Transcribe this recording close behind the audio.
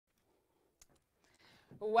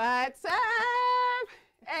What's up?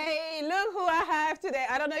 Hey, look who I have today.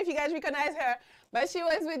 I don't know if you guys recognize her, but she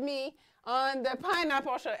was with me on the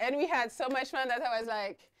pineapple show, and we had so much fun that I was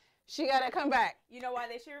like, she gotta come back. You know why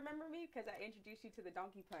they should remember me? Because I introduced you to the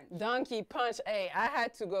donkey punch. Donkey punch. Hey, I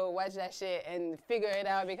had to go watch that shit and figure it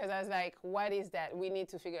out because I was like, what is that? We need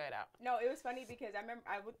to figure it out. No, it was funny because I remember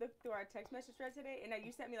I looked through our text message thread today, and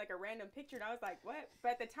you sent me like a random picture, and I was like, what?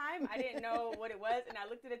 But at the time, I didn't know what it was, and I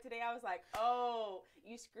looked at it today. I was like, oh,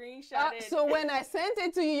 you screenshotted. So when I sent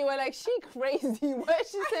it to you, you were like, she crazy. Why is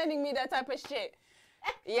she sending me that type of shit?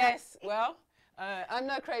 Yes, well, I'm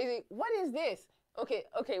not crazy. What is this? Okay,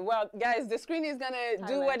 well, guys, the screen is going to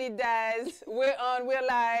do what it does. We're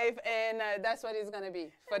live, and that's what it's going to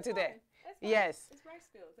be for today. That's fine. Yes. It's rice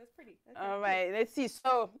skills. That's pretty. All right, let's see.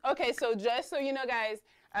 So just so you know, guys,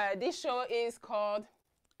 this show is called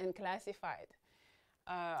Unclassified.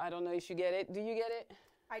 I don't know if you get it. Do you get it?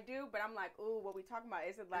 I do, but I'm like, ooh, what we talking about?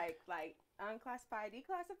 Is it like unclassified,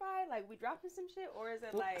 declassified? Like we dropping some shit, or is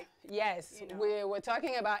it like? Yes, you know? we're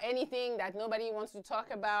talking about anything that nobody wants to talk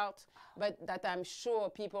about, but that I'm sure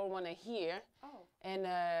people want to hear. Oh. And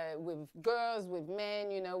with girls, with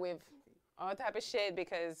men, you know, with all type of shit,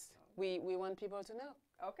 because we want people to know.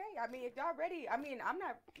 Okay, I mean, if y'all ready, I mean, I'm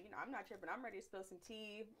not tripping. I'm ready to spill some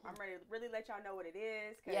tea. I'm ready to really let y'all know what it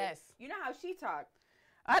is. Yes. You know how she talk.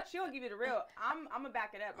 She don't give you the real. I'm gonna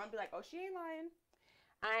back it up. I'm gonna be like, oh, she ain't lying.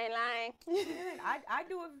 I ain't lying. I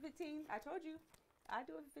do it for 15. I told you. I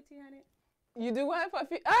do it for 1,500. You do what for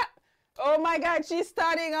 15? Ah! Oh my God, she's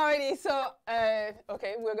starting already. So,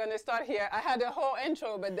 okay, we're gonna start here. I had a whole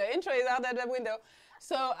intro, but the intro is out of the window.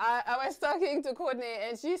 So I was talking to Courtney,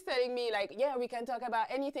 and she's telling me like, yeah, we can talk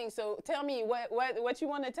about anything. So tell me what you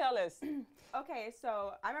want to tell us. Okay,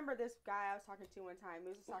 so I remember this guy I was talking to one time. He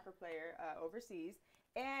was a soccer player overseas,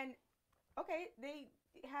 and okay, they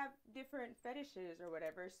have different fetishes or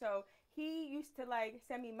whatever. So he used to like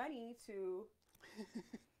send me money to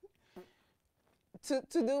to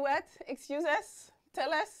do what? Excuse us?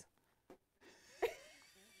 Tell us.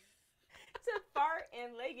 To fart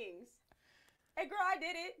in leggings. Hey girl, I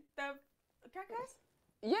did it. Can I cuss?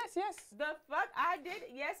 Yes. The fuck I did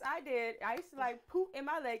it. Yes, I did. I used to like poop in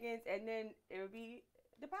my leggings, and then it would be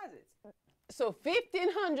deposits. So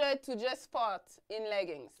 1,500 to just fart in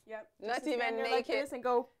leggings. Yep. Not even naked. Like this and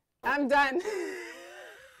go. I'm done.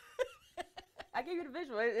 I gave you the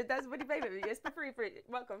visual. That's what you paid me. It's for free.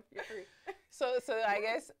 Welcome. You're free. So I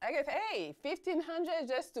guess hey, 1,500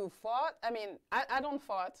 just to fart. I mean, I don't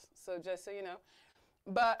fart, so just so you know.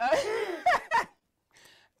 But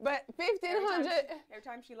but 1,500. Every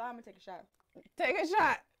time she lie, I'm gonna take a shot. Take a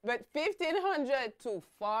shot. But 1,500 to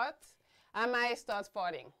fart, I might start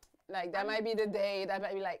farting. Like that might be the day that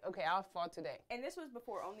might be like, okay, I'll fart today. And this was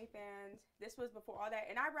before OnlyFans. This was before all that.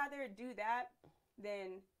 And I'd rather do that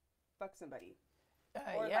than fuck somebody.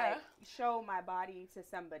 Or like show my body to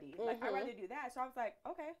somebody. Like I'd rather do that. So I was like,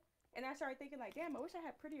 okay. And I started thinking like, damn, I wish I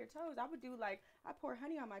had prettier toes. I would do like, I pour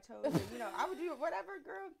honey on my toes. And, you know, I would do whatever,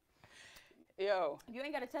 girl. Yo. You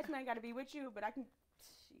ain't got to text me. I ain't got to be with you. But I can.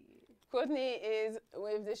 Shit. Courtney is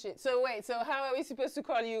with the shit. So wait, so how are we supposed to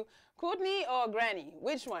call you? Courtney or Granny?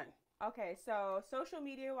 Which one? Okay, so social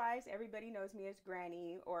media wise, everybody knows me as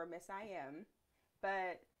Granny or Miss I Am.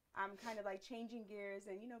 But I'm kind of like changing gears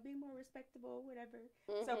and, you know, being more respectable, whatever.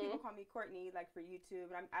 So people call me Courtney, like for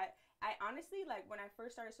YouTube. And I honestly, like when I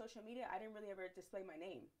first started social media, I didn't really ever display my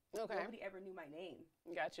name. Okay. Nobody ever knew my name.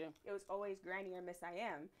 Gotcha. It was always Granny or Miss I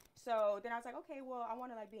Am. So then I was like, okay, well, I want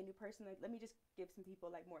to like be a new person. Like, let me just give some people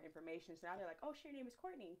like more information. So now they're like, oh, your name is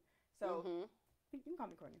Courtney. So you can call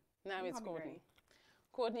me Courtney. Now it's Courtney.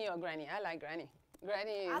 Courtney or Granny? I like Granny.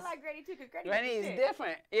 Granny is. I like Granny too, because Granny is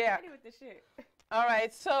different. Yeah. Granny with the shit. All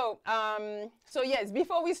right, so yes,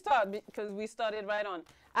 before we start, because we started right on,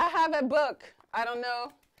 I have a book. I don't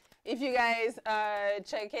know if you guys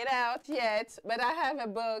check it out yet, but I have a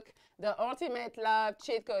book, The Ultimate Love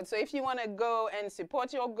Cheat Code. So if you want to go and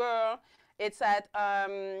support your girl, it's at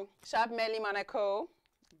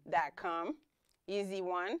shopmelliMonaco.com, easy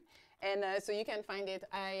one. And so you can find it.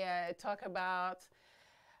 I talk about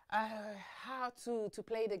how to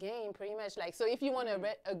play the game, pretty much. Like, so if you want a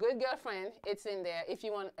good girlfriend, it's in there. If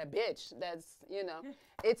you want a bitch, that's, you know,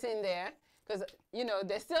 it's in there. Because, you know,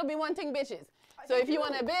 there still be wanting bitches. So if you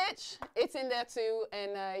want a bitch, it's in there too.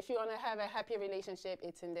 And if you want to have a happy relationship,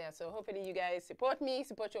 it's in there. So hopefully you guys support me,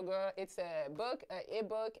 support your girl. It's a book, an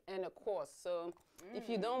e-book, and a course. So if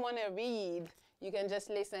you don't want to read, you can just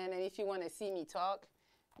listen. And if you want to see me talk,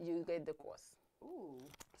 you get the course. Ooh.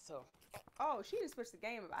 So. Oh, she just switched the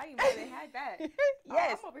game up. I didn't even know they had that.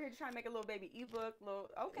 Yes. I'm over here trying to make a little baby ebook.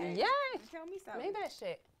 Okay. Yeah. Tell me something. Make that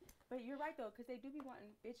shit. But you're right though, because they do be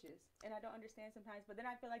wanting bitches, and I don't understand sometimes. But then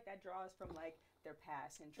I feel like that draws from like their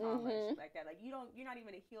past and trauma and shit like that. Like you're not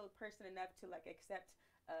even a healed person enough to like accept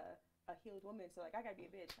a healed woman. So like I gotta be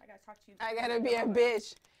a bitch. I gotta talk to you. I gotta be a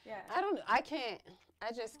bitch. Yeah. I can't.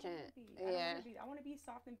 I just can't. I want to be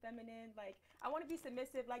soft and feminine. Like I want to be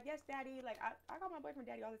submissive. Like yes, daddy. Like I call my boyfriend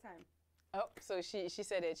daddy all the time. Oh, so she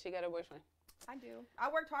said it. She got a boyfriend. I do. I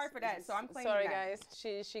worked hard for that, so I'm claiming Sorry, that.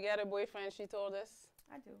 guys. She got a boyfriend. She told us.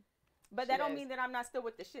 I do. But that don't mean that I'm not still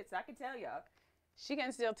with the shits. I can tell y'all. She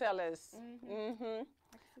can still tell us. I can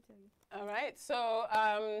still tell you. All right. So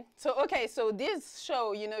okay. So this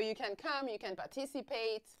show, you can come, you can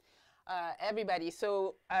participate, everybody.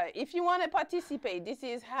 So if you want to participate, this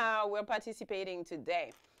is how we're participating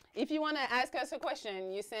today. If you want to ask us a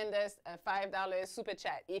question, you send us a $5 super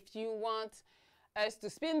chat. If you want us to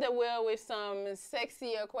spin the wheel with some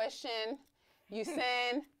sexier question, you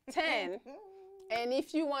send 10. And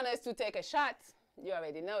if you want us to take a shot, you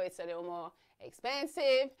already know it's a little more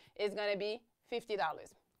expensive. It's going to be $50.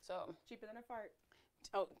 So cheaper than a fart.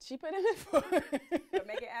 Oh, cheaper than a fart. But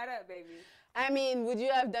make it add up, baby. I mean, would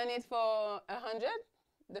you have done it for 100?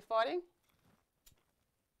 The farting?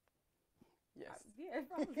 Yes. Yeah,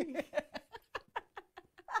 probably.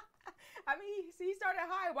 I mean, he started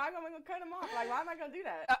high. Why am I going to cut him off? Like, why am I going to do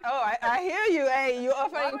that? I hear you. Hey, you're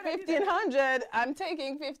offering 1,500. I'm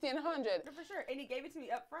taking 1,500. For sure. And he gave it to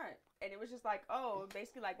me up front. And it was just like, oh,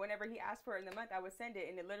 basically, like, whenever he asked for it in the month, I would send it.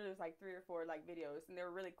 And it literally was like 3 or 4, like, videos. And they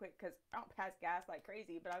were really quick because I don't pass gas like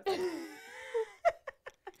crazy. But I was like,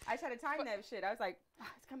 I just had to time that shit. I was like,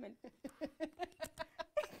 it's coming.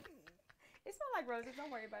 It smells like roses.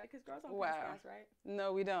 Don't worry about it because girls don't pass gas, right?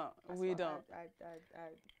 No, we don't. We don't. I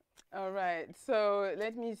All right, so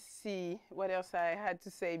let me see what else I had to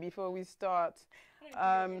say before we start.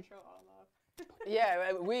 Intro all off.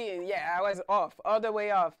 I was off, all the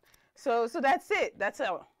way off. So that's it. That's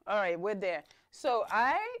all. All right, we're there. So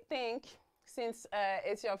I think since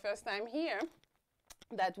it's your first time here,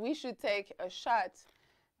 that we should take a shot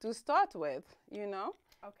to start with,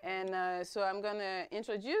 Okay. And so I'm gonna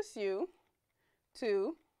introduce you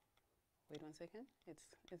to. Wait 1 second.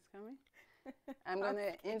 It's coming. I'm going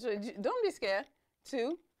to introduce, don't be scared,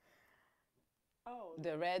 to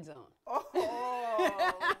the red zone. Oh,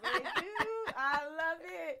 baby, I love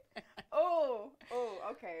it. Oh,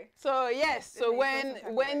 okay. So, yes, so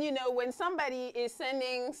when somebody is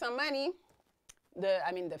sending some money,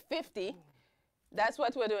 the 50, that's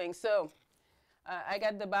what we're doing. So, I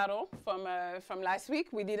got the bottle from last week.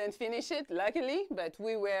 We didn't finish it, luckily, but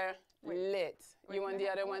we were lit. You want the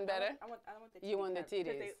other one better? I want the titties. You want the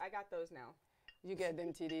titties. I got those now. You get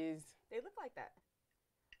them titties. They look like that.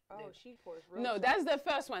 Oh, she pours real No, that's the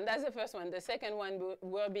first one. That's the first one. The second one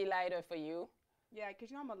will be lighter for you. Yeah,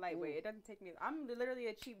 because I'm a lightweight. It doesn't take me. I'm literally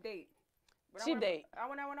a cheap date. Date.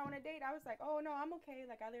 When I went on a date, I was like, oh, no, I'm okay.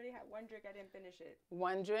 Like, I literally had 1 drink. I didn't finish it.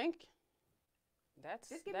 1 drink? That's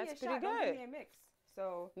pretty good. Don't give me a mix.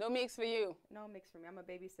 So no mix for you. No mix for me. I'm a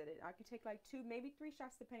babysitter. I could take like 2, maybe 3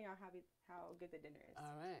 shots depending on how good the dinner is.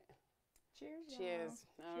 All right. Cheers. Cheers.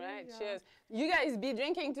 All Cheers, right. y'all. Cheers. You guys be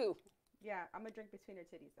drinking too. Yeah, I'm gonna drink between her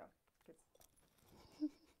titties though.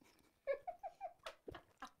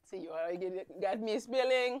 See, you already got me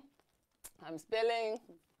spilling. I'm spilling.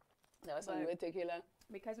 That was some good tequila.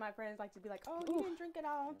 Because my friends like to be like, oh, you didn't drink it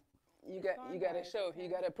all. You got to show. Okay. You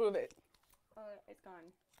got to prove it. It's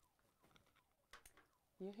gone.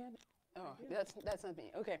 You hear it? Oh, that's not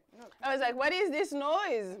me. Okay. No. I was like, what is this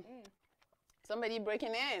noise? Somebody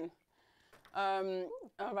breaking in.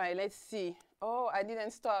 All right, let's see. Oh, I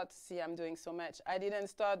didn't start. See, I'm doing so much. I didn't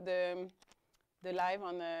start the live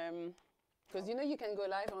on because you can go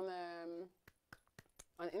live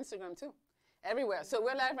on Instagram too, everywhere. So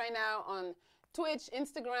we're live right now on Twitch,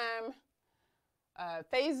 Instagram,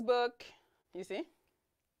 Facebook. You see?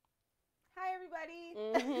 Hi, everybody.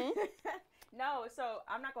 No, so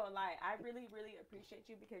I'm not gonna lie. I really, really appreciate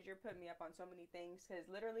you because you're putting me up on so many things. Because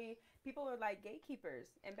literally, people are like gatekeepers,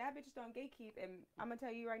 and bad bitches don't gatekeep. And I'm gonna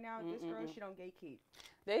tell you right now, this girl, she don't gatekeep.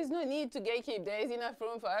 There is no need to gatekeep. There is enough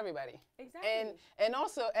room for everybody. Exactly. And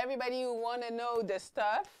also, everybody who want to know the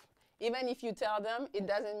stuff, even if you tell them, it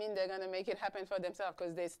doesn't mean they're gonna make it happen for themselves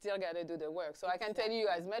because they still gotta do the work. So I can tell you,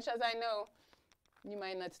 as much as I know, you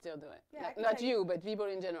might not still do it. Yeah, not you, but people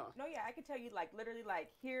in general. No, yeah, I can tell you, like, literally,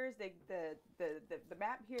 like, here's the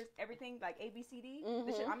map, here's everything, like, A, B, C, D,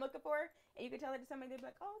 the shit I'm looking for, and you can tell it to somebody, they'll be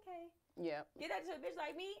like, oh, okay. Yeah. Get that to a bitch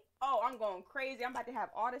like me? Oh, I'm going crazy. I'm about to have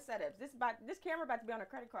all the setups. This camera about to be on a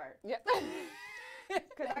credit card. Yep.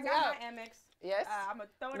 Because I got my Amex. Yes. I'm going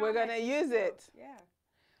to throw it We're going to use it. Yeah.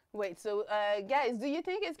 Wait, so, guys, do you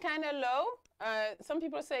think it's kind of low? Some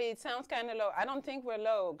people say it sounds kind of low. I don't think we're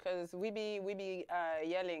low because we be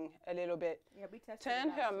yelling a little bit. Yeah, we tested. Turn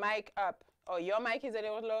her mic up. Oh, your mic is a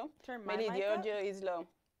little low. Turn my Maybe mic the up? audio is low.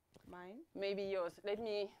 Mine. Maybe yours. Let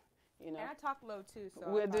me, you know. And I talk low too. So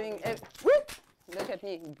we're doing it. Whoop! Look at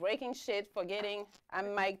me breaking shit, forgetting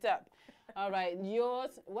I'm mic'd up. All right,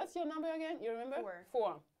 yours. What's your number again? You remember? 4. 4.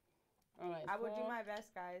 All right. I would do my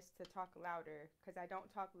best, guys, to talk louder because I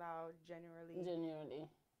don't talk loud generally. Generally.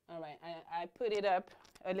 All right, I put it up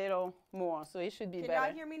a little more, so it should be better. Can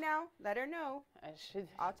y'all hear me now? Let her know. I should.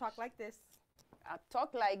 I'll talk like this. I'll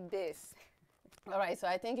talk like this. All right, so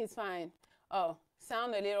I think it's fine. Oh,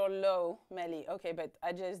 sound a little low, Melli. Okay, but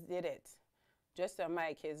I just did it. Just the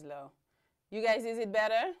mic is low. You guys, is it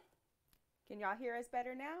better? Can y'all hear us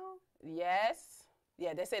better now? Yes.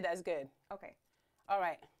 Yeah, they say that's good. Okay. All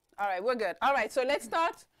right. All right, we're good. All right, so let's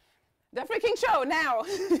start the freaking show now.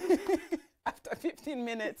 After 15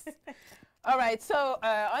 minutes. All right, so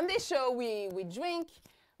on this show, we drink,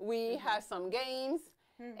 we have some games,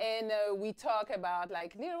 and we talk about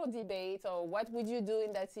like little debates or what would you do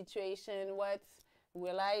in that situation? What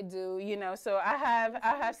will I do? You know, so I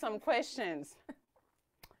have some questions.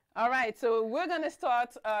 All right, so we're going to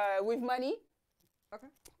start with money. Okay.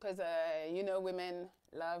 Because, you know, women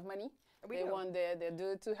love money. They do. want their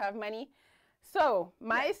dude to have money. So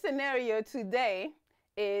my scenario today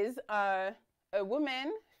is a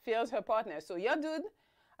woman feels her partner. So your dude,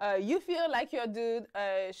 you feel like your dude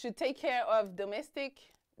should take care of domestic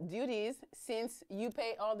duties since you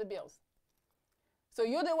pay all the bills. So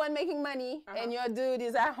you're the one making money and your dude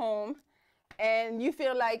is at home and you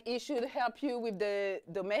feel like he should help you with the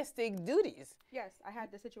domestic duties. Yes, I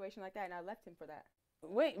had the situation like that and I left him for that.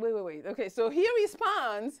 Wait. Okay, so he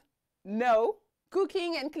responds, no,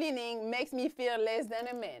 cooking and cleaning makes me feel less than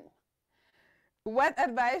a man. What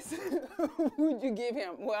advice would you give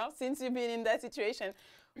him? Well, since you've been in that situation,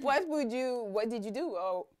 what did you do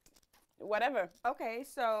or whatever? Okay,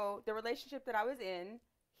 so the relationship that I was in,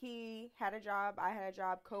 he had a job, I had a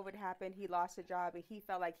job, COVID happened, he lost a job, and he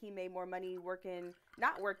felt like he made more money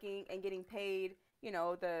not working and getting paid, you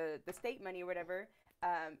know, the state money or whatever,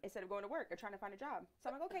 instead of going to work or trying to find a job. So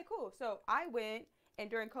I'm like, okay, cool. So I went, and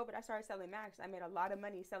during COVID, I started selling masks. I made a lot of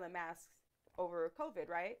money selling masks over COVID,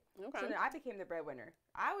 right? Okay. So then I became the breadwinner.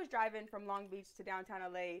 I was driving from Long Beach to downtown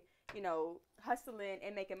LA, you know, hustling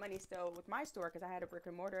and making money still with my store because I had a brick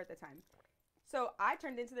and mortar at the time. So I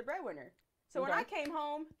turned into the breadwinner. So when I came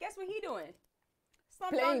home, guess what he doing?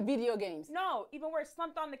 Playing video games. No, even worse,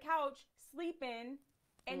 slumped on the couch, sleeping,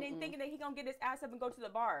 and then thinking that he gonna get his ass up and go to the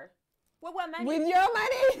bar. With what money? With your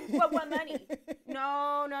money? With what money?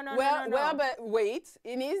 No. Well, but wait.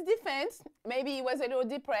 In his defense, maybe he was a little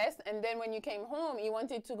depressed, and then when you came home, he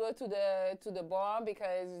wanted to go to the bar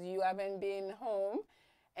because you haven't been home,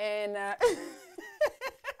 and.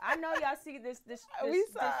 I know y'all see this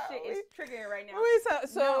shit is triggering right now.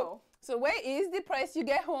 So where he's depressed, you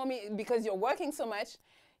get home because you're working so much.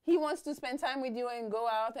 He wants to spend time with you and go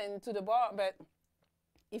out and to the bar, but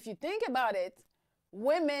if you think about it.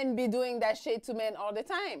 Women be doing that shit to men all the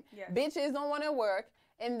time. Yes. Bitches don't want to work,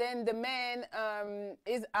 and then the man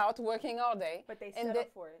is out working all day. But they settle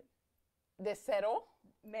for it. They settle?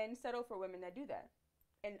 Men settle for women that do that.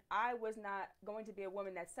 And I was not going to be a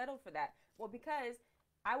woman that settled for that. Well, because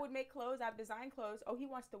I would make clothes, I've designed clothes. Oh, he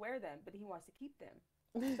wants to wear them, but he wants to keep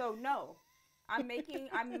them. So no. I'm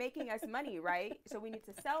making us money, right? So we need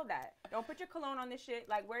to sell that. Don't put your cologne on this shit.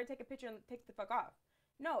 Like, wear it, take a picture, and take the fuck off.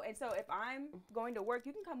 No, and so if I'm going to work,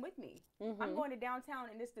 you can come with me. I'm going to downtown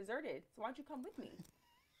and it's deserted, so why don't you come with me?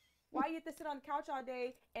 Why you have to sit on the couch all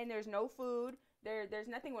day and there's no food? There's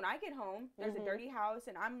nothing when I get home. There's a dirty house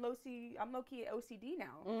and I'm low-key OCD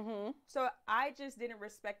now. So I just didn't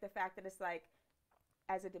respect the fact that it's like,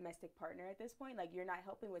 as a domestic partner at this point, like you're not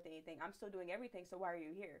helping with anything. I'm still doing everything, so why are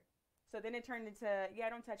you here? So then it turned into,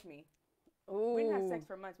 don't touch me. Ooh. We didn't have sex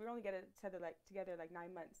for months. We were only together like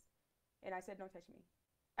 9 months. And I said, don't touch me.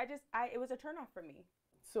 It was a turnoff for me.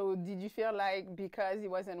 So did you feel like because he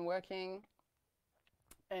wasn't working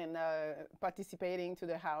and participating to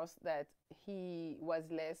the house that he was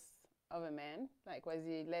less of a man? Like, was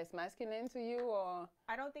he less masculine to you, or?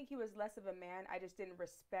 I don't think he was less of a man. I just didn't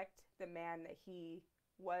respect the man that he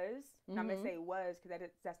was. I'm going to say was because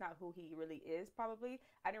that's not who he really is probably.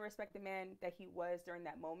 I didn't respect the man that he was during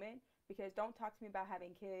that moment because don't talk to me about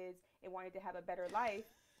having kids and wanting to have a better life.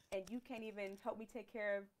 And you can't even help me take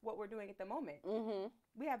care of what we're doing at the moment.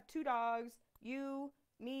 We have 2 dogs, you,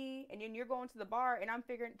 me, and then you're going to the bar, and I'm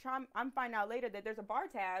finding out later that there's a bar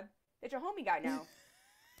tab that your homie got now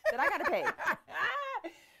that I gotta pay.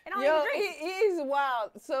 And I don't even drink. He is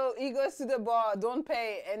wild. So he goes to the bar, don't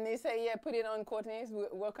pay, and they say, yeah, put it on Courtney's.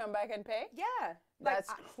 We'll come back and pay. Yeah.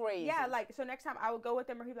 That's crazy. Yeah, like, so next time I would go with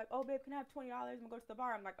him, or he'd be like, oh, babe, can I have $20? I'm going to go to the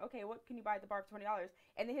bar. I'm like, okay, what can you buy at the bar for $20?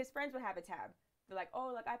 And then his friends would have a tab. They're like,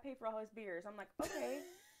 oh, like, I pay for all his beers. I'm like, okay.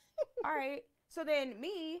 All right. So then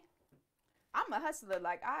me, I'm a hustler.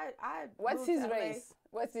 Like, I What's his race?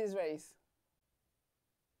 What's his race?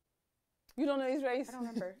 You don't know his race? I don't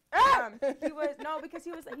remember. Because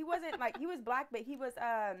he was black, but he was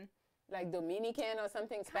like Dominican or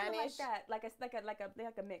something, Spanish. Like that, like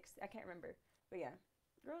a mix. I can't remember, but yeah.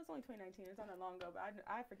 Girl, it's only 2019. It's not that long ago, but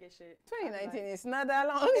I forget shit. 2019 is not that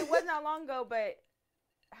long. It wasn't that long ago, but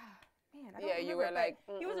man, I don't remember. You were like,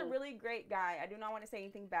 he was a really great guy. I do not want to say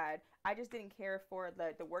anything bad. I just didn't care for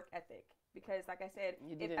the work ethic. Because, like I said,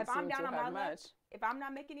 if I'm down on my luck, if I'm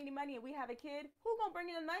not making any money and we have a kid, who gonna bring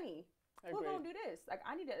in the money? Who gonna do this? Like,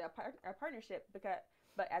 I need a partnership.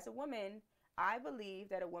 But as a woman, I believe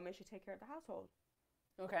that a woman should take care of the household.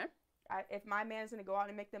 Okay. If my man's gonna go out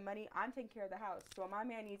and make the money, I'm taking care of the house. So if my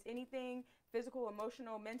man needs anything, physical,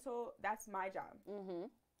 emotional, mental, that's my job. Mm-hmm.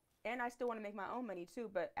 And I still want to make my own money too,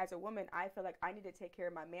 but as a woman, I feel like I need to take care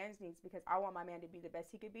of my man's needs because I want my man to be the best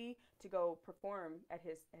he could be to go perform at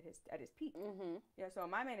his peak. Mm-hmm. You know, so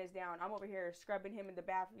my man is down. I'm over here scrubbing him in the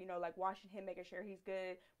bath, you know, like washing him, making sure he's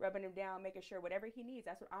good, rubbing him down, making sure whatever he needs.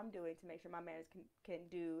 That's what I'm doing to make sure my man can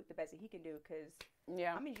do the best that he can do. Because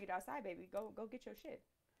I mean, you get outside, baby, go get your shit.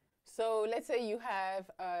 So let's say you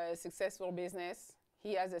have a successful business.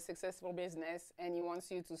 He has a successful business, and he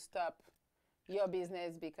wants you to stop your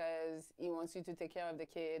business because he wants you to take care of the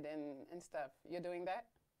kid and stuff. You're doing that?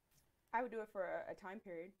 I would do it for a time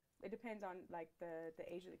period. It depends on like the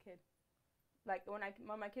age of the kid. Like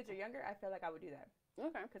when my kids are younger, I feel like I would do that.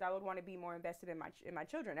 Okay. Because I would want to be more invested in my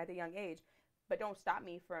children at a young age, but don't stop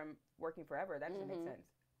me from working forever. That doesn't make sense.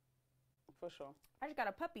 For sure. I just got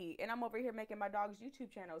a puppy and I'm over here making my dog's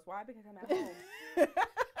YouTube channels. Why? Because I'm at home.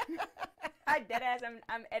 I dead ass.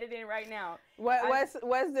 I'm editing right now. What's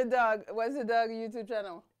the dog? What's the dog YouTube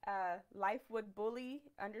channel? Life with Bully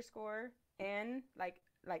 _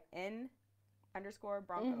 like N _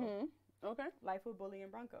 Bronco. Mm-hmm. Okay. Life with Bully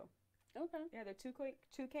and Bronco. Okay. Yeah, they're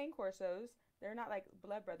two cane corsos. They're not like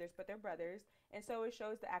blood brothers, but they're brothers. And so it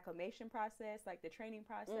shows the acclimation process, like the training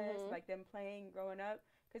process, like them playing, growing up.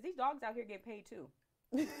 Because these dogs out here get paid too.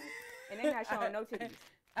 And they're not showing no titties.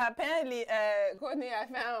 Apparently, Courtney, I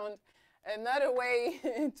found another way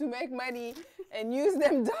to make money and use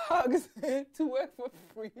them dogs to work for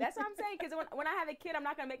free. That's what I'm saying. Because when I have a kid, I'm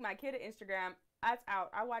not going to make my kid an Instagram. That's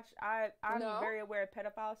out. I'm very aware of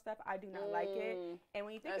pedophile stuff. I do not like it. And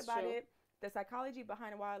when you think about it, the psychology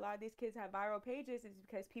behind why a lot of these kids have viral pages is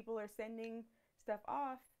because people are sending stuff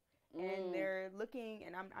off and they're looking,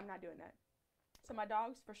 and I'm not doing that. So my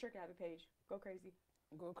dogs for sure can have a page. Go crazy.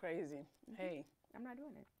 Go crazy. Mm-hmm. Hey. I'm not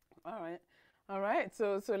doing it. All right.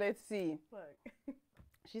 So let's see. Look.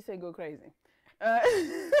 She said go crazy.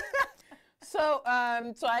 So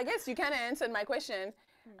I guess you kind of answered my question.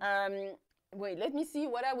 Wait, let me see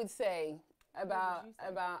what I would say about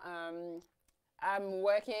I'm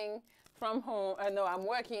working from home. No, I'm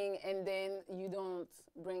working and then you don't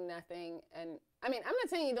bring nothing. And I mean, I'm not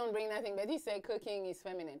saying you don't bring nothing, but he said cooking is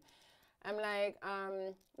feminine. I'm like,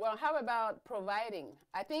 well, how about providing?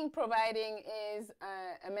 I think providing is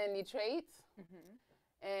a manly trait.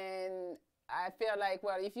 Mm-hmm. And I feel like,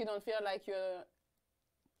 well, if you don't feel like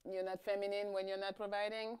you're not feminine when you're not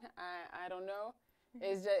providing, I don't know.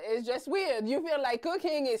 Mm-hmm. It's just weird. You feel like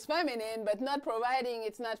cooking is feminine, but not providing,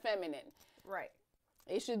 it's not feminine. Right.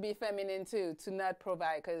 It should be feminine too, to not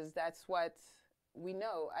provide, because that's what we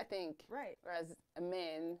know, I think. Right. As a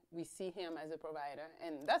man, we see him as a provider,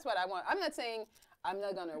 and that's what I want. I'm not saying I'm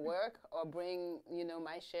not gonna work or bring,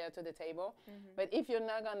 my share to the table, but if you're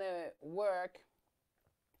not gonna work,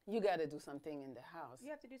 you gotta do something in the house. You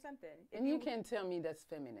have to do something. And you can't tell me that's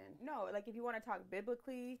feminine. No, like if you want to talk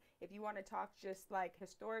biblically, if you want to talk just like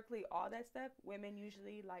historically, all that stuff, women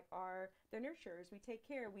usually they're nurturers. We take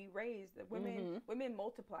care, we raise. The women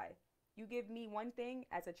multiply. You give me one thing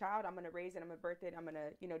as a child, I'm going to raise it, I'm going to birth it, I'm going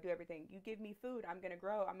to, do everything. You give me food, I'm going to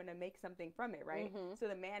grow, I'm going to make something from it, right? Mm-hmm. So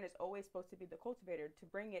the man is always supposed to be the cultivator to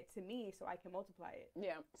bring it to me so I can multiply it.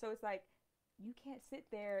 Yeah. So it's like, you can't sit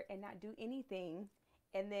there and not do anything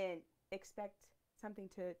and then expect something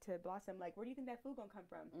to blossom. Like, where do you think that food going to come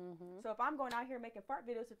from? Mm-hmm. So if I'm going out here making fart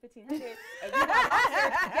videos for $1,500 and you got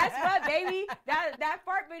lobster, guess what, baby? That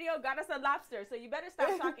fart video got us a lobster, so you better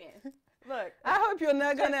stop talking. Look, I hope you're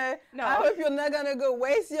not gonna. No. I hope you're not gonna go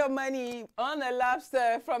waste your money on a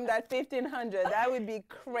lobster from that $1,500. That would be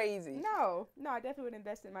crazy. No, I definitely would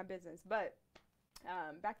invest in my business. But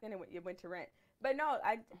Back then it went to rent. But no,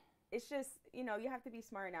 it's just, you know, you have to be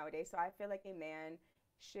smart nowadays. So I feel like a man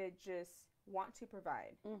should just want to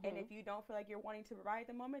provide. And if you don't feel like you're wanting to provide at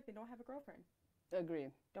the moment, then don't have a girlfriend.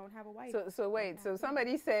 Agreed. Don't have a wife. So wait. So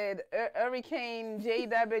somebody said Hurricane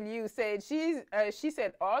JW said she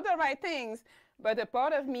said all the right things, but a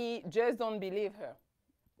part of me just don't believe her.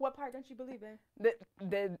 What part don't you believe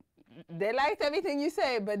in? They liked everything you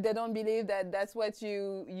say, but they don't believe that that's what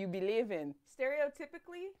you believe in.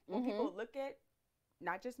 Stereotypically, when people look at,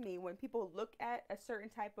 not just me, when people look at a certain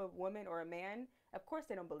type of woman or a man, of course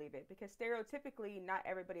they don't believe it, because stereotypically not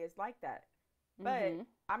everybody is like that. But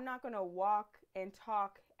I'm not going to walk and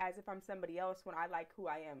talk as if I'm somebody else when I like who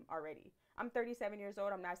I am already. I'm 37 years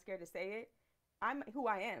old. I'm not scared to say it. I'm who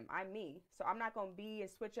I am. I'm me. So I'm not going to be and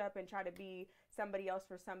switch up and try to be somebody else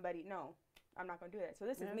for somebody. No, I'm not going to do that. So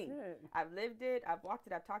this is me. I've lived it. I've walked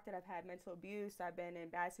it. I've talked it. I've had mental abuse. I've been in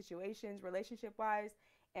bad situations relationship-wise.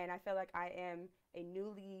 And I feel like I am a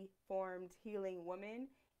newly formed healing woman.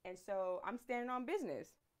 And so I'm standing on business.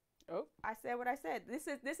 Oh, I said what I said. This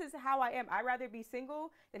is how I am. I'd rather be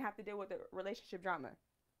single than have to deal with the relationship drama.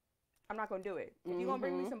 I'm not going to do it. If you're going to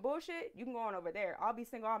bring me some bullshit, you can go on over there. I'll be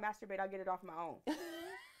single. I'll masturbate. I'll get it off my own.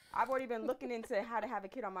 I've already been looking into how to have a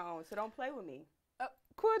kid on my own, so don't play with me.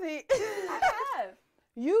 Courtney. I have.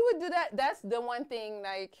 You would do that. That's the one thing,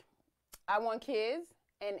 like, I want kids,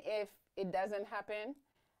 and if it doesn't happen,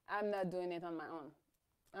 I'm not doing it on my own.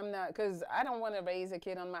 I'm not, because I don't want to raise a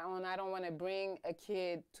kid on my own. I don't want to bring a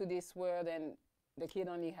kid to this world and the kid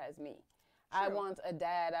only has me. True. I want a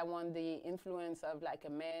dad. I want the influence of like a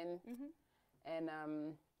man. And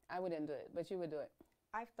I wouldn't do it, but you would do it.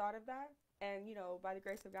 I've thought of that. And, you know, by the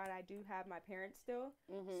grace of God, I do have my parents still.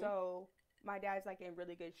 So my dad's like in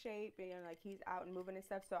really good shape and, you know, like he's out and moving and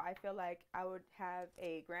stuff. So I feel like I would have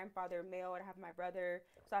a grandfather male. I'd have my brother.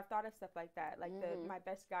 So I've thought of stuff like that. Like my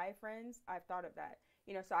best guy friends, I've thought of that.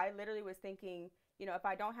 You know, so I literally was thinking, you know, if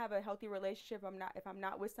I don't have a healthy relationship, if I'm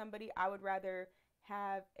not with somebody, I would rather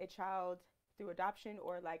have a child through adoption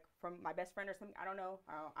or like from my best friend or something. I don't know.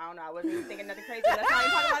 I don't know. I wasn't even thinking nothing crazy. Let's not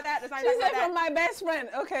even talk about that. Let's not even talk about that. From my best friend.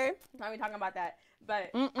 Okay. Not even talking about that. But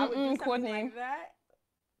I would do something like that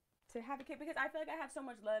to have a kid, because I feel like I have so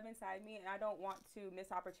much love inside me and I don't want to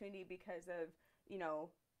miss opportunity because of, you know,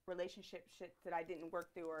 relationship shit that I didn't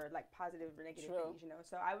work through or like positive or negative things, you know.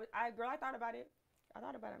 So I thought about it. I'm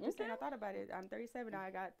just saying I thought about it. I'm 37 now.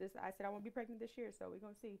 I got this. I said I want to be pregnant this year, so we're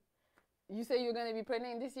going to see. You say you're going to be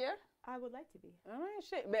pregnant this year? I would like to be. All right,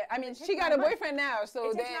 shit. But I mean, she got a boyfriend now,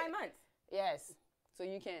 so it takes 9 months. Yes. So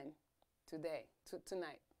you can today,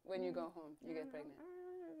 tonight, when you go home, you get pregnant.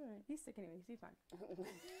 He's sick anyway. He's fine.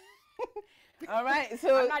 All right.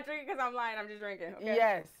 So I'm not drinking because I'm lying. I'm just drinking. Okay?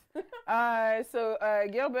 Yes. So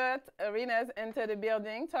Gilbert Arenas entered the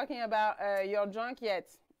building talking about you're drunk yet.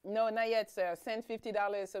 No, not yet, sir. Send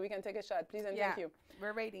 $50 so we can take a shot, please and thank you.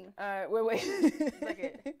 We're waiting. We're waiting. Look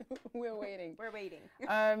it. We're waiting. We're waiting.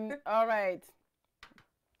 All right.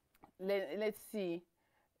 Let's see.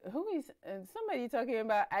 Who is somebody talking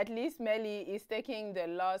about? At least Melli is taking the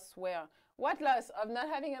loss. Where? What loss of not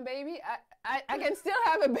having a baby? I can still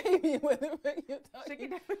have a baby. Whatever you're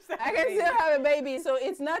talking. I can still have a baby, so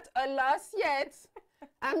it's not a loss yet.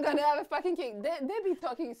 I'm gonna have a fucking kid. They be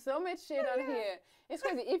talking so much shit on here. It's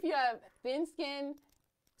crazy. If you have thin skin,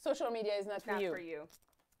 social media is not for you.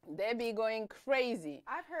 They be going crazy.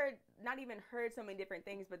 I've not even heard so many different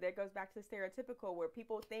things, but that goes back to the stereotypical where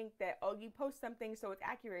people think that, oh, you post something so it's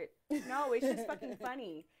accurate. No, it's just fucking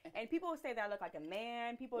funny. And people say that I look like a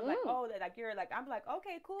man. People are like, oh, that like you're like, I'm like,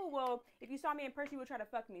 okay, cool. Well, if you saw me in person, you would try to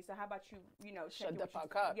fuck me. So how about you know, shut the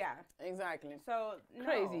fuck up. Yeah. Exactly. So, no.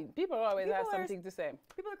 Crazy. People always have something to say.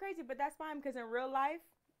 People are crazy, but that's fine because in real life,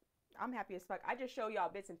 I'm happy as fuck. I just show y'all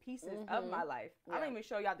bits and pieces of my life. I don't even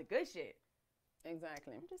show y'all the good shit.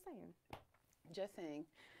 Exactly. I'm just saying. Just saying.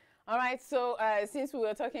 All right. So since we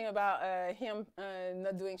were talking about him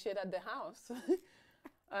not doing shit at the house,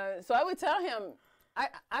 so I would tell him,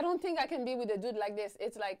 I don't think I can be with a dude like this.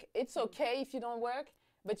 It's like, it's okay if you don't work,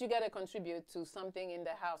 but you got to contribute to something in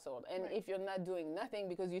the household. And if you're not doing nothing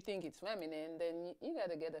because you think it's feminine, then you got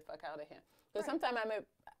to get the fuck out of here. Because sometimes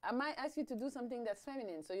I might ask you to do something that's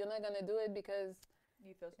feminine, so you're not going to do it because...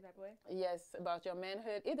 You feel some type of way? Yes, about your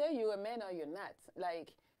manhood. Either you're a man or you're not.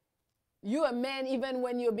 Like, you're a man even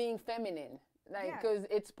when you're being feminine. Like, because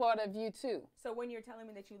it's part of you too. So when you're telling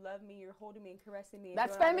me that you love me, you're holding me and caressing me. And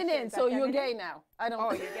that's feminine, so you're gay now. I don't.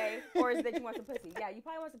 Oh, you're gay? Or is it that you want some pussy? Yeah, you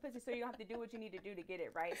probably want some pussy, so you don't have to do what you need to do to get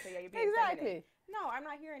it, right? So yeah, you're being feminine. No, I'm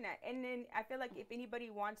not hearing that. And then I feel like if anybody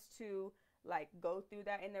wants to like go through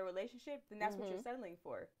that in their relationship, then that's what you're settling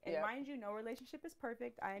for. And mind you, no relationship is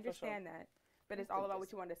perfect. I understand that. but it's all about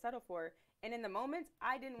what you want to settle for. And in the moments,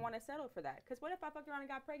 I didn't want to settle for that. Because what if I fucked around and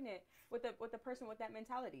got pregnant with the person with that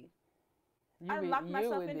mentality? I locked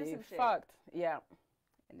myself into some shit. Fucked. Yeah.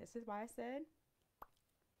 And this is why I said,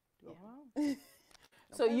 yeah.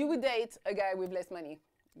 So you would date a guy with less money.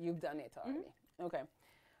 You've done it already. Okay.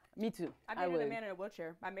 Me too. I dated a man in a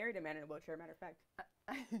wheelchair. I married a man in a wheelchair, matter of fact.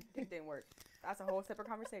 It didn't work. That's a whole separate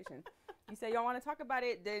conversation. You say you don't want to talk about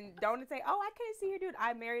it, then don't say, oh, I couldn't see your dude.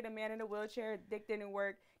 I married a man in a wheelchair. Dick didn't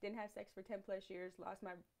work. Didn't have sex for 10 plus years. Lost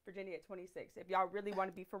my virginity at 26. If y'all really want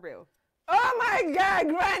to be for real. Oh my God,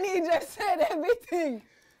 Granny just said everything.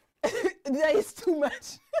 That is too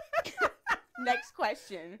much. Next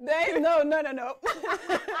question. No.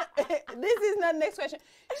 This is not next question.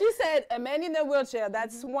 She said a man in a wheelchair.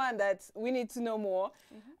 That's one that we need to know more.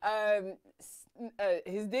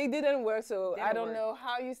 His dick didn't work, so I don't know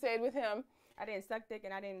how you stayed with him. I didn't suck dick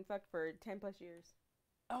and I didn't fuck for 10 plus years.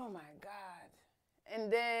 Oh my God.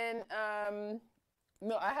 And then,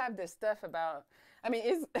 no, I have this stuff about, I mean,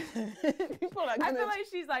 it's, people are gonna. I feel like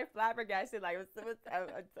she's like flabbergasted, like,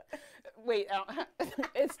 wait,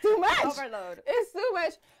 it's too much. Overload. It's too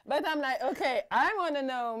much. But I'm like, okay, I want to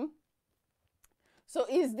know. So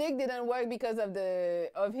his dick didn't work because of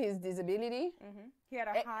his disability? He had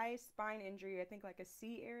a high spine injury, I think like a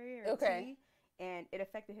C area or T, and it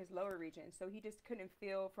affected his lower region. So he just couldn't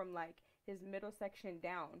feel from like his middle section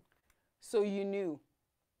down. So you knew?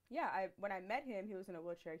 Yeah, when I met him, he was in a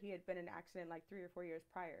wheelchair. He had been in an accident like 3 or 4 years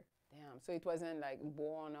prior. Damn, so it wasn't like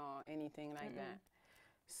born or anything like that.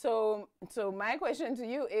 So my question to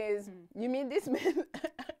you is, you meet this man.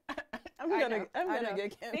 I'm gonna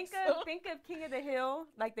get canceled. Think of King of the Hill,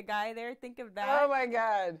 like the guy there. Think of that. Oh my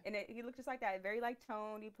God. And he looked just like that. Very like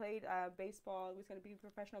toned. He played baseball. He was gonna be a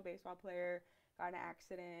professional baseball player. Got in an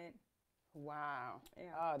accident. Wow.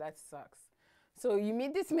 Yeah. Oh, that sucks. So you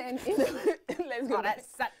meet this man in the let's go. Oh, that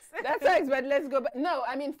sucks. That sucks, but let's go back. No,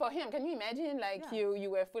 I mean for him, can you imagine like you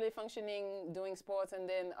were fully functioning doing sports and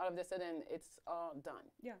then all of a sudden it's all done?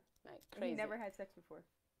 Yeah. Like crazy. He never had sex before.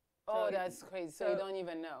 Oh, that's crazy. So you don't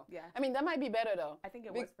even know. Yeah. I mean, that might be better though. I think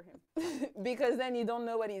it was for him. Because then you don't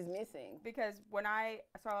know what he's missing. Because when I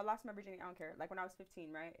lost my virginity, I don't care. Like when I was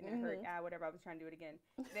 15, right? And it hurt. Whatever. I was trying to do it again.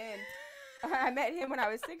 Then I met him when I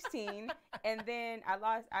was 16, and then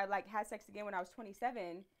I like had sex again when I was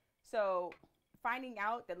 27. So finding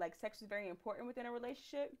out that like sex was very important within a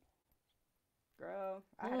relationship, girl,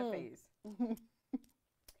 I had a phase.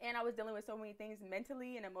 And I was dealing with so many things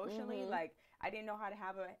mentally and emotionally. Like I didn't know how to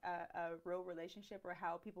have a real relationship or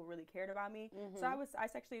how people really cared about me. So I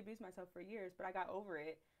sexually abused myself for years, but I got over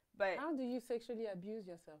it. But how do you sexually abuse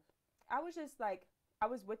yourself? I was just like, I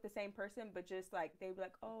was with the same person, but just like they would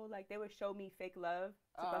like, oh, like they would show me fake love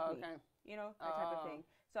to fuck me, you know, that type of thing.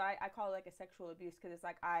 So I call it like a sexual abuse because it's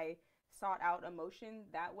like I sought out emotion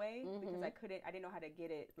that way because I didn't know how to get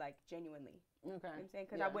it like genuinely. Okay. You know what I'm saying?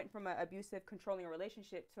 Because I went from an abusive, controlling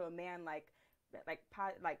relationship to a man like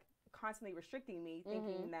constantly restricting me,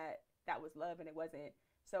 thinking that was love and it wasn't.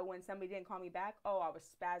 So when somebody didn't call me back, oh, I was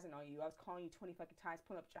spazzing on you. I was calling you 20 fucking times,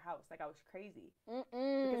 pulling up at your house. Like, I was crazy.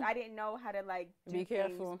 Because I didn't know how to, like, do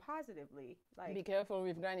things positively. Like, be careful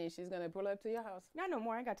with Granny. She's going to pull up to your house. Not no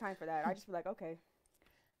more. I ain't got time for that. I just be like, okay.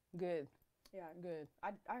 Good. Yeah. Good.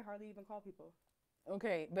 I hardly even call people.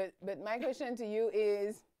 Okay. But my question to you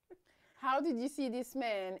is, how did you see this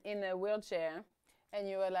man in a wheelchair and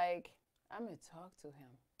you were like, I'm going to talk to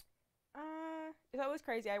him? So it was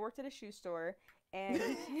crazy. I worked at a shoe store. And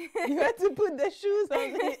you had to put the shoes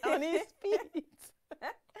on his feet.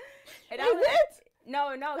 And Is it?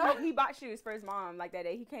 No, he bought shoes for his mom like that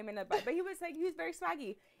day. He came in but he was very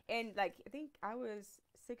swaggy. And like I think I was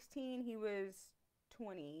 16, he was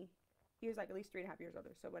 20. He was like at least 3.5 years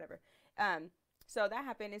older, so whatever. So that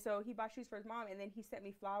happened, and so he bought shoes for his mom, and then he sent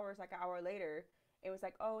me flowers like an hour later. It was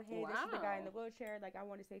like, oh, hey, this is the guy in the wheelchair. Like, I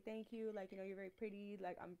want to say thank you. Like, you know, you're very pretty.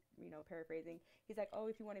 Like, I'm, paraphrasing. He's like, oh,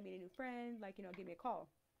 if you want to meet a new friend, like, give me a call.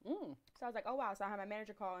 So I was like, oh, wow. So I had my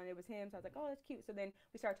manager call, and it was him. So I was like, oh, that's cute. So then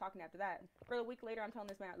we started talking after that. For a week later, I'm telling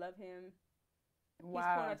this man I love him. Wow.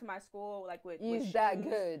 He's pulling up to my school, like, with He's that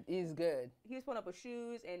good. He's good. He was pulling up with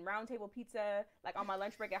shoes and round table pizza, like, on my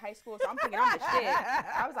lunch break at high school. So I'm thinking I'm the shit.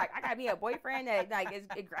 I was like, I got me a boyfriend that, like, is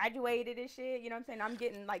graduated and shit. You know what I'm saying? I'm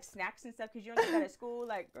getting, like, snacks and stuff because you don't get that at school.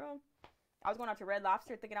 Like, girl, I was going out to Red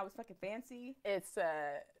Lobster thinking I was fucking fancy. It's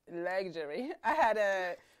luxury. I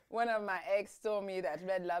had one of my ex told me that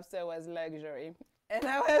Red Lobster was luxury. And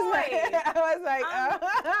I was like,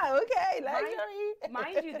 okay, luxury.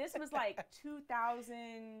 Mind you, this was like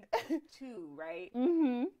 2002, right?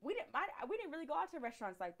 Mm-hmm. We didn't really go out to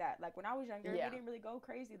restaurants like that. Like when I was younger, we didn't really go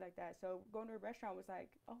crazy like that. So going to a restaurant was like,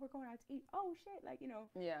 oh, we're going out to eat. Oh shit, like, you know.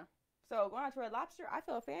 Yeah. So going out to Red Lobster, I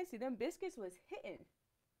felt fancy. Them biscuits was hitting.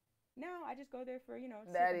 Now I just go there for, you know,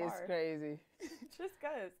 that is crazy. Just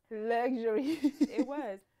cause luxury. It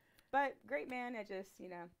was, but great man. It just, you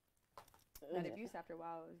know, that abuse after a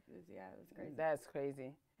while it was crazy. That's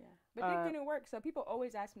crazy. Yeah, but it didn't work. So people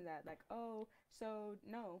always ask me that, like, oh, so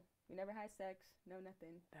no, you never had sex, no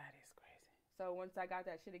nothing. That is crazy. So once I got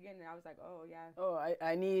that shit again, I was like, oh yeah. Oh,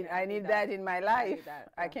 I need that in my life.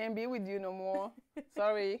 I can't be with you no more.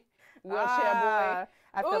 Sorry. Wheelchair boy.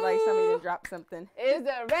 I feel like somebody just dropped something. It's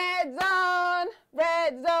the red zone.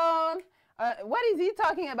 Red zone. What is he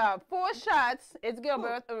talking about? 4 shots. It's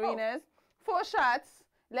Gilbert Arenas. 4 shots.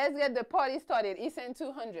 Let's get the party started. He sent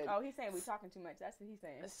 200. Oh, he's saying we're talking too much. That's what he's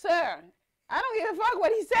saying. Sir, I don't give a fuck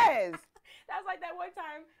what he says. That's like that one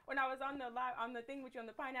time when I was on the thing with you on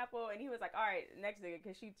the pineapple, and he was like, all right, next nigga,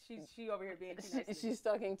 because she over here being too nice. She's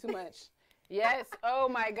talking too much. Yes. Oh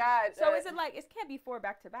my God. So is it like it can't be 4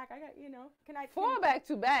 back to back? I got, you know, can I 4 back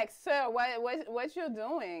to back, sir? What you're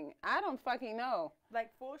doing? I don't fucking know.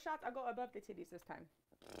 Like 4 shots, I'll go above the titties this time.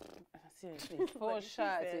 Seriously, 4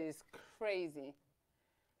 shots is crazy.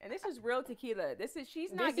 And this is real tequila.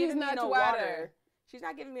 She's not giving me no water. She's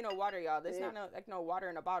not giving me no water, y'all. There's not no water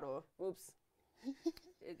in a bottle. Oops.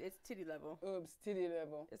 It's titty level. Oops, titty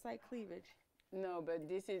level. It's like cleavage. No, but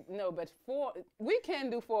 4. We can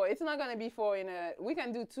do 4. It's not gonna be 4 in a. We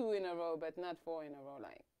can do 2 in a row, but not 4 in a row.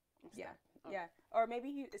 Like. Yeah. Oh. Yeah. Or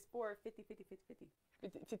maybe it's 4, 50, 50, 50,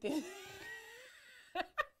 50. 50.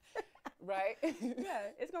 Right.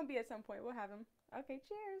 Yeah, it's gonna be at some point. We'll have him. Okay.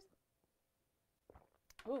 Cheers.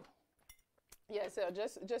 Ooh. Yeah. So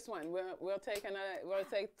just one. We'll take another. We'll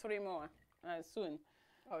take 3 more soon.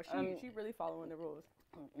 Oh, she really following the rules.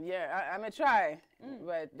 Yeah, I'm gonna try,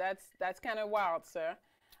 but that's kind of wild, sir.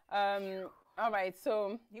 All right,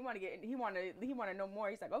 so he want to know more.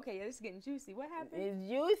 He's like, okay, this is getting juicy. What happened? It's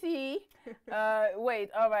juicy.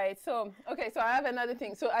 Wait, all right. So okay, so I have another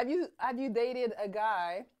thing. So have you dated a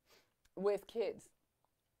guy with kids?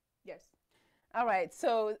 Yes. All right.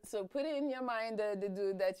 So put it in your mind the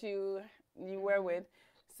dude that you were with.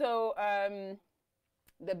 So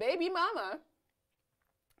the baby mama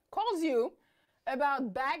calls you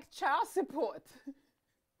about back child support,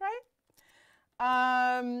 right?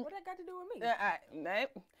 What that got to do with me?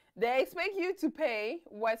 They expect you to pay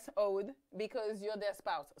what's owed because you're their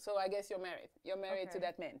spouse. So I guess you're married. You're married to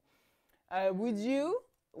that man. Would you?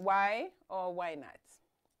 Why or why not?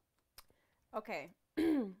 Okay.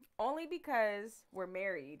 Only because we're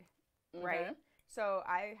married, right? So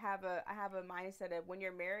I have a mindset of when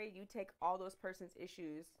you're married, you take all those person's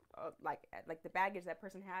issues, like the baggage that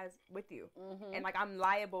person has with you, and like I'm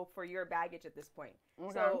liable for your baggage at this point.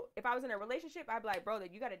 So if I was in a relationship, I'd be like, bro,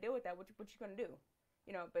 that you got to deal with that. What you gonna do?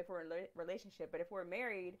 You know. But if we're in a relationship, but if we're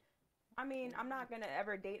married, I mean, I'm not gonna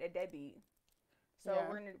ever date a deadbeat. So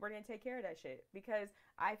we're gonna take care of that shit, because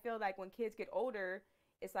I feel like when kids get older,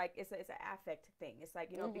 it's like it's an affect thing. It's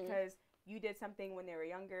like, you know, because you did something when they were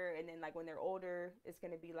younger, and then like when they're older, it's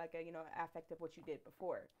gonna be like a, you know, affect of what you did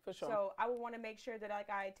before. For sure. So I would want to make sure that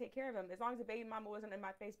like I take care of him. As long as the baby mama wasn't in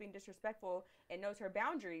my face being disrespectful and knows her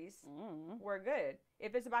boundaries, we're good.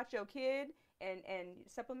 If it's about your kid and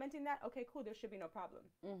supplementing that, okay, cool, there should be no problem.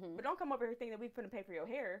 But don't come over here thinking that we're gonna pay for your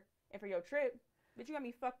hair and for your trip. But you got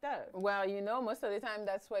me fucked up. Well, you know, most of the time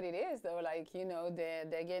that's what it is, though. Like, you know,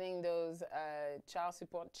 they're getting those child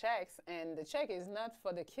support checks, and the check is not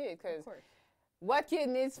for the kid, because what kid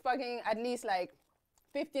needs fucking at least like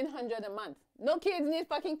 $1,500 a month? No kids need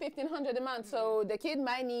fucking $1,500 a month. So the kid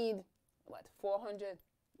might need what, 400?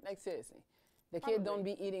 Like, seriously, the kid don't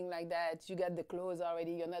be eating like that. You got the clothes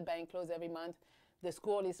already. You're not buying clothes every month. The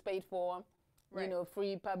school is paid for. You know,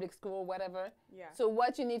 free public school, whatever. Yeah. So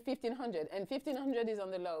what you need $1,500, and $1,500 is on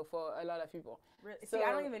the low for a lot of people. Really? So, see,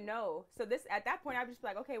 I don't even know. So this at that point, I'd just be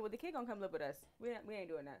like, okay, well, the kid gonna come live with us. We ain't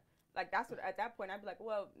doing that. Like that's what at that point I'd be like,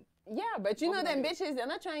 well. Yeah, but you know them bitches, they're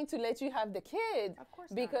not trying to let you have the kid. Of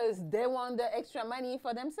course because not. They want the extra money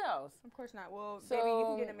for themselves. Of course not. Well, so, baby, you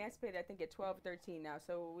can get emancipated, I think, at 12, 13 now.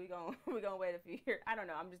 So we gonna wait a few years. I don't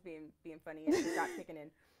know. I'm just being funny and stop kicking in.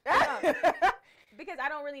 Because I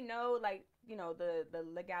don't really know, like, you know, the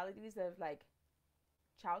legalities of like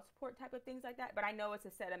child support type of things like that. But I know it's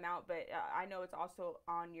a set amount. But I know it's also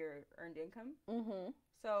on your earned income.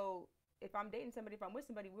 So if I'm dating somebody, if I'm with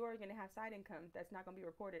somebody, we're going to have side income that's not going to be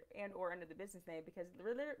reported and or under the business name, because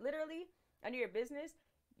literally under your business,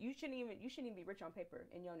 you shouldn't even be rich on paper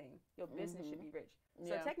in your name. Your business should be rich.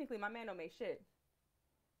 So technically, my man don't make shit.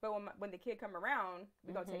 But when the kid come around,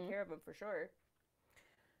 we gonna take care of him for sure.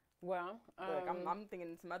 Well, look, I'm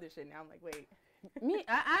thinking some other shit now. I'm like, wait.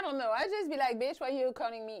 I don't know. I just be like, bitch, why you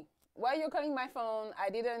calling me? Why you calling my phone? I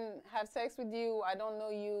didn't have sex with you. I don't know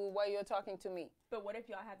you. Why you're talking to me? But what if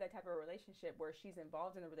y'all have that type of relationship where she's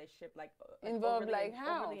involved in the relationship, like involved, like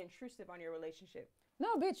how? Overly intrusive on your relationship?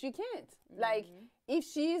 No, bitch, you can't. Like, if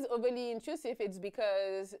she's overly intrusive, it's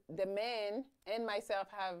because the man and myself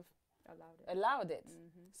have allowed it.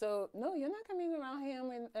 So no, you're not coming around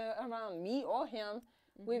him around me or him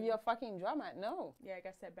with your fucking drama. No. Yeah, I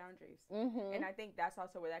guess set boundaries. And I think that's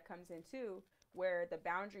also where that comes in too, where the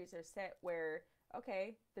boundaries are set where,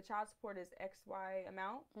 okay, the child support is XY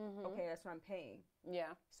amount. Okay, that's what I'm paying.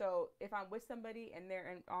 Yeah. So if I'm with somebody and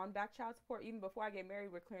they're on back child support, even before I get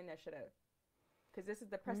married, we're clearing that shit up. Because this is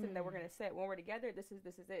the precedent that we're going to set. When we're together, this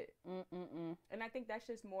is it. And I think that's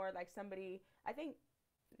just more like somebody, I think,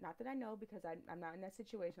 not that I know because I'm not in that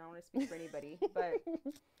situation. I don't want to speak for anybody. But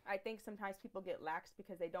I think sometimes people get lax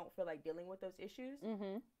because they don't feel like dealing with those issues.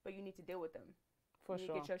 But you need to deal with them. You need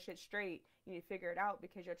to get your shit straight. You need to figure it out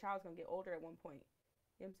because your child's going to get older at one point.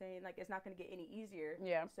 You know what I'm saying? Like, it's not going to get any easier.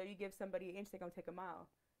 Yeah. So you give somebody an inch, they're going to take a mile.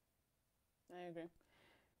 I agree.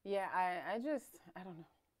 Yeah, I don't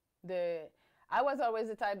know. I was always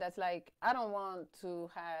the type that's like, I don't want to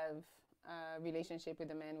have a relationship with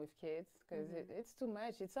a man with kids because it's too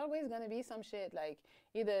much. It's always going to be some shit. Like,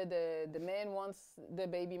 either the man wants the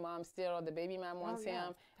baby mom still or the baby mom wants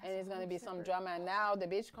him. And it's going to be some drama. Now, the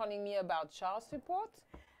bitch calling me about child support.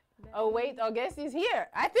 Oh, wait, our guest is here,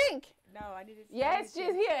 I think. No, I need to. Yes,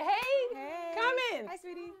 she's here. Hey, come in. Hi,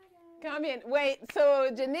 sweetie. Come in. Wait, so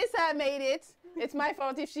Janissa made it. It's my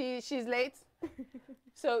fault if she's late.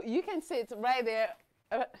 So you can sit right there.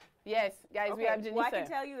 Yes, guys, we have Janissa. Well, I can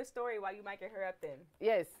tell you a story while you might get her up then.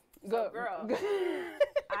 Yes, go. So, girl,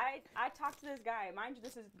 I talked to this guy. Mind you,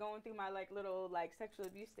 this is going through my little sexual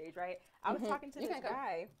abuse stage, right? I was talking to this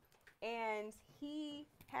guy, and he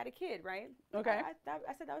had a kid, right? Okay.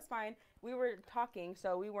 I said that was fine. We were talking,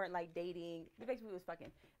 so we weren't dating. Basically, we was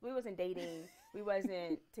fucking. We wasn't dating. We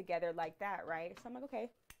wasn't together like that, right? So I'm like,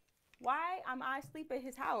 okay, why am I asleep at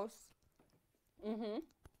his house?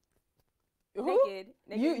 Naked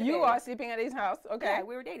you are sleeping at his house. Okay. Yeah,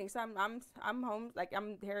 we were dating. So I'm home,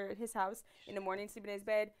 I'm here at his house in the morning, sleeping in his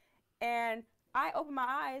bed, and I open my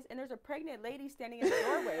eyes and there's a pregnant lady standing in the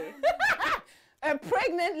doorway. A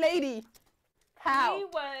pregnant lady. How? He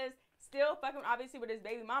was still fucking obviously with his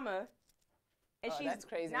baby mama, and she's that's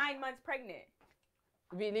crazy. 9 months pregnant.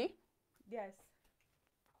 Really? Yes.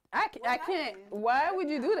 I can't. Why would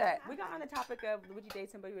you do that? We got on the topic of would you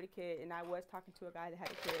date somebody with a kid, and I was talking to a guy that had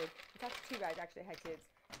a kid. I talked to 2 guys actually that had kids.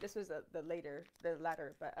 This was the latter,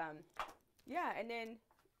 but yeah. And then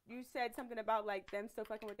you said something about them still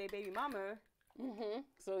fucking with their baby mama.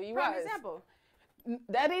 So you Prime example.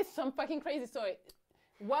 That is some fucking crazy story.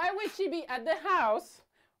 Why would she be at the house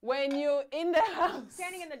when you're in the house?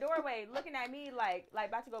 Standing in the doorway, looking at me like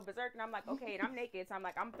about to go berserk, and I'm like, okay, and I'm naked, so I'm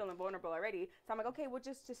like, I'm feeling vulnerable already. So I'm like, okay, well,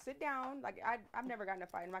 just sit down. Like, I've never gotten in a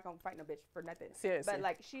fight. I'm not gonna fight no bitch for nothing. Seriously.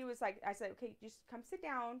 But she was like, I said, okay, just come sit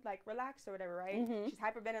down, relax or whatever, right? She's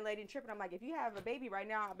hyperventilating, tripping. I'm like, if you have a baby right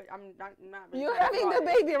now, I'm not really. You're having the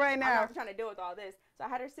baby right now. I'm not trying to deal with all this. So I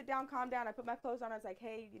had her sit down, calm down. I put my clothes on. I was like,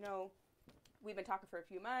 hey, we've been talking for a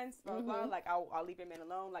few months, blah, blah, blah. I'll leave your man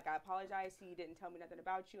alone. I apologize. He didn't tell me nothing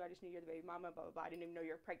about you. I just knew you're the baby mama, blah, blah, blah. I didn't even know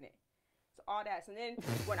you're pregnant. So all that. So then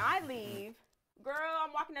when I leave, girl,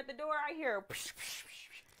 I'm walking at the door. I hear,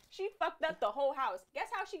 she fucked up the whole house. Guess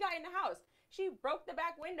how she got in the house? She broke the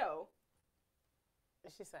back window.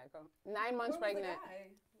 She's psycho. 9 months pregnant.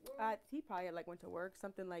 He probably had went to work,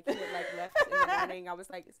 something he had left in the morning. I was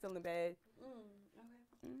still in bed.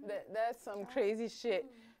 That's some crazy shit.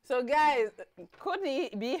 So guys, Courtney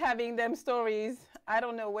be having them stories. I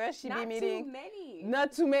don't know where she be meeting.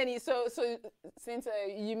 Not too many. So since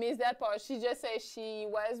you missed that part, she just said she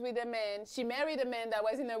was with a man. She married a man that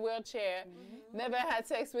was in a wheelchair. Never had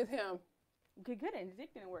sex with him. Okay, good. And his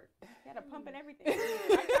dick didn't work. He had a pump and everything.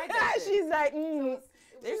 I tried that shit. She's like,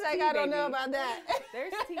 she's like, I don't know about that.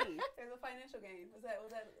 There's tea. There's a financial gain. Was that?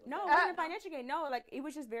 No, it wasn't a financial gain. No, it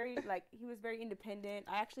was just very he was very independent.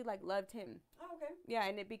 I actually loved him. Oh, okay. Yeah,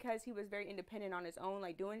 and because he was very independent on his own,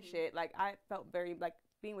 doing shit. I felt very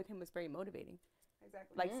being with him was very motivating.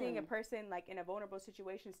 Exactly. Seeing a person in a vulnerable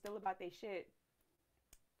situation still about their shit.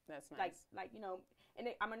 That's nice. And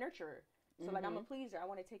I'm a nurturer. So I'm a pleaser. I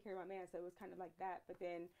want to take care of my man. So it was kind of like that. But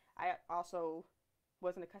then I also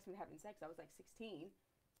wasn't accustomed to having sex. I was 16.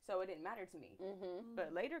 so it didn't matter to me.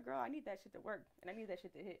 But later, girl, I need that shit to work, and I need that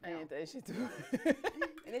shit to hit. I need that shit to work.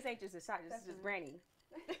 And this ain't just a shot. This is just granny.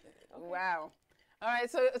 Okay. Wow. All right,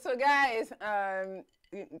 so guys,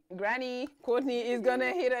 Granny Courtney is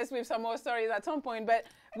gonna hit us with some more stories at some point, but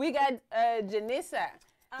we got Janissa.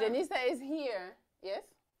 Janissa is here. Yes?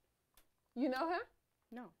 You know her?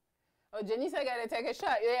 No. Oh, Janissa gotta take a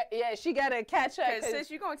shot. Yeah, she gotta catch up. Because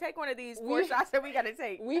since you're gonna take one of these 4 shots that we gotta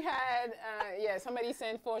take. We had, somebody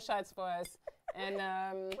sent 4 shots for us. And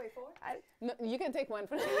Wait, 4? no, you can take one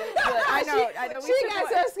for me. I know. She got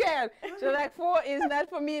so scared. She was like, 4 is not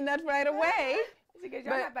for me, not right away. Because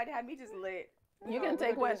y'all not about to have me just lit. You can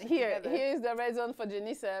take one. Here's the red zone for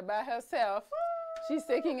Janissa by herself. She's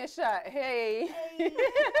taking a shot. Hey.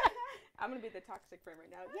 I'm going to be the toxic friend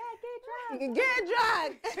right now. Yeah, get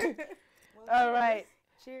drunk. Get drunk. All right.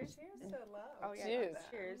 Cheers. Cheers to love. Oh, yeah. Cheers.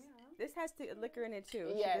 Cheers. This has liquor in it,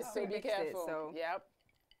 too. Yes, so be careful. So. Yep.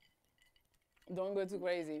 Don't go too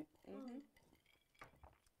crazy.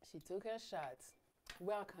 She took her shots.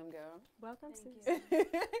 Welcome, girl. Welcome, sis.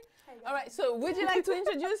 All right, so would you like to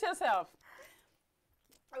introduce yourself?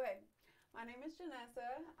 Okay, my name is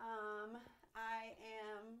Janessa. I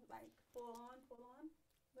am like full on,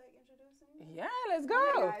 like introducing. Yeah, let's go.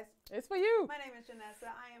 Hi, guys. It's for you. My name is Janessa.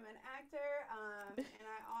 I am an actor, and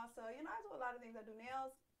I also, I do a lot of things. I do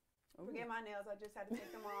nails. Forget my nails. I just had to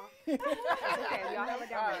take them off. Okay, we all have a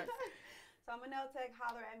down. So I'm a nail tech.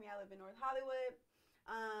 Holler at me. I live in North Hollywood.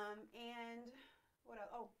 And what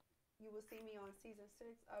else? Oh, you will see me on season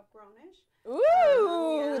 6 of Grownish.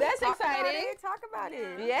 Ooh, that's exciting. Talk about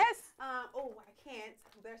it. Yes. I can't.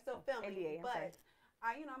 They're still filming. NDA, but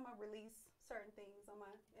I'm gonna release certain things on my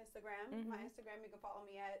Instagram. My Instagram, you can follow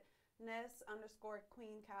me at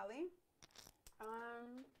Ness_Queen Cali.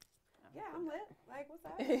 Yeah, I'm lit. Like, what's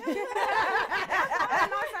up? I'm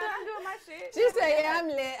doing my shit. She said, yeah, I'm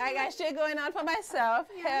lit. I got shit going on for myself.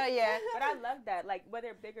 Hell yeah. But I love that. Like,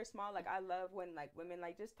 whether big or small, like, I love when, like, women,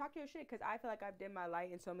 like, just talk your shit. Because I feel like I've dimmed my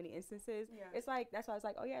light in so many instances. Yeah. It's like, that's why I was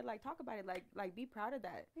like, oh, yeah, like, talk about it. Like be proud of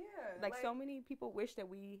that. Yeah. Like, so many people wish that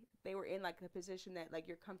they were in, like, a position that, like,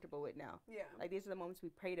 you're comfortable with now. Yeah. Like, these are the moments we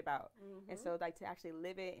prayed about. And so, like, to actually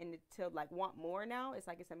live it and to, like, want more now, it's,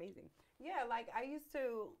 like, it's amazing. Yeah, like, I used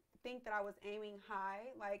to think that I was aiming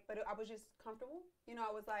high, like, but I was just comfortable.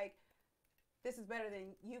 I was like, this is better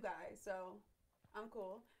than you guys, so I'm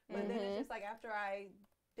cool. But then it's just like after I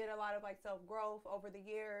did a lot of like self-growth over the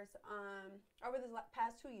years, over the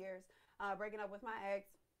past 2 years, breaking up with my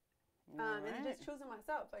ex, and just choosing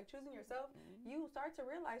myself, like choosing yourself, you start to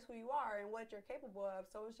realize who you are and what you're capable of.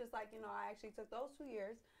 So it's just like, I actually took those 2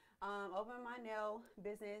 years, opened my nail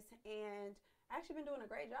business, and actually been doing a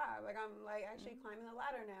great job. Like, I'm like actually climbing the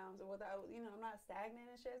ladder now. So without, I'm not stagnant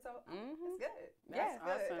and shit. So it's good. That's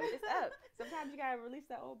awesome. It's up. Sometimes you gotta release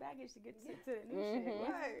that old baggage to get to the new shit.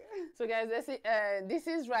 Right. So guys, this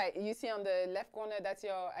is right. You see on the left corner, that's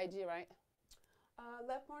your IG, right?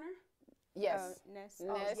 Left corner? Yes. Ness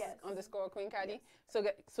 _Queen Cali.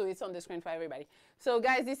 Yes. So it's on the screen for everybody. So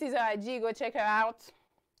guys, this is her IG. Go check her out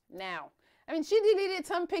now. I mean, she deleted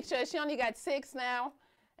some pictures. She only got 6 now.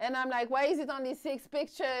 And I'm like, why is it only 6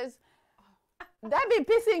 pictures? That be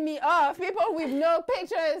pissing me off. People with no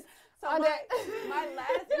pictures. So my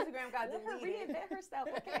last Instagram got deleted. Let her reinvent herself,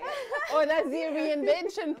 okay? Oh, that's the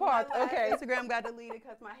reinvention part. My last Okay. Instagram got deleted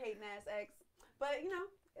because my hating ass ex. But,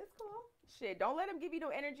 it's cool. Shit, don't let them give you no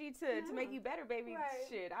energy to make you better, baby. Right.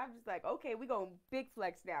 Shit, I'm just like, okay, we going big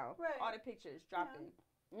flex now. Right. All the pictures dropping.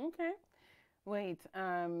 Yeah. Okay.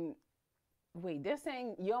 Wait, they're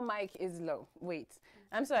saying your mic is low. Wait,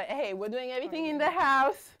 I'm sorry. Hey, we're doing everything in the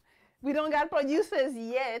house. We don't got producers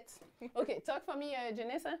yet. Okay, talk for me,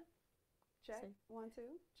 Janessa. Check. 1, 2.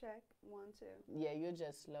 Check. 1, 2. Yeah, you're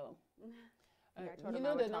just slow. You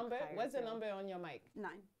know the number? What's the number on your mic? 9.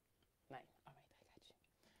 9. All right, I got you.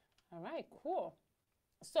 All right, cool.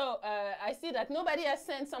 So I see that nobody has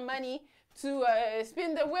sent some money to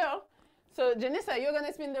spin the wheel. So Janessa, you're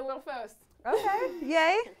gonna spin the wheel first. Okay.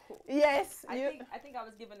 Yay. Yes. I think I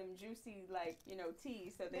was giving them juicy, like,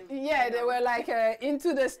 tea. So they. Yeah, they were like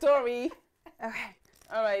into the story. Okay.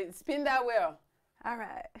 All right, spin that wheel. All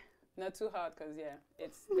right. Not too hard, cause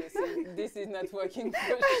this is not working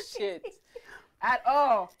for shit at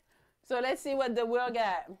all. So let's see what the wheel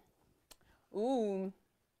got. Ooh.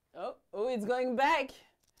 Oh, it's going back.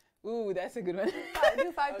 Ooh, that's a good one.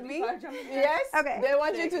 Do 5 to me? Yes. Okay. They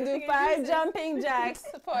want you to do 5 jumping jacks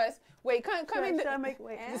first. Wait, come in.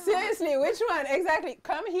 Seriously, which one exactly?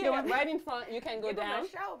 Come here, right in front. You can go down.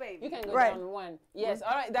 Show, baby. You can go down 1. Yes.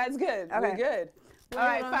 All right, that's good. Okay. We're good. All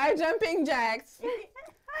right, 5 jumping jacks.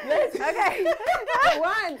 Okay.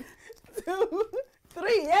 1, 2,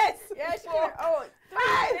 3. Yeah.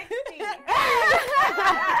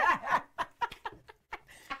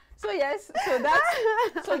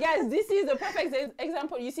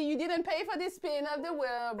 You see, you didn't pay for the spin of the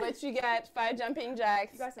wheel, but you got 5 jumping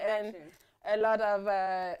jacks and a lot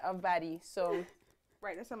of body. So.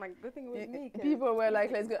 Right, that's my good thing with me. People were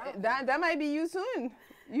like, let's go. That might be you soon.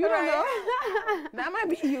 You don't know. That might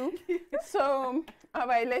be you. So, all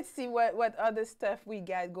right, let's see what other stuff we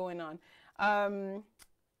got going on.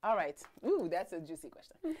 All right. Ooh, that's a juicy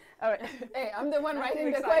question. All right. Hey, I'm the one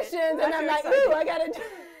writing the questions, and I'm like, ooh, I got to.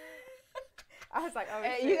 I was like, oh,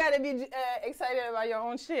 hey, you got to be excited about your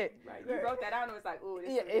own shit. Right. You wrote that down and was like, ooh,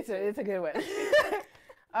 this it's a good one.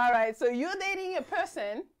 All right. So you're dating a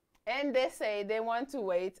person, and they say they want to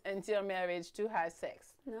wait until marriage to have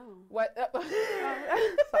sex. No. What?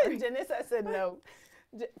 Janissa said no.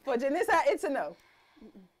 For Janissa, it's a no.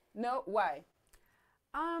 No? Why?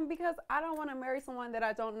 Because I don't want to marry someone that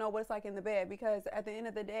I don't know what it's like in the bed. Because at the end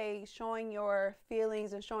of the day, showing your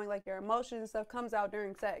feelings and showing like your emotions and stuff comes out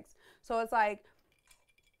during sex. So it's like,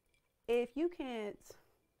 if you can't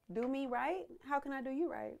do me right, how can I do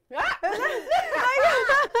you right? I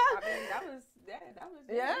mean, that was.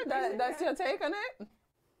 Yeah, that's your take on it.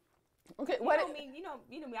 Okay, what? You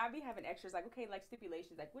know me. I be having extras like, okay, like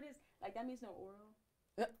stipulations, like what is like that means no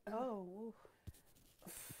oral. Oh.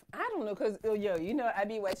 I don't know, cause I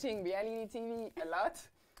be watching reality TV a lot,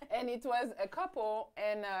 and it was a couple,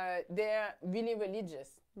 and they're really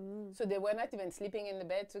religious, so they were not even sleeping in the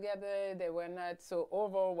bed together. They were not. So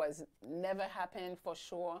oral was never happened for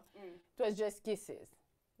sure. It was just kisses.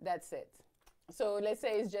 That's it. So let's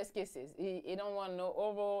say it's just kisses. He don't want no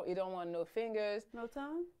oral. He don't want no fingers. No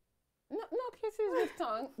tongue? No kisses with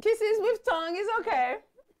tongue. Kisses with tongue is okay.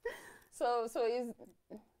 So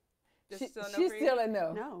she's still a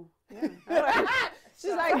no. No. Yeah.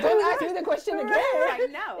 She's like, don't ask me the question again. I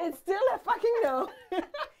know. It's still a fucking no.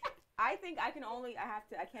 I think I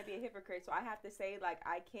can't be a hypocrite, so I have to say like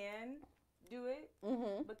I can do it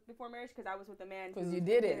before marriage because I was with a man. Because you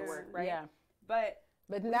did it. Work, right? Yeah. But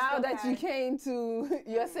now that you came to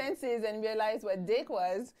your senses and realized what dick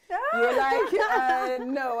was, you're like,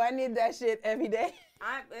 no, I need that shit every day.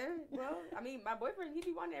 Well, I mean, my boyfriend, he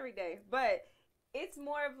be wanting every day. But it's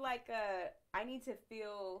more of like I need to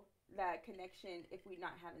feel that connection if we're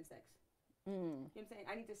not having sex. You know what I'm saying?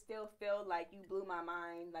 I need to still feel like you blew my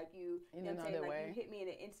mind, like you know what I'm saying? Like you hit me in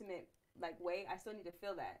an intimate like way. I still need to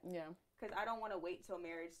feel that. Yeah. Because I don't want to wait till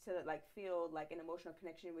marriage to like feel like an emotional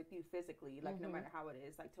connection with you physically, like no matter how it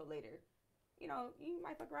is, like till later. You know, you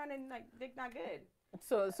might fuck around and like dick not good.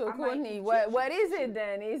 So Courtney, what is it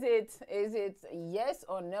then? Is it yes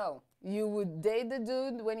or no? You would date the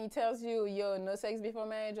dude when he tells you you're no sex before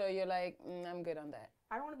marriage, or you're like, I'm good on that?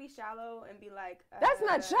 I don't want to be shallow and be like. That's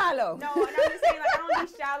not shallow. No, and I'm just saying like I don't want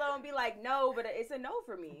to be shallow and be like no, but it's a no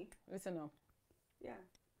for me. It's a no. Yeah.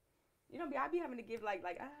 You know, I be having to give like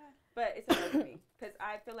but it's a no for me because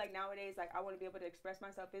I feel like nowadays like I want to be able to express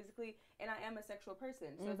myself physically, and I am a sexual person,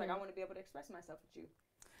 so it's like I want to be able to express myself with you.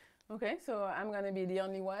 Okay, so I'm gonna be the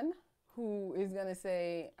only one who is gonna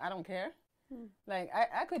say I don't care. Like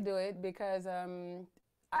I could do it because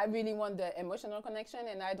I really want the emotional connection,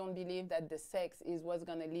 and I don't believe that the sex is what's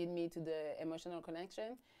gonna lead me to the emotional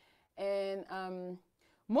connection. And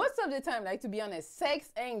most of the time, like to be honest, sex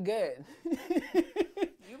ain't good.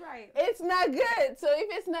 You're right. It's not good. So if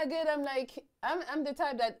it's not good, I'm like, I'm the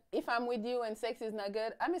type that if I'm with you and sex is not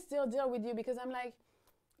good, I'm still deal with you because I'm like,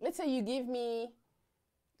 let's say you give me,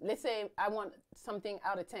 let's say I want something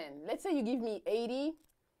out of 10. Let's say you give me 80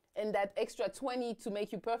 and that extra 20 to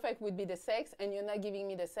make you perfect would be the sex, and you're not giving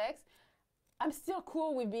me the sex. I'm still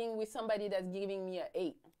cool with being with somebody that's giving me an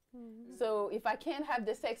 8. So if I can't have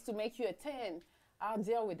the sex to make you a 10, I'll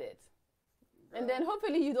deal with it. And then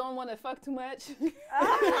hopefully you don't want to fuck too much.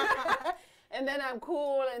 And then I'm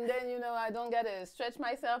cool, and then, I don't got to stretch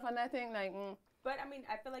myself or nothing. Like, But, I mean,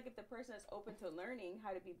 I feel like if the person is open to learning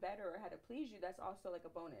how to be better or how to please you, that's also like a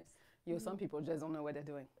bonus. Some people just don't know what they're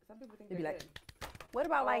doing. Some people think they'd be like, good. What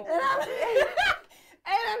about like...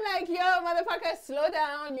 And I'm like, yo, motherfucker, slow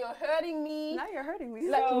down. You're hurting me. Now you're hurting me.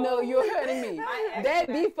 Like, no, you're hurting me. They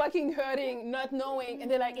be fucking hurting, not knowing. And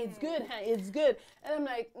they're like, it's good, huh? It's good. And I'm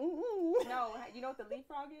like, No, you know what the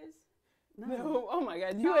leapfrog is? No. Oh, my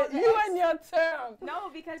God. You and your term. No,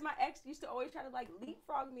 because my ex used to always try to, like,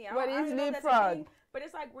 leapfrog me. What is leapfrog? But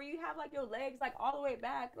it's like where you have, like, your legs, like, all the way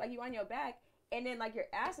back, like, you on your back. And then, like, your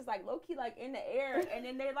ass is, like, low-key, like, in the air. And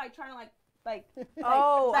then they're, like, trying to,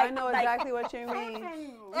 I know exactly what you mean.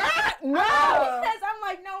 No! Because I'm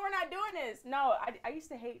like, no, we're not doing this. No, I used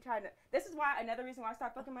to hate trying to. This is why another reason why I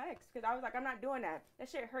stopped fucking my ex, because I was like, I'm not doing that. That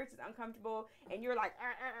shit hurts. It's uncomfortable, and you're like,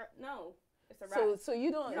 no. it's a wrap. So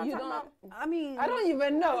you don't. I mean, I don't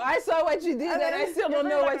even know. I saw what you did, and I still don't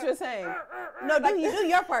know what you're saying. No, do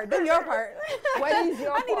your part. Do your part. What is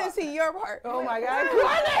your part? I need to see your part. Oh my God.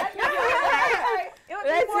 It would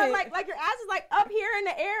be more like your ass is like up here in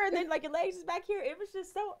the air, and then like your legs is back here. It was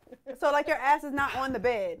just so. So like your ass is not on the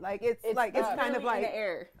bed. Like it's kind of like in the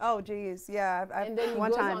air. Oh geez, yeah. And then it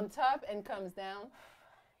one goes time on top and comes down.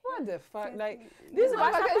 What the fuck? Like these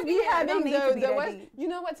motherfuckers be having the worst. You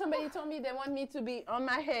know what? Somebody told me they want me to be on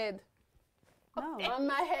my head. No. On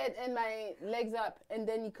my head and my legs up, and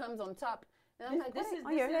then he comes on top. And I'm like, that's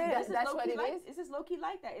what it is. This is low key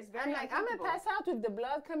like that. It's very. I'm like, I'm gonna pass out with the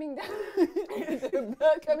blood coming down, the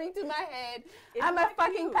blood coming to my head. I'm gonna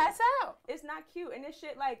fucking pass out. It's not cute, and this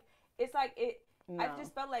shit like it's like it. No. I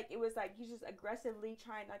just felt like it was like he's just aggressively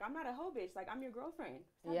trying. Like I'm not a hoe bitch. Like I'm your girlfriend.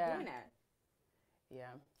 Stop doing that.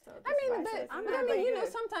 Yeah. So I mean, you know,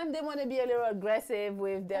 sometimes they want to be a little aggressive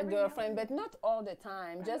with their girlfriend, but not all the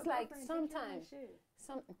time. Just like sometimes.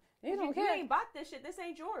 You don't care. You ain't bought this shit. This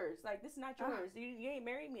ain't yours. Like, this is not yours. You ain't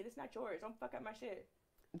married me. This is not yours. Don't fuck up my shit.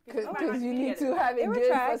 Because you need to have it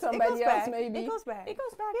good for somebody else, maybe. It goes back. It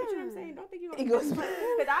goes back. You know what I'm saying? Don't think you gonna. It goes back.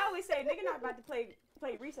 Because I always say, nigga not about to play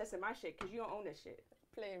recess in my shit because you don't own this shit.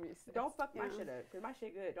 Play recess. Don't fuck my shit up because my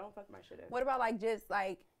shit good. Don't fuck my shit up. What about like just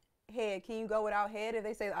like head? Can you go without head if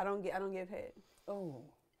they say I don't give head? Oh,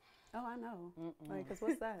 I know. Like, cause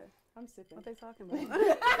what's that? I'm sipping. What they talking about?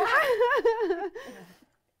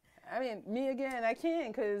 I mean, me again, I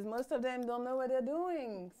can't because most of them don't know what they're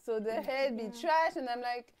doing. So their head be trash, and I'm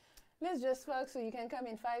like, let's just fuck so you can come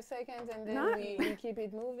in 5 seconds, and then we keep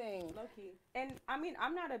it moving. Low key. And I mean,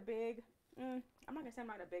 I'm not a big, I'm not gonna say I'm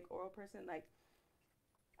not a big oral person. Like,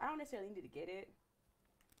 I don't necessarily need to get it,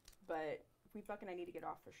 but if we fucking, I need to get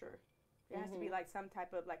off for sure. There has to be like some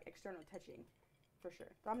type of like external touching, for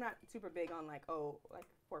sure. But I'm not super big on like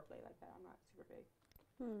foreplay like that. I'm not super big.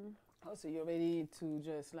 Oh, so you're ready to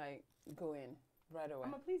just like go in right away?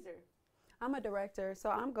 I'm a pleaser. I'm a director,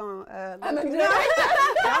 so I'm going to I'm a let director.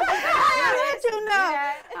 you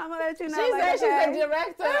know. I'm going to let you know. She said she's a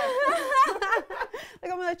director. Like, I'm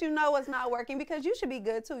going to let you know what's not working because you should be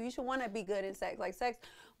good too. You should want to be good in sex. Like sex,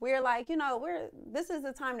 we're like, you know, this is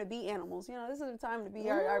the time to be animals. You know, this is the time to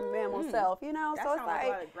be our mammal self, you know? That so it's like a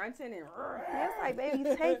lot like, of grunting and it's like, baby,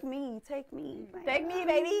 take me. Take me,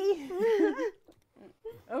 baby.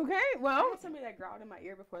 Okay, well. I had somebody that growled in my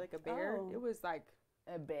ear before like a bear. Oh. It was like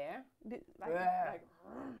a bear. Like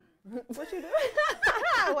what you do?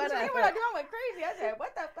 What I do? I went crazy. I said,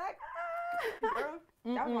 "What the fuck, bro?"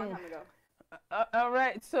 That was a long time ago. All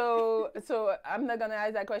right, so I'm not gonna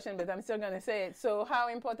ask that question, but I'm still gonna say it. So, how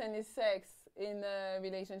important is sex in a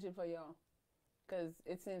relationship for y'all? Because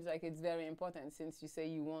it seems like it's very important since you say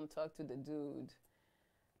you won't talk to the dude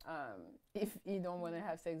if you don't want to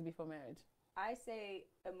have sex before marriage. I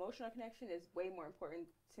say emotional connection is way more important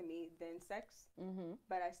to me than sex,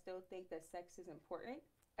 but I still think that sex is important.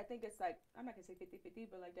 I think it's like, I'm not going to say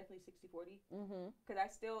 50-50, but like definitely 60-40. Because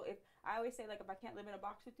I always say like if I can't live in a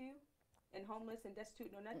box with you and homeless and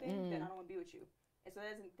destitute, no nothing, then I don't want to be with you. And so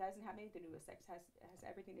that doesn't have anything to do with sex. It has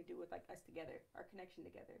everything to do with like us together, our connection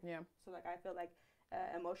together. Yeah. So like I feel like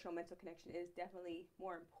emotional, mental connection is definitely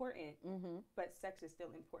more important, but sex is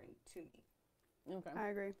still important to me. Okay.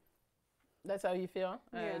 I agree. That's how you feel,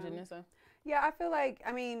 Janessa? Yeah, I feel like,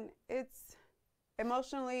 I mean, it's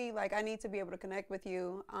emotionally, like, I need to be able to connect with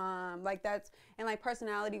you. Like, that's, and like,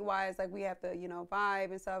 personality-wise, like, we have to, you know, vibe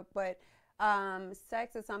and stuff. But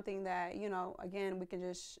sex is something that, you know, again, we can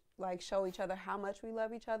just, like, show each other how much we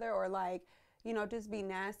love each other or, like, you know, just be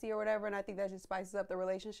nasty or whatever. And I think that just spices up the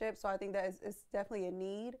relationship. So I think that it's definitely a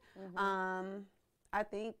need. I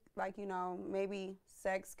think, like, you know, maybe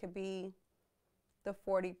sex could be the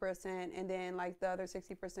 40%, and then like the other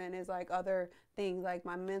 60% is like other things like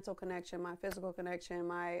my mental connection, my physical connection,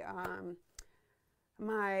 my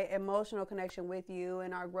emotional connection with you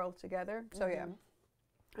and our growth together. So yeah,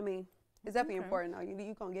 I mean, it's definitely important though. You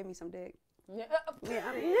gonna give me some dick. Yeah.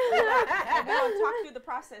 And talk through the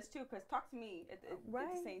process too, because talk to me at the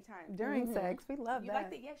same time. During sex, we love that. You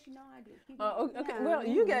like it? Yes, you know I do. Okay. Yeah. Well,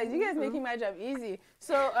 you guys making my job easy.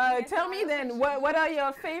 So tell me then, what are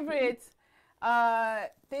your favorite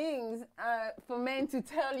things for men to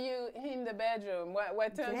tell you in the bedroom?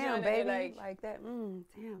 What turns you on? Baby, and like that.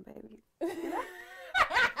 Damn, baby.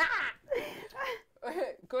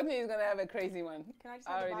 Courtney is gonna have a crazy one. Can I just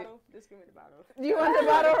have the bottle? Just give me the bottle. Do you want the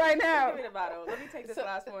bottle right now? Give me the bottle. Let me take this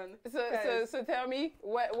last one. So tell me,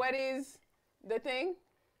 what is the thing?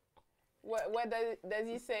 What does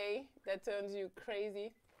he say that turns you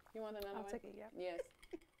crazy? You want another one? I'll take it. Yeah. Yes.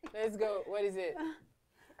 Let's go. What is it?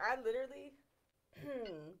 I literally.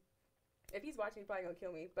 If he's watching, he's probably gonna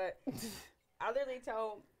kill me. But I literally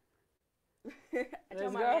tell my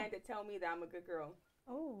man to tell me that I'm a good girl.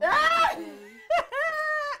 Oh.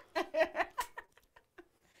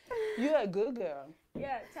 You're a good girl.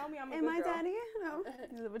 Yeah, tell me I'm a Am good I girl. daddy? No.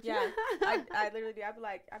 Yeah, I literally do. I'd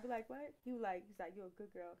be like, what? He's like, you're a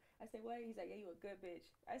good girl. I say, what? He's like, yeah, you a good bitch.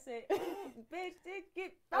 I said, bitch,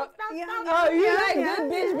 get stop. Oh, you like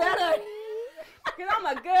good bitch better. Cause I'm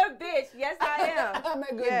a good bitch. Yes, I am. I'm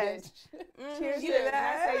a good bitch. Cheers to And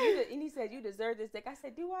that. I said, and he said, you deserve this dick. I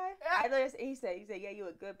said, do I? And he said, yeah, you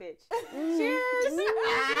a good bitch. Cheers,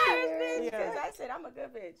 bitch. Because I said, I'm a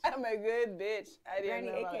good bitch. I'm a good bitch. I didn't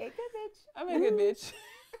know. AKA good bitch. I'm a good bitch.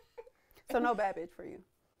 So no bad bitch for you.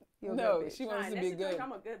 You're a No, good bitch. she wants to That's be the good. truth.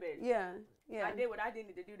 I'm a good bitch. Yeah. I did what I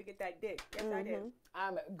needed to do to get that dick. Yes, I did.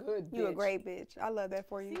 I'm a good bitch. You a great bitch. I love that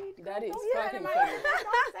for you. See, That is don't say that fucking in my funny. ear.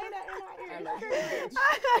 Don't say that in my I'm a ear. good bitch.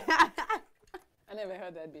 I never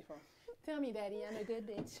heard that before. Tell me, daddy, I'm a good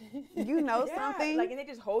bitch. You know Yeah, something? like, and they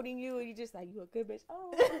just holding you, and you just like, you a good bitch.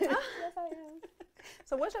 Oh, yes, I am.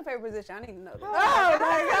 So what's your favorite position? I need to know this. Oh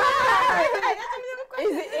my God!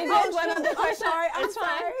 Is it one of the questions? sorry, I'm It's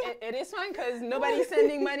fine. It is fine because nobody's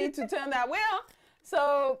sending money to turn that wheel.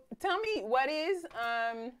 So tell me, what is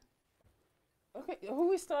okay?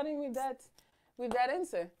 Who is starting with that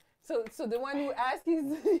answer? So the one who asked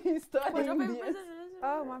is starting. What's your the favorite answer. position?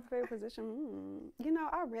 Oh, my favorite position. You know,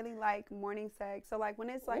 I really like morning sex. So like when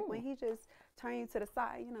it's like when he just turn you to the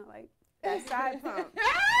side, you know, like that side pump.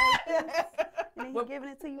 Like this, and then he giving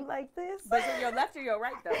it to you like this. But is it your left or your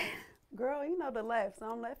right though? Girl, you know the left, so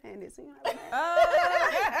I'm left-handed. So you know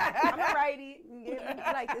I'm a righty. you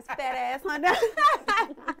like this fat ass Honda.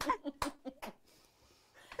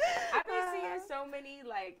 I've been seeing so many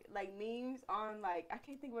like memes on like I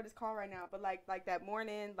can't think what it's called right now, but like that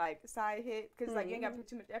morning like side hit because like you ain't got to put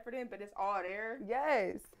too much effort in, but it's all there.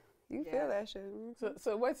 Yes, you Yeah. feel that shit.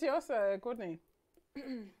 So what's yours, Courtney?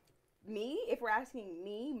 Me, if we're asking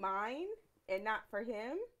me, mine, and not for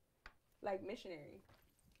him, like missionary.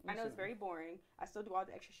 I know it's very boring. I still do all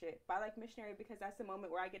the extra shit. But I like missionary because that's the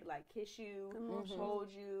moment where I get to like kiss you, hold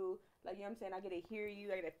you, like you know what I'm saying? I get to hear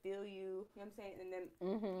you, I get to feel you, you know what I'm saying? And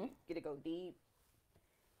then get to go deep.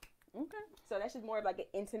 Okay. So that's just more of like an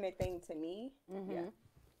intimate thing to me. Yeah.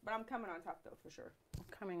 But I'm coming on top though for sure.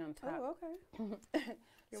 Coming on top. Oh, okay.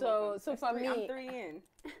 So for me, I'm 3 in.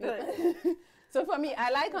 So for me, I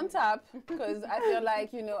like on top because I feel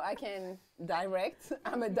like, you know, I can direct.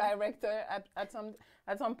 I'm a director at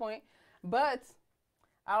some point. But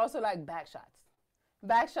I also like back shots.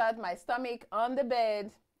 Back shot, my stomach on the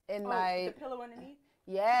bed and the pillow underneath?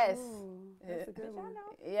 Yes. Ooh, that's a good one.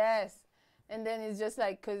 Yes. And then it's just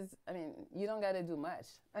like, because, I mean, you don't got to do much.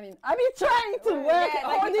 I mean, I be trying to work. Yeah,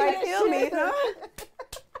 like holding you this feel me, shit. huh?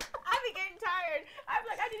 I be getting tired. I'm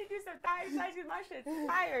like, I need to do some thigh exercises because my shit's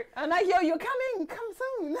tired. I'm like, yo, you're coming. Come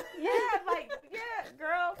soon. Yeah, like, yeah,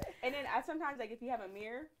 girl. And then I sometimes, like, if you have a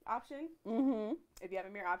mirror option,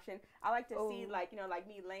 I like to see, like, you know, like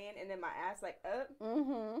me laying and then my ass, like, up.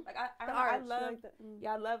 Like, I love, like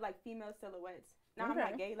I love, like, female silhouettes. Now, I'm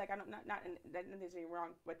not gay. Like, I don't, there's anything wrong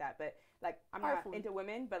with that. But, like, I'm not into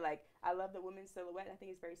women. But, like, I love the women's silhouette. I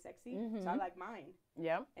think it's very sexy. So I like mine.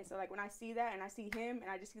 Yeah. And so, like, when I see that and I see him and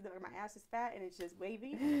I just see that my ass is fat and it's just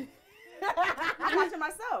wavy, I'm watching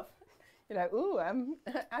myself. You're like, ooh, I'm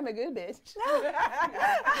a good bitch.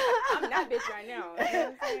 I'm that bitch right now. You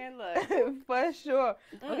know what I'm saying? Look. For sure.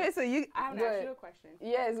 Okay, so you. I haven't go asked ahead. you a question.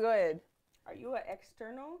 Yes, go ahead. Are you an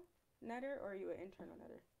external nutter or are you an internal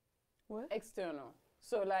nutter? What? External.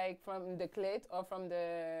 So like from the clit or from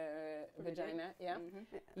the vagina, yeah?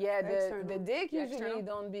 Yeah, the dick Yeah, usually external.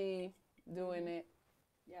 don't be doing it.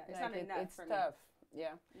 Yeah, it's Like not a nut it's for tough.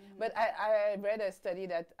 Yeah. But I read a study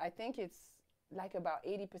that I think it's like about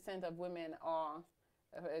 80% of women are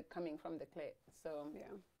coming from the clit. So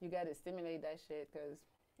you got to stimulate that shit because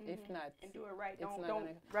if not. And do it right. It's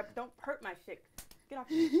Don't hurt my shit. Get off.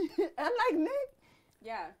 I'm like, Nick.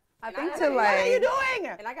 Yeah. I And think I- to What are you like.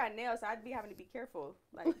 doing? And I got nails, so I'd be having to be careful.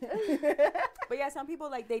 Like, but yeah, some people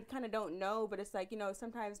like they kind of don't know, but it's like, you know,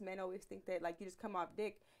 sometimes men always think that like you just come off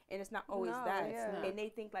dick, and it's not always No, that. yeah. And they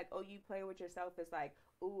think like, oh, you play with yourself is like,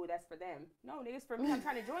 ooh, that's for them. No, niggas, for me. I'm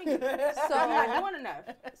trying to join you. So I'm not doing enough.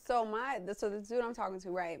 So the dude I'm talking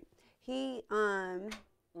to, right? He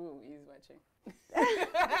Ooh, he's watching.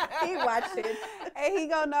 he watched it, and he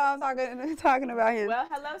gonna know I'm talking about him. Well,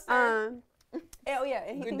 hello, sir. Oh yeah,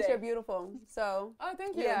 and he Good thinks day. you're beautiful. So Oh,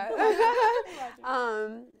 thank you. yeah.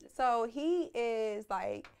 So he is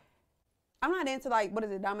like, I'm not into like what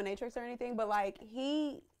is it, dominatrix or anything, but like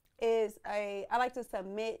he is I like to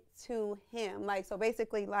submit to him. Like so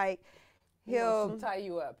basically like He wants he'll to tie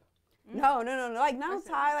you up. No. Like not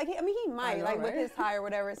tie. Like he might like with his tie or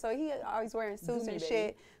whatever. So he always wearing suits and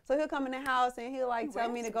shit. So he'll come in the house and he'll like tell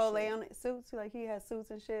me to go lay on suits. Like he has suits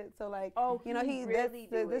and shit. So like you know he really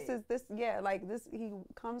he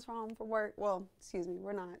comes home from work. Well, excuse me,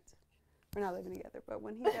 we're not living together, but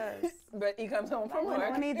when he does. But he comes home from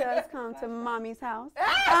work. When he does come to mommy's house.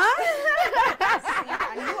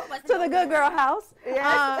 To the good girl house.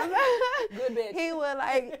 Yes. Good bitch. He would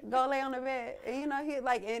like go lay on the bed. And, you know, he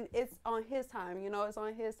like, and it's on his time, you know, it's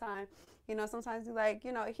on his time. You know, sometimes he's like,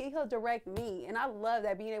 you know, he'll direct me. And I love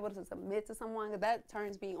that, being able to submit to someone, because that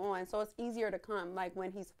turns me on. So it's easier to come like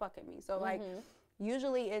when he's fucking me. So like,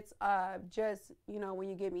 usually it's just, you know, when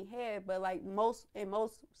you give me head, but like in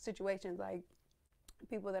most situations, like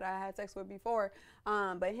people that I had sex with before,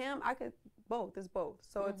 but him, I could both. It's both.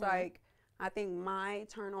 So it's like, I think my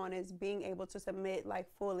turn on is being able to submit like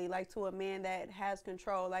fully, like to a man that has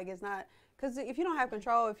control. Like it's not, because if you don't have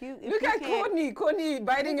control, if look at Courtney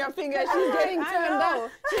biting her finger, she's getting turned on.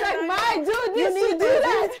 She's like, my dude, you need to do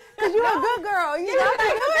that because you're a good girl. You know,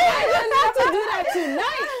 like, I don't have to do that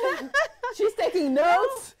tonight. She's taking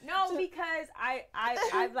notes. No, because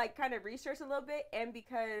I've like kind of researched a little bit, and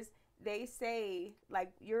because they say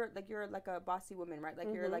like you're like a bossy woman, right?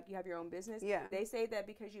 Like you're like, you have your own business. Yeah. They say that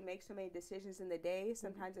because you make so many decisions in the day,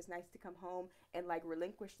 sometimes it's nice to come home and like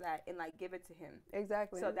relinquish that and like give it to him.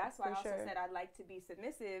 Exactly. So that's why I also said I'd like to be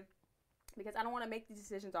submissive, because I don't want to make these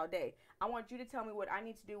decisions all day. I want you to tell me what I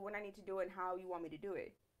need to do, when I need to do it, and how you want me to do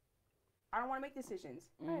it. I don't want to make decisions.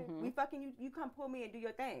 Right. We fucking you come pull me and do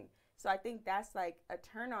your thing. So I think that's like a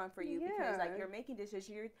turn on for you, because like you're making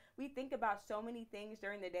decisions. We think about so many things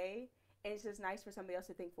during the day, and it's just nice for somebody else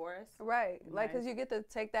to think for us. Right. Like, because you get to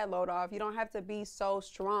take that load off. You don't have to be so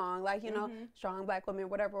strong, like, you know, strong black women,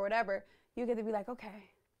 whatever. You get to be like, okay,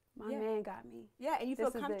 my man got me. Yeah, and you feel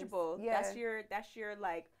comfortable. Yeah. That's your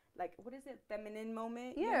like what is it, feminine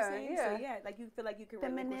moment? You yeah, know what I'm saying? yeah. So yeah, like you feel like you can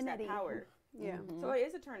relinquish that power. Yeah. So it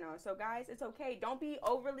is a turn on. So guys, it's okay. Don't be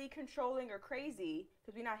overly controlling or crazy,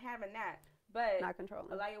 because we're not having that. But not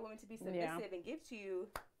controlling. Allow your woman to be submissive and give to you.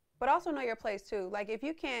 But also know your place too. Like if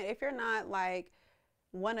you're not like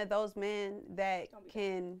one of those men that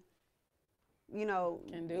can, you know,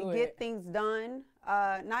 get things done.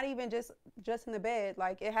 Not even just in the bed.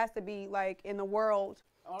 Like it has to be like in the world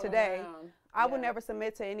all today. Around. I would never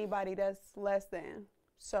submit to anybody that's less than.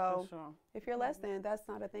 So if you're less than, that's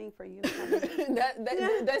not a thing for you.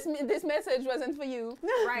 This message wasn't for you.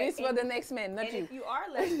 Right. This for the next man, not you. If you are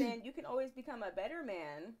less than, you can always become a better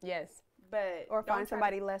man. Yes. But or find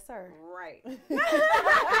somebody lesser. Right. Yes.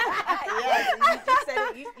 You just said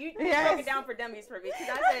it. You broke it down for dummies for me,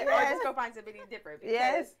 because I said, or just go find somebody different.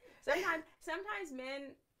 Because sometimes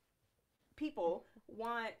people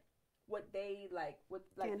want what they like, want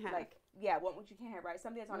what you can't have, right?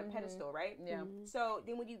 Something that's on a pedestal, right? Yeah. So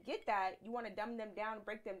then when you get that, you want to dumb them down,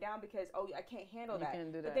 break them down, because I can't handle that.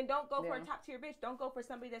 Can't do that. But then don't go for a top tier bitch. Don't go for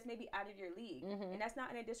somebody that's maybe out of your league, and that's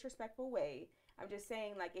not in a disrespectful way. I'm just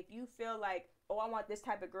saying, like, if you feel like, I want this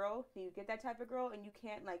type of girl, then you get that type of girl, and you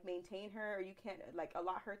can't like maintain her, or you can't like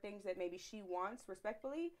allot her things that maybe she wants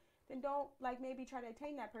respectfully, then don't like maybe try to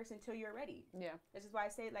attain that person till you're ready. Yeah. This is why I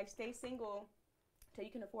say, like, stay single till you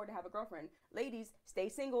can afford to have a girlfriend. Ladies, stay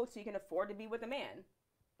single so you can afford to be with a man.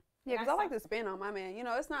 Yeah, because I like to spend on my man. You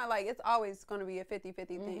know, it's not like it's always going to be a 50-50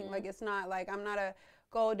 thing. Like, it's not like I'm not a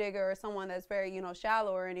gold digger or someone that's very, you know,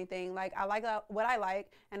 shallow or anything. Like, I like what I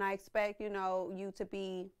like, and I expect, you know, you to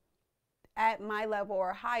be at my level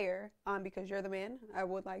or higher, because you're the man. I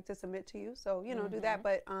would like to submit to you. So, you know, do that.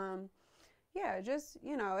 But, yeah, just,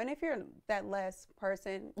 you know, and if you're that less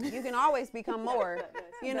person, you can always become more,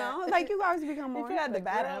 you know, like you always become more. If you're at the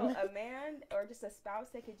bottom. A man or just a spouse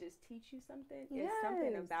that could just teach you something, is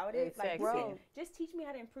something about it. Exactly. Like, just teach me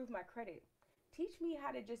how to improve my credit. Teach me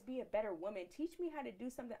how to just be a better woman. Teach me how to do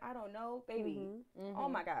something I don't know, baby. Oh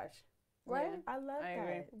my gosh. Right? Yeah, I love that.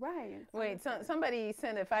 Agree. Right. Wait, somebody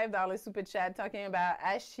sent a $5 super chat talking about,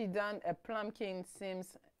 has she done a plumpkin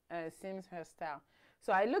Sims hairstyle?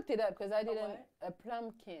 So I looked it up because I didn't. A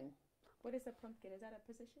plumpkin. What is a plumpkin? Is that a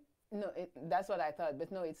position? No, that's what I thought,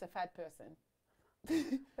 but no, it's a fat person.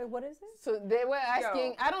 Wait, what is it? So they were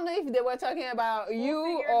asking, I don't know if they were talking about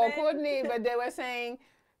you or Courtney, but they were saying,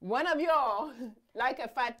 one of y'all like a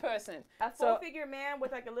fat person. A full-figure man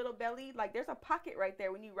with like a little belly, like there's a pocket right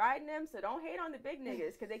there when you riding them. So don't hate on the big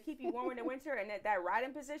niggas because they keep you warm in the winter. And that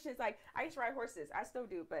riding position is like, I used to ride horses. I still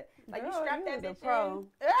do, but like you strap that bitch pro.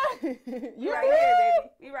 in. You right here,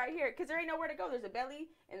 baby. We right here because there ain't nowhere to go. There's a belly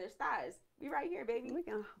and there's thighs. We right here, baby.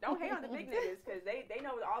 Don't hate on the big niggas because they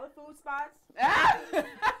know all the food spots.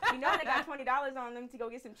 You know they got $20 on them to go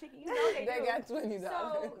get some chicken. You know they got $20.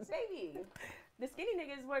 So, baby. The skinny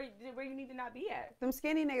niggas where you need to not be at. Them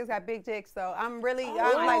skinny niggas got big dicks though. I'm really,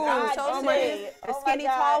 I'm so serious. The skinny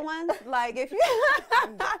tall ones, like if you,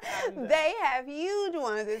 they have huge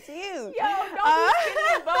ones. It's huge. Yo, don't be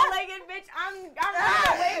skinny bow-legged, bitch. I'm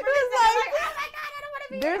running away from this. Like, oh my god, I don't want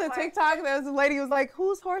to be. There's a TikTok. There's a lady who was like,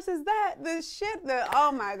 "Whose horse is that?"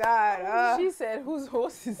 Oh my god. She said, "Whose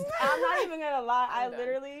horse is that?" I'm not even gonna lie. I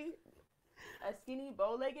literally, a skinny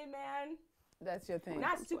bow-legged man. That's your thing.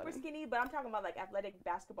 Not super skinny, but I'm talking about like athletic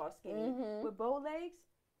basketball skinny with bow legs.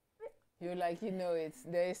 You're like,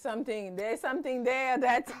 there's something there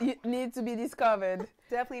that needs to be discovered.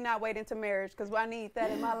 Definitely not waiting to marriage because I need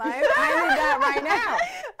that in my life. I need that right now.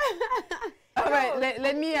 All right,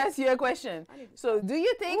 let me ask you a question. So, do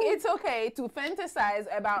you think it's okay to fantasize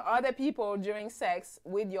about other people during sex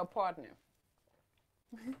with your partner?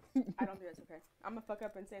 I don't think that's okay. I'm gonna fuck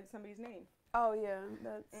up and say somebody's name. Oh yeah, I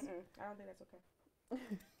don't think that's okay.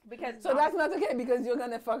 Because that's not okay because you're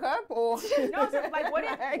gonna fuck up, or no? So like, what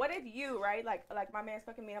if you right? Like my man's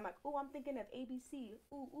fucking me. And I'm like, oh, I'm thinking of ABC.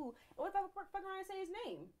 Ooh. What if I fuck around and say his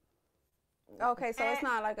name? Okay, so it's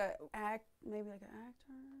not like maybe like an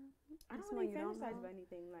actor. I don't really fantasize about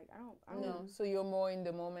anything. Like I don't. No, so you're more in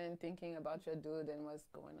the moment thinking about your dude and what's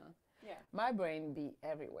going on. Yeah. My brain be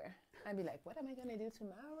everywhere. I'd be like, what am I gonna do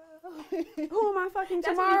tomorrow? Who am I fucking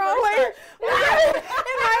tomorrow? Wait, in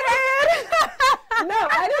my head. No,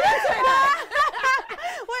 I didn't say that.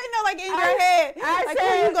 Wait, no, like in your head. I like, said,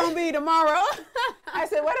 who you gonna be tomorrow? I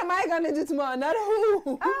said, what am I gonna do tomorrow? Not who.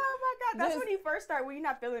 Oh my god, that's when you first start when you're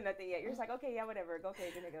not feeling nothing yet. You're just like, okay, yeah, whatever. Okay,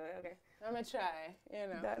 gonna go. Okay. I'm gonna try. You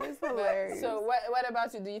know. That is hilarious. So what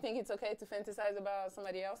about you? Do you think it's okay to fantasize about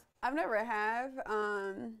somebody else? I've never have.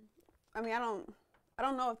 I mean, I don't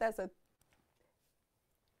know if that's I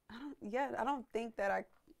don't think that I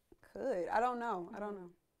could. I don't know. I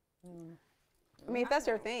mean, if that's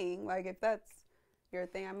your thing, like if that's your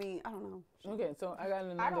thing, I mean, I don't know. Okay, so I got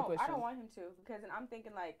another question. I don't want him to because I'm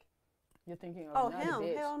thinking like. You're thinking of him?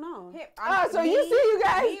 bitch. Hell no. So you see, you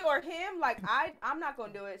guys. Me or him, like I'm not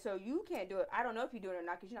gonna do it, so you can't do it. I don't know if you do it or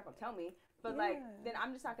not because you're not gonna tell me. But like, then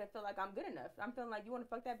I'm just not gonna feel like I'm good enough. I'm feeling like you want to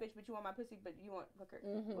fuck that bitch, but you want my pussy, but you want to fuck her.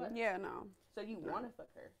 What? Yeah, no. So you want to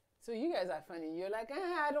fuck her. So you guys are funny. You're like,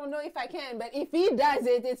 I don't know if I can, but if he does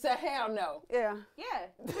it, it's a hell no. Yeah. Yeah.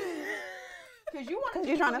 Because you want. Because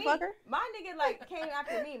you're trying to fuck her. My nigga like came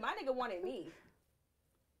after me. My nigga wanted me.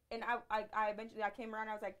 And I eventually came around.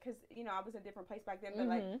 I was like, because you know I was in a different place back then, but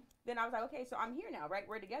like then I was like, okay, so I'm here now, right?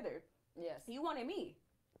 We're together. Yes. You wanted me.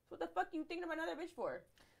 So what the fuck you thinking about another bitch for?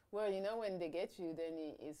 Well, you know when they get you, then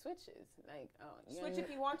it switches. Like, switch if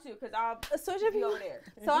you want to, because I'll switch if you over there.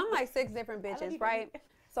 So I'm like 6 different bitches, right?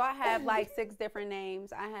 So I have like 6 different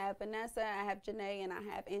names. I have Vanessa, I have Janae, and I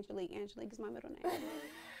have Angelique. Angelique is my middle name.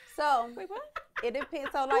 So wait, what? It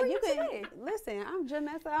depends. So like you can listen. I'm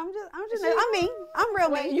Janessa. I'm just. I mean, I'm real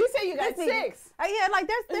mean. You say you got 6. Yeah, like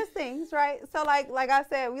there's things, right? So like I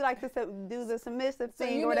said, we like to do the submissive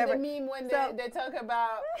thing or whatever. So you know the meme when they talk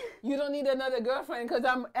about you don't need another girlfriend because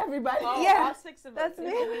I'm everybody. Oh, yeah, all 6 of us. That's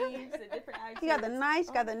me. The different you got the nice,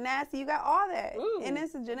 you got the nasty, you got all that. Ooh. And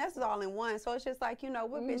this is Janessa's all in one. So it's just like, you know,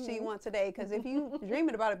 what bitch do you want today? Because if you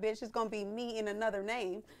dreaming about a bitch, it's gonna be me in another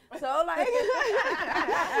name. So like,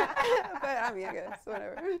 but I mean, I guess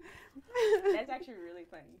whatever. That's actually really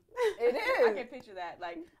funny. It is. I can picture that.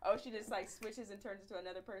 Like, oh, she just like switches and turns into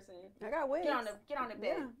another person. I got wigs. Get on the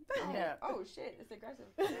bed. Yeah. Oh shit, it's aggressive.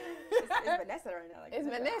 It's Vanessa right now. Like, it's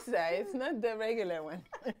Vanessa. It's not the regular one.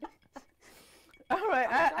 All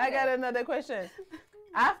right, I got another question.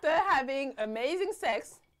 After having amazing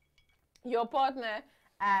sex, your partner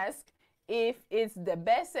asks if it's the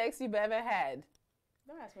best sex you've ever had.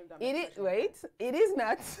 Don't ask me about it is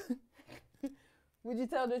not. Would you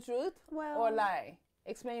tell the truth or Well, lie?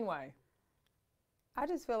 Explain why. I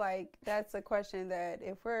just feel like that's a question that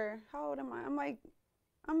if how old am I?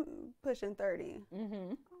 I'm pushing 30.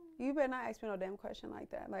 Mm-hmm. You better not ask me no damn question like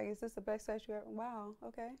that. Like, is this the best sex you ever? Wow.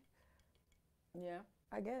 Okay. Yeah.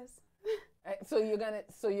 I guess. So you're gonna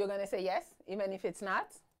say yes, even if it's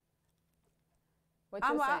not. What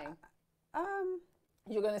you're saying?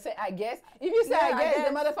 You're gonna say, I guess. If you say, Yeah, I guess, I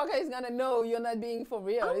the motherfucker is gonna know you're not being for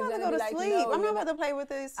real. I'm He's about to gonna go be to like, sleep. no, I'm you're not about to play with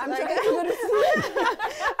this. I'm like, trying to go to sleep.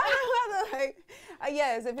 I'm about to like,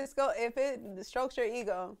 yes, if it strokes your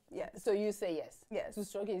ego, yes. So you say yes. Yes. To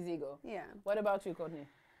stroke his ego. Yeah. What about you, Courtney?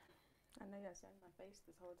 I know y'all saw my face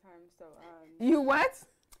this whole time, so You what?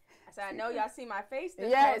 I said I know y'all see my face this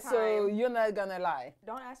Yeah, whole time. so you're not gonna lie.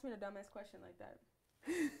 Don't ask me the dumbass question like that.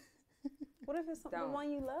 What if it's the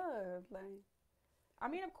one you love? Like, I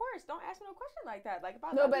mean, of course, don't ask me no question like that. Like, if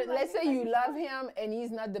I No, love but you, like, let's say like, you love him and he's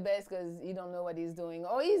not the best because you don't know what he's doing.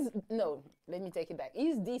 Or let me take it back.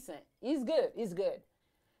 He's decent. He's good.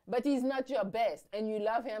 But he's not your best. And you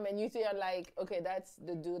love him and you feel like, okay, that's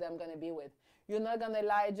the dude I'm going to be with. You're not going to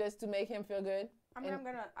lie just to make him feel good? I mean,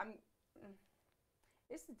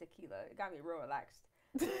 this is tequila. It got me real relaxed.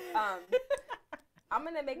 I'm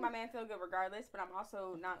going to make my man feel good regardless, but I'm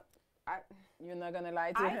also not. You're not going to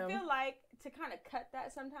lie to him? I feel like to kind of cut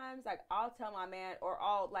that sometimes, like I'll tell my man or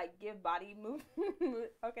I'll like give body move.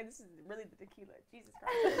 Okay, this is really the tequila. Jesus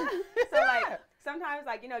Christ. So like sometimes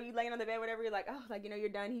like, you know, you laying on the bed, whatever, you're like, oh, like, you know, you're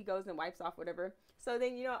done. He goes and wipes off whatever. So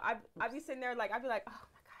then, you know, I'd be sitting there like, I'd be like, oh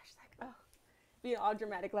my gosh, like, oh, being all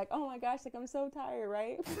dramatic, like, oh my gosh, like I'm so tired,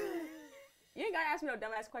 right? You ain't gotta ask me no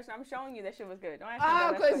dumbass question. I'm showing you that shit was good. Don't ask me no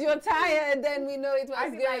dumbass question. Because you're tired, then we know it was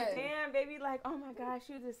I'd be good. like, damn, baby, like, oh my gosh,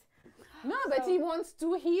 you just. No, but he wants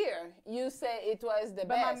to hear you say it was the best.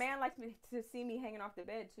 But my man likes me to see me hanging off the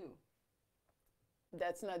bed too.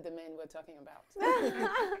 That's not the man we're talking about.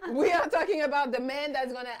 We are talking about the man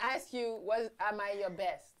that's gonna ask you, am I your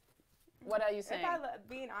best? What are you saying?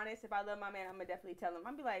 Being honest, if I love my man, I'm gonna definitely tell him.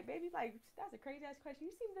 I'm be like, baby, like that's a crazy ass question.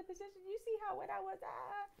 You see the position? You see how wet I was?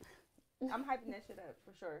 I'm hyping that shit up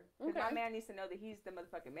for sure. Because my man needs to know that he's the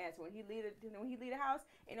motherfucking man. So when he leave the house,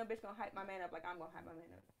 ain't no bitch gonna hype my man up like I'm gonna hype my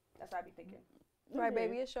man up. That's what I be thinking. Right,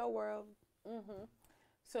 baby, it's your world. Mm-hmm.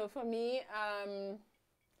 So for me,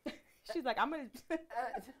 she's like, I'm gonna.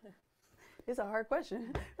 It's a hard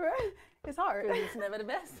question, right? It's hard. It's never the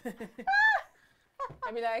best.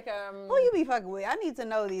 I be like, who you be fucking with? I need to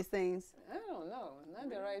know these things. I don't know.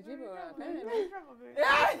 Not the right people. Apparently.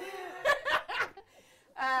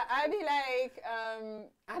 I'd be like,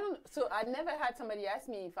 I don't. So I never had somebody ask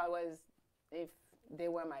me if they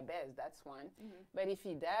were my best. That's one. Mm-hmm. But if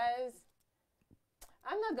he does,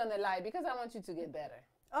 I'm not gonna lie because I want you to get better.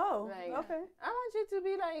 Oh, like, okay. I want you to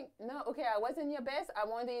be like, no, okay, I wasn't your best. I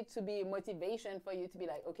want it to be motivation for you to be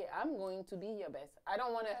like, okay, I'm going to be your best. I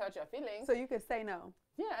don't want to hurt your feelings. So you could say no.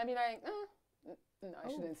 Yeah, I'd be like, no, I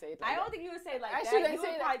shouldn't say it like I don't that. think you would say it like I that. shouldn't You say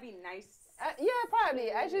would that. probably be nice. Yeah,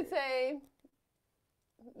 probably. I should say,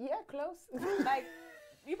 yeah, close. Like,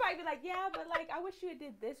 you probably be like, yeah, but like, I wish you had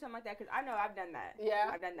did this, something like that. Because I know I've done that. Yeah.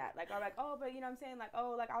 I've done that. Like, I'm like, oh, but you know what I'm saying? Like,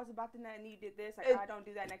 oh, like I was about to do that and you did this. Like, I don't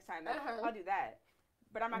do that next time. Like, I'll do that.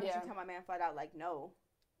 But I'm not going to tell my man flat out, like, no.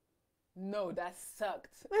 No, that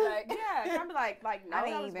sucked. Like, yeah, I'm like, no, I that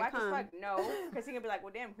didn't was even whack as come. fuck. No. Because he going to be like,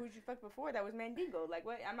 well, damn, who'd you fuck before? That was Mandingo. Like,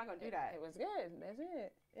 what? I'm not going to do that. It was good. That's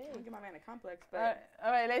it. I'm going to give my man a complex. But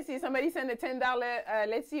all right, let's see. Somebody send a $10.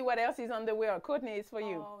 Let's see what else is on the wheel. Courtney, it's for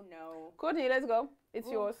you. Oh, no. Courtney, let's go.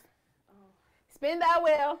 It's yours. Oh. Spin that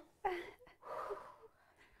wheel.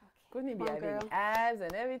 Courtney be Come on, having girl. abs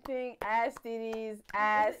and everything. Ass, titties,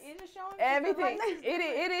 ass. Is it showing? Everything.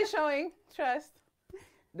 It is showing. Trust.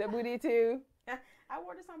 The booty too. I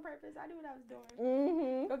wore this on purpose. I knew what I was doing.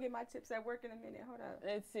 Mm-hmm. Go get my tips at work in a minute. Hold up.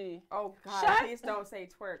 Let's see. Oh, God. Shut- Please don't say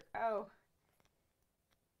twerk. Oh.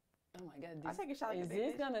 Oh my God. I'll take a shot. Is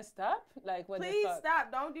this gonna stop? Like what Please the fuck? stop.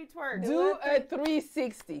 Don't do twerk. Do a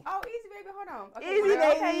 360. Oh, easy, baby. Hold on. Okay, Easy, mind,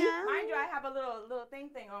 baby. Mind you, I have a little thing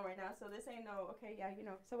on right now, so this ain't no. Okay, yeah, you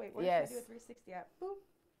know. So wait, where Yes. should I do a 360 at? Boop,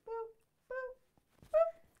 boop, boop,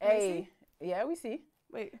 boop. Hey. Yeah, we see.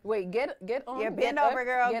 Wait, get on. Yeah, get bend up, over,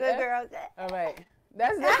 girl. get Good up. girl. All right.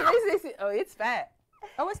 That's the 360. Oh, it's fat.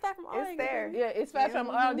 Oh, it's back from all It's there. Yeah, it's fat from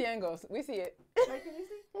all the angles. We see it. Wait, can you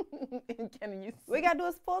see? Can you see? We got to do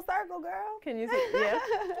a full circle, girl. Can you see? Yeah.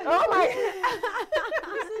 Oh my.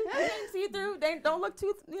 You can't see through. They don't look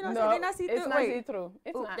too. You know, No, so they not see through. it's not see through.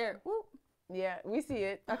 It's Ooh, not. there. Whoop. Yeah, we see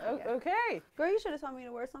it. Okay. Okay. Girl, you should have told me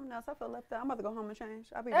to wear something else. I feel left out. I'm about to go home and change.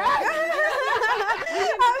 I'll be Ah! back.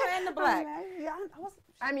 And the black. Yeah, I was.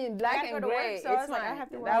 I mean, I black gotta go and to gray. work, so I It's was like, fine. I have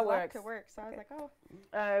to wear That black works. to work. So I was like,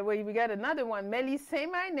 oh. Wait, we got another one. Melli, say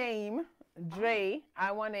my name. Dre,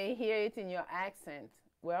 I want to hear it in your accent.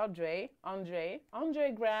 Well, Andre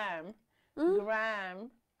Graham.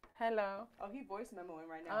 Graham. Hello. Oh, he voice memoing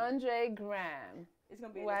right now. Andre Graham. It's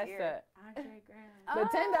gonna be in What's his ear. up? Andre Graham.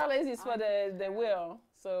 The $10 is for the wheel.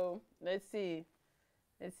 So let's see.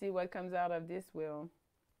 Let's see what comes out of this wheel.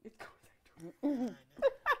 It goes like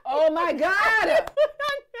Oh my God!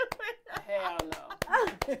 Hell no.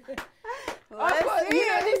 Of course,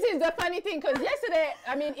 this is the funny thing, because yesterday,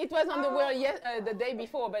 I mean, it was on the wheel the day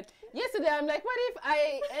before, but yesterday I'm like, what if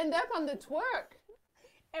I end up on the twerk?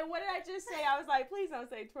 And what did I just say? I was like, please don't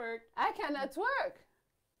say twerk. I cannot twerk.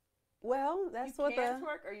 Well, that's you what can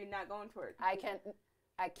twerk, or you're not going to twerk. I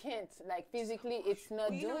can't. Like physically, it's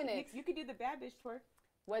not doing it. You could do the bad bitch twerk.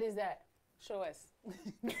 What is that? Show us.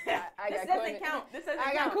 This doesn't count. This doesn't count.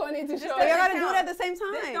 I got Connie to show You us. gotta do it at the same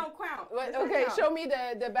time. This don't count. Okay, show me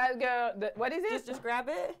the bad girl. What is it? Just grab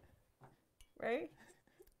it, right?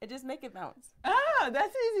 And just make it bounce. Ah,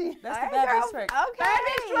 that's easy. That's the bad bitch twerk. Okay. Bad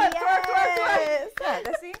bitch twerk, twerk. Yeah,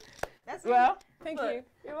 that's it. Well, thank Look, you.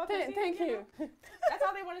 You're welcome. Thank you. That's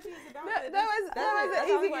all they want to see is the bounce. That was an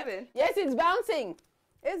easy one. Yes, it's bouncing.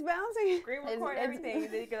 It's bouncing. Screen record everything.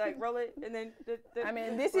 Then you can like roll it and then. I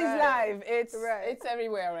mean, this is live. It's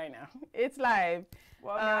everywhere right now. It's live.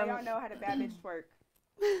 Well, now y'all know how to bad bitch twerk.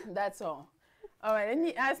 That's all. All right. Let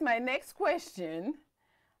me ask my next question.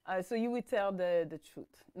 So you would tell the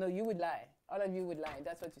truth. No, you would lie. All of you would lie.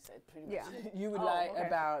 That's what you said, pretty much. Yeah. You would lie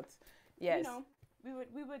about. Yes. You know, we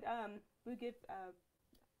would give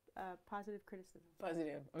positive criticism.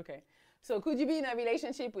 Positive. Okay. So could you be in a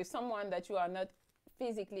relationship with someone that you are not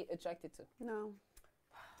physically attracted to? No.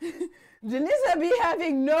 Janissa be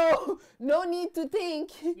having no need to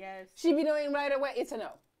think. Yes. She be knowing right away. It's a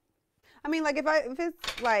no. I mean, like if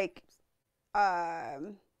it's like,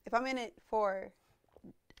 if I'm in it for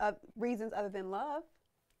reasons other than love,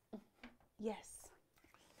 yes.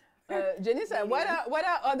 Janissa, what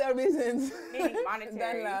are other reasons Meaning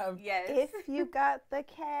monetary than love? Yes. If you got the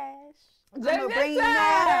cash, Janissa! I'ma bring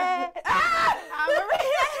that.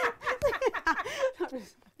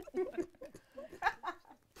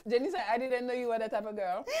 Janissa, I didn't know you were that type of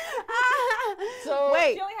girl. So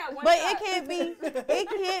wait, She only had one but shot. it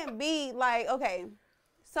can't be like, okay,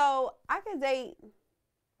 so I could date.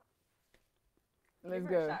 Let's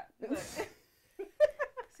Give her a go. shot. Look.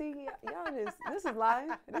 See, y'all this is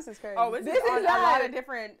live. This is crazy. Oh, this is on a lot of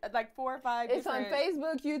different, like 4 or 5 It's different. on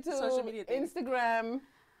Facebook, YouTube, social media things. Instagram.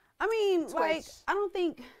 I mean, like, Twitch. I don't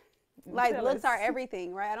think like Tell looks us. are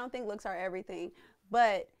everything, right? I don't think looks are everything,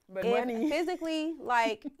 but if money. physically,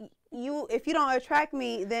 like if you don't attract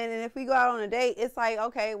me, then and if we go out on a date, it's like,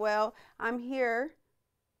 okay, well, I'm here.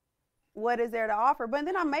 What is there to offer? But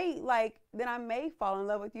then I may fall in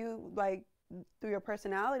love with you, like through your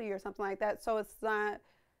personality or something like that. So it's not.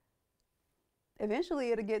 Eventually,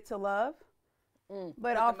 it'll get to love,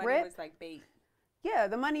 but off the money rip, was like bait. yeah,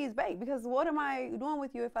 the money is bait, because what am I doing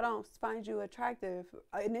with you if I don't find you attractive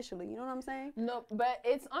initially? You know what I'm saying? No, but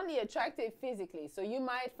it's only attractive physically. So you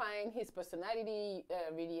might find his personality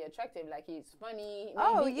really attractive, like he's funny.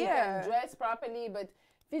 Maybe he can dress properly, but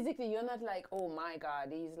physically you're not like, oh my God,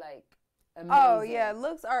 he's like amazing. Oh yeah,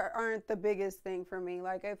 looks aren't the biggest thing for me.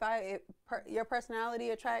 Like if your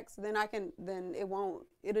personality attracts, then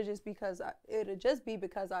it'll just be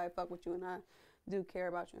because I fuck with you and I do care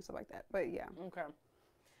about you and stuff like that. But yeah. Okay.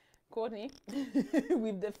 Courtney,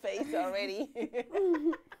 with the face already.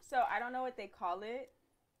 So I don't know what they call it,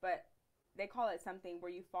 but they call it something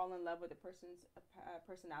where you fall in love with a person's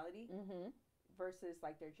personality versus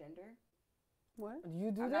like their gender. What? You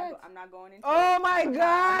do that? I'm not going into. Oh my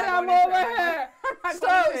God, I'm over here.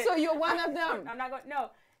 So you're one of them. I'm not going. No.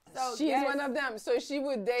 So she's one of them. So she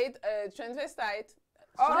would date a transvestite.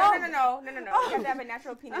 Oh no! You have to have a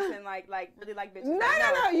natural penis and like really like bitches.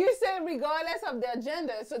 No. You said regardless of their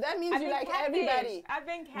gender, so that means you like everybody. I've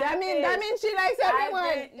been catfished. That means she likes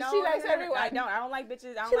everyone. She likes everyone. I don't like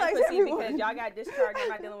bitches. I don't like pussy everyone. because y'all got discharged. I'm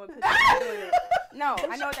not dealing with pussy. I'm not doing it. No,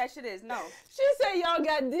 I know what that shit is. No. She said y'all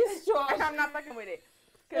got discharged. I'm not fucking with it.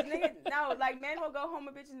 Cause niggas, no, like men will go home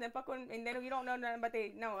with bitches and then fuck with them, and then you don't know nothing about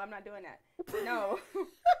they. No, I'm not doing that. No.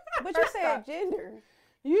 But you said gender.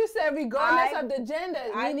 You said regardless of the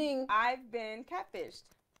gender, meaning I've been catfished.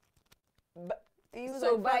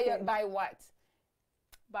 So by what?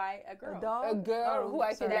 By a girl. A dog? A girl who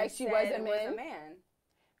acted like she was a man.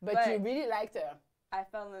 But you really liked her. I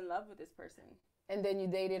fell in love with this person. And then you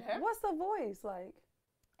dated her? What's the voice like?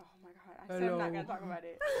 Oh my God! I said I'm not gonna talk about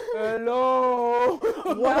it. Hello.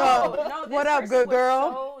 What up, good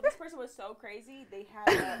girl? This person was so crazy. They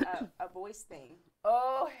had a voice thing.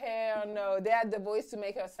 Oh hell no! They had the voice to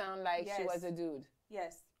make her sound like she was a dude.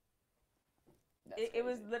 Yes. It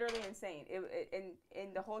was literally insane.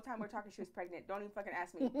 And the whole time we're talking, she was pregnant. Don't even fucking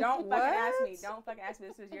ask me. Don't fucking ask me. Don't fucking ask me.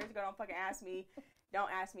 This was years ago. Don't fucking ask me. Don't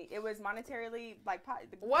ask me. It was monetarily like.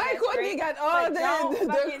 Why Courtney got all the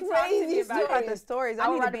crazy About the stories. I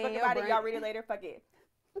I'll need to write be a book in your about it. brain. Y'all read it later. Fuck it.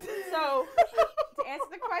 So, to answer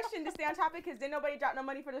the question, to stay on topic, because didn't nobody drop no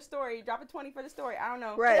money for the story. Drop a 20 for the story. I don't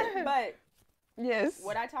know. Right. But Yes.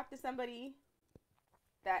 would I talk to somebody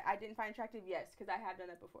that I didn't find attractive? Yes, because I have done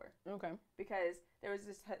that before. Okay. Because there was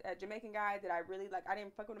this Jamaican guy that I really like. I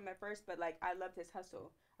didn't fuck with him at first, but like I loved his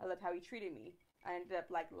hustle. I loved how he treated me. I ended up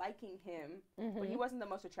like liking him, but he wasn't the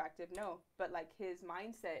most attractive, no. But like his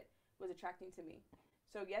mindset was attracting to me.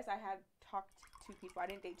 So yes, I have talked to people. I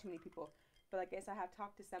didn't date too many people, but I guess I have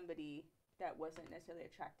talked to somebody that wasn't necessarily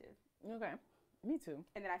attractive. Okay. Me too.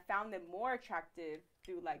 And then I found them more attractive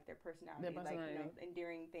through like their personality, like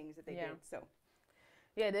endearing things that they did. So.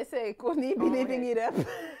 Yeah, they say Courtney be living it up. Don't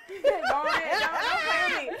play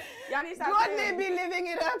with me. Y'all need to stop Courtney be living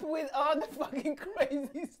it up with all the fucking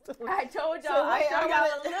crazy stuff. I told y'all, I showed y'all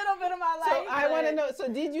a little bit of my life. So I want to know,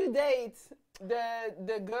 so did you date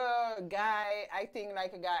the girl guy acting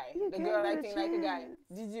like a guy? The girl acting like a guy.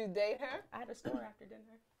 Did you date her? I had a story after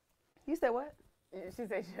dinner. You said what? She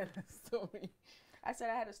said she had a story. I said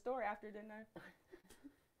I had a story after dinner.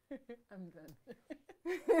 I'm done.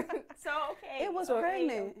 So, okay. It was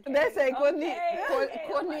pregnant. Okay. They say Courtney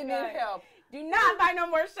Courtney need help. Do not buy no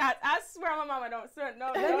more shots. I swear my mama don't.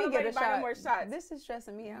 No, Let me get a buy shot. no more shots. This is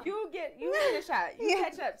stressing me out. You get a shot. You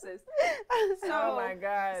catch up, sis. So, oh my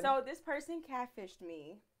God. So this person catfished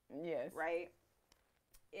me. Yes. Right?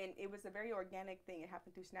 And it was a very organic thing. It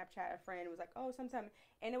happened through Snapchat. A friend was like, oh, sometime.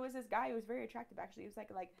 And it was this guy who was very attractive, actually. He was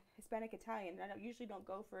like Hispanic Italian. And I usually don't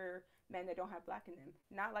go for men that don't have black in them.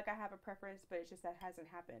 Not like I have a preference, but it's just that hasn't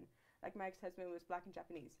happened. Like my ex-husband was black and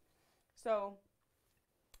Japanese. So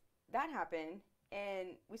that happened.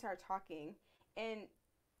 And we started talking. And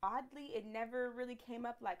oddly, it never really came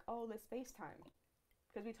up like, oh, let's FaceTime.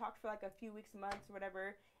 Because we talked for like a few weeks, months, or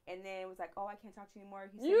whatever. And then it was like, oh, I can't talk to you anymore.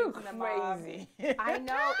 He said he was in the crazy. I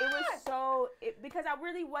know. It was so... because I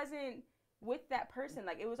really wasn't with that person.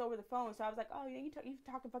 Like, it was over the phone. So I was like, oh, yeah, you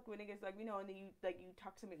talk and fuck with niggas. Like, you know, and then you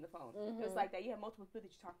talk to somebody on the phone. It was like that. You have multiple people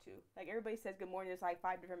that you talk to. Like, everybody says good morning. There's like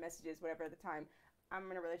 5 different messages, whatever at the time. I'm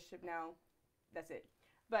in a relationship now. That's it.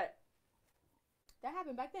 But... that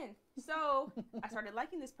happened back then. So I started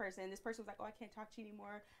liking this person. This person was like, oh, I can't talk to you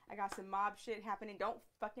anymore. I got some mob shit happening. Don't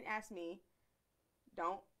fucking ask me.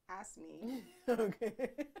 Don't ask me. Okay.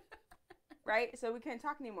 Right? So we couldn't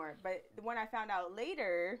talk anymore. But when I found out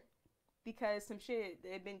later, because some shit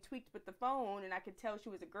had been tweaked with the phone and I could tell she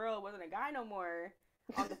was a girl, it wasn't a guy no more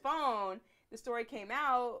on the phone, the story came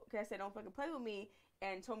out because I said, don't fucking play with me,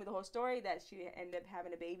 and told me the whole story that she ended up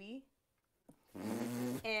having a baby.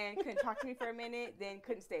 And couldn't talk to me for a minute, then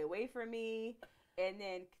couldn't stay away from me, and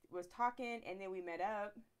then was talking, and then we met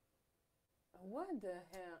up. What the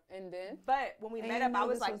hell? And then? But when we met up, I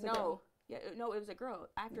was like, no. Yeah, no, it was a girl.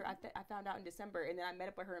 After I found out in December, and then I met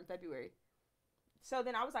up with her in February. So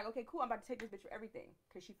then I was like, okay, cool, I'm about to take this bitch for everything,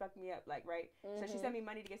 because she fucked me up, like, right? So she sent me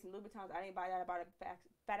money to get some Louboutins. I didn't buy that. I bought a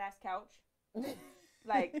fat-ass couch.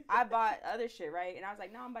 Like, I bought other shit, right? And I was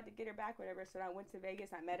like, no, I'm about to get her back, whatever. So I went to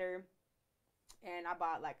Vegas, I met her. And I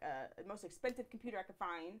bought like the most expensive computer I could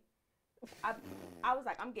find. I was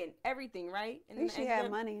like, I'm getting everything, right? And then she had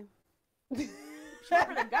money. She worked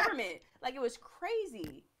for the government. Like, it was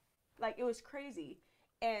crazy.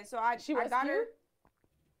 And so I got her.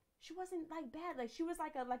 She wasn't like bad. Like, she was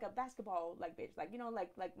like a basketball like bitch. Like, you know,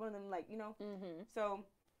 like one of them, like, you know. So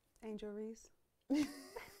Angel Reese.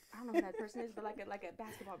 I don't know who that person is, but like a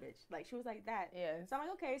basketball bitch. Like, she was like that. Yeah. So I'm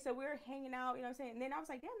like, okay, so we were hanging out, you know what I'm saying? And then I was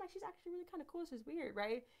like, damn, like, she's actually really kind of cool. This is weird,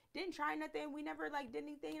 right? Didn't try nothing. We never, like, did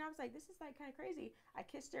anything. And I was like, this is, like, kind of crazy. I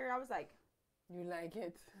kissed her. I was like... You like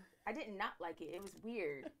it? I did not like it. It was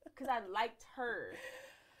weird. Because I liked her.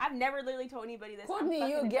 I've never literally told anybody this. Courtney,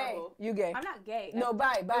 you gay. You gay. I'm not gay. No,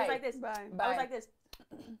 bye. I was like this. Bye. I was like this.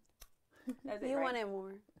 That's it, you right? wanted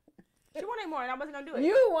more. She wanted more, and I wasn't going to do it.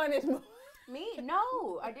 You wanted more. Me?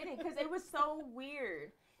 No, I didn't, because it was so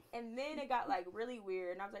weird. And then it got like really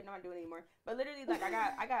weird, and I was like, no, I'm not doing it anymore. But literally, like,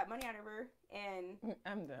 I got money out of her, and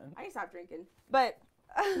I'm done. I need to stop drinking. But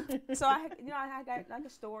so I got like a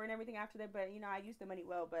store and everything after that. But I used the money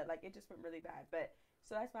well, but like it just went really bad. But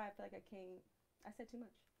so that's why I feel like I said too much.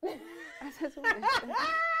 I said too much.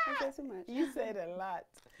 I said too much. You said a lot.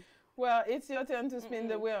 Well, it's your turn to spin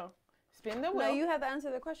the wheel. Spin the wheel. No, you have to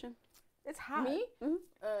answer the question. It's hot. Me?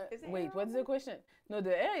 Wait, what's the question? No,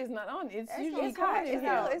 the air is not on. It's usually hot. in It's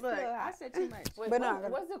here. still hot. I said too much. Wait,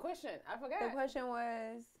 but what's the question? I forgot. The question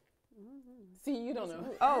was... See, you don't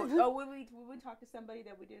know. Would we talk to somebody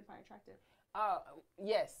that we didn't find attractive?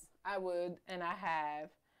 Yes, I would, and I have.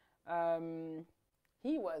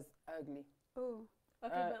 He was ugly. Ooh.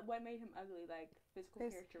 Okay, but what made him ugly? Like physical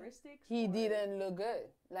characteristics? He didn't look good.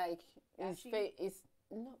 Like his face is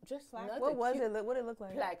No, just Plaque? not What a was cute it? What did it look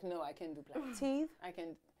like? plaque. No, I can do plaque. Teeth? I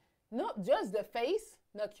can, no, just the face,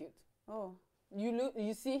 not cute. Oh.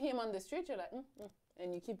 You see him on the street, you're like,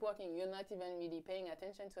 and you keep walking. You're not even really paying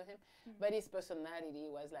attention to him, but his personality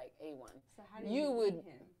was like A1. So how did you meet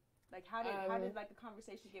him? Like how did like the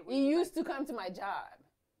conversation get? He used to come to my job.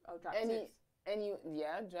 Oh, drop and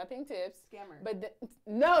tips. Dropping tips. Scammer. But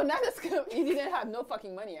no, not a scam. He didn't have no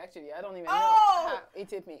fucking money actually. I don't even know how he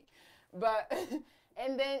tipped me. But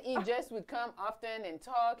and then he just would come often and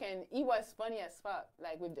talk, and he was funny as fuck,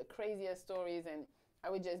 like with the craziest stories, and I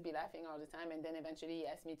would just be laughing all the time. And then eventually he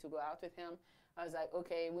asked me to go out with him. I was like,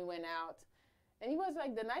 okay, we went out. And he was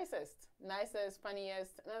like the nicest,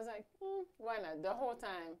 funniest. And I was like, why not? The whole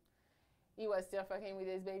time he was still fucking with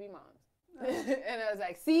his baby moms. And I was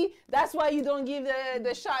like, see, that's why you don't give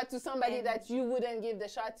the shot to somebody that you wouldn't give the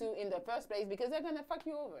shot to in the first place, because they're going to fuck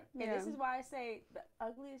you over. And this is why I say the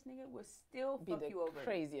ugliest nigga will still fuck you over.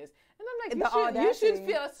 Craziest. And I'm like, you should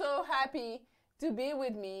feel so happy to be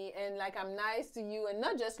with me, and like I'm nice to you, and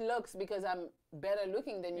not just looks because I'm better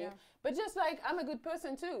looking than you, but just like I'm a good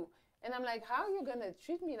person too. And I'm like, how are you gonna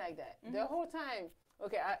treat me like that the whole time?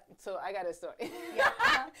 Okay, so I got a story.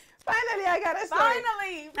 Finally, I got a story.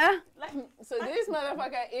 Finally! So this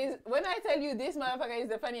motherfucker is, when I tell you this motherfucker is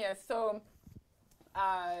the funniest, so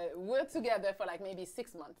we're together for like maybe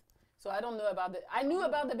 6 months. So I don't know about I knew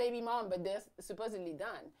about the baby mom, but they're supposedly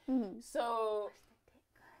done. So,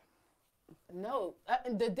 no,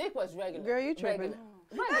 the dick was regular. Girl, you tripping.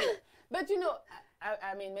 Regular. But you know,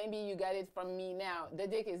 I mean, maybe you got it from me now. The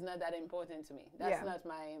dick is not that important to me. That's not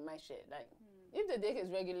my shit. Like, if the dick is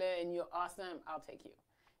regular and you're awesome, I'll take you.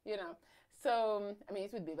 You know? So, I mean,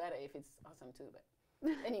 it would be better if it's awesome too, but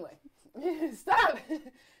anyway. Stop!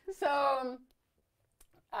 So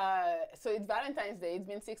it's Valentine's Day. It's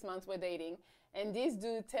been 6 months we're dating. And this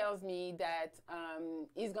dude tells me that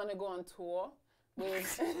he's going to go on tour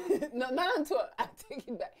with... no, not on tour. I take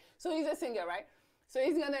it back. So he's a singer, right? So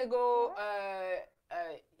he's going to go...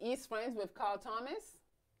 he's friends with Carl Thomas.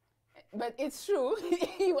 But it's true.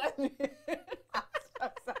 He was... I'm so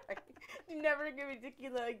sorry. You never give me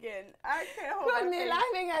tequila again. I can't hold Put my me face.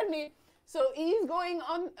 laughing at me. So he's going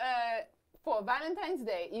on for Valentine's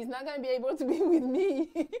Day. He's not going to be able to be with me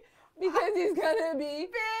because he's going to be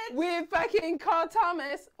with fucking Carl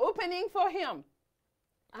Thomas opening for him.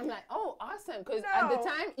 I'm like, oh, awesome. Because at the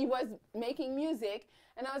time he was making music.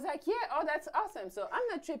 And I was like, yeah, oh, that's awesome. So I'm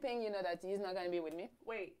not tripping, you know, that he's not going to be with me.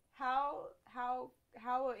 Wait, how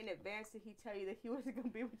in advance did he tell you that he wasn't going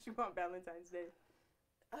to be with you on Valentine's Day?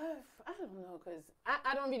 I don't know, because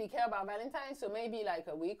I don't really care about Valentine's, so maybe like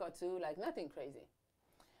a week or two, like nothing crazy.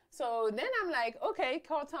 So then I'm like, okay,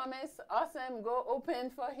 Carl Thomas, awesome, go open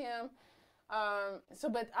for him.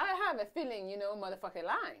 But I have a feeling, you know, motherfucker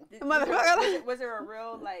lying. Was there a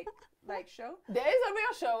real, like show? There is a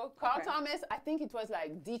real show. Carl Thomas, I think it was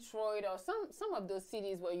like Detroit or some of those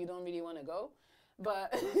cities where you don't really want to go.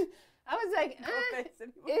 But I was like,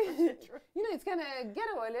 you know, it's kind of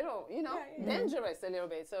ghetto a little, you know, dangerous a little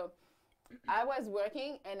bit. So I was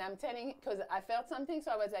working and I'm telling, because I felt something.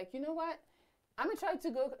 So I was like, you know what? I'm going to try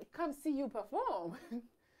to come see you perform.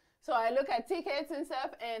 So I look at tickets and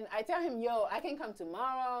stuff and I tell him, yo, I can come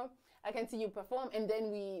tomorrow. I can see you perform. And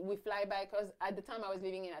then we fly back, because at the time I was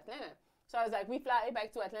living in Atlanta. So I was like, we fly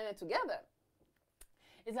back to Atlanta together.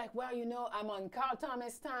 It's like, well, you know, I'm on Carl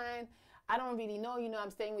Thomas time. I don't really know, you know, I'm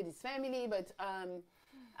staying with his family, but I'm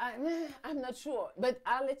not sure. But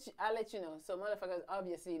I'll let you know. So motherfuckers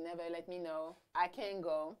obviously never let me know. I can't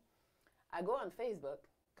go. I go on Facebook,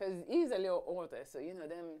 because he's a little older. So, you know,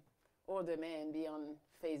 them older men be on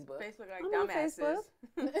Facebook. Facebook like dumbasses.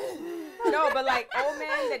 No, but like old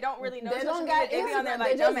men that don't really know. They don't got Instagram, Instagram. on there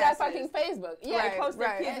like they just got dumbasses. fucking Facebook. Yeah, They post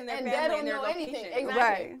their kids and their family they don't and their know location. anything.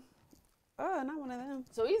 Exactly. Right. Oh, not one of them.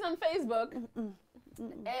 So he's on Facebook,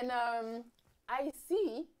 and I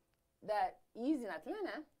see that he's in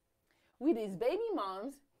Atlanta with his baby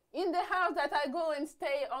moms in the house that I go and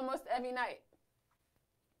stay almost every night.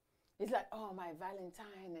 He's like, oh, my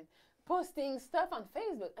Valentine, and posting stuff on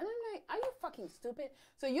Facebook. And I'm like, are you fucking stupid?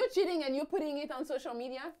 So you're cheating and you're putting it on social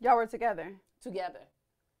media? Y'all were together. Together.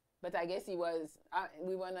 But I guess he was,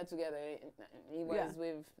 we were not together. He was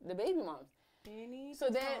with the baby moms.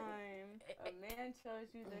 Anytime a man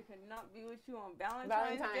tells you they cannot be with you on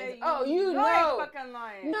Valentine's Day, you know. Fucking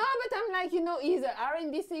lying. No, but I'm like, you know, he's an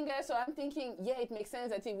R&B singer, so I'm thinking, yeah, it makes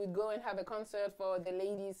sense that he would go and have a concert for the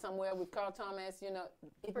ladies somewhere with Carl Thomas, you know.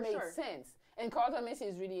 It makes sense. And Carl Thomas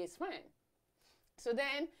is really his friend. So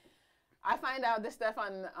then I find out the stuff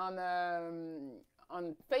on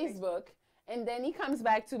Facebook, and then he comes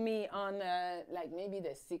back to me on like maybe the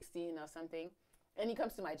 16th or something. And he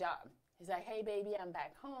comes to my job. He's like, hey, baby, I'm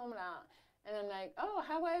back home now. And I'm like, oh,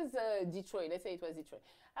 how was Detroit? Let's say it was Detroit.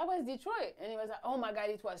 How was Detroit? And he was like, oh, my God,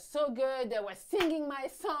 it was so good. They were singing my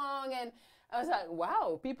song. And I was like,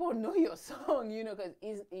 wow, people know your song, you know, because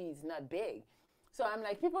he's not big. So I'm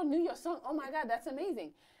like, people knew your song. Oh, my God, that's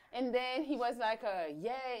amazing. And then he was like,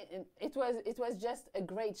 yeah, and it was just a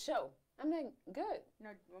great show. I'm like, good. No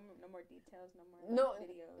more details, no more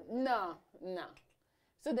videos. No.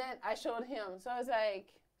 So then I showed him. So I was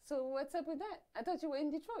like, so what's up with that? I thought you were in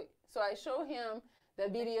Detroit. So I showed him the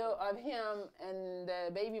video of him and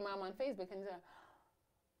the baby mom on Facebook, and he's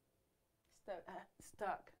like,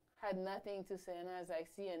 stuck. Had nothing to say, and I was like,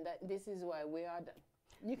 see, and this is why we are done.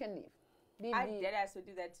 You can leave. I deadass would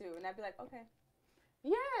do that too, and I'd be like, okay.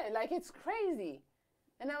 Yeah, like it's crazy.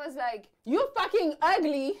 And I was like, you fucking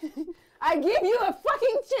ugly. I give you a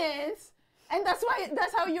fucking chance, and that's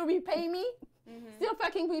how you repay me? Still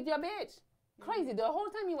fucking with your bitch. Crazy. The whole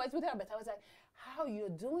time he was with her, but I was like, how you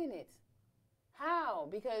doing it? How?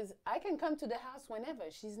 Because I can come to the house whenever.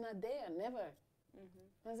 She's not there, never.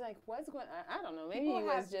 I was like, what's going on? I don't know. Maybe People he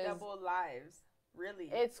was have just double lives,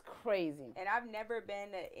 really. It's crazy. And I've never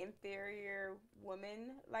been an inferior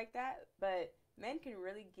woman like that, but men can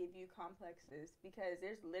really give you complexes because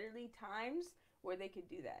there's literally times where they could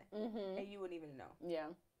do that, and you wouldn't even know. Yeah.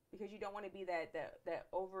 Because you don't want to be that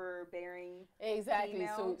overbearing. Exactly.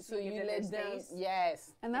 Female, so you let them. space.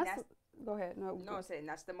 Yes. And that's go ahead. No, I'm saying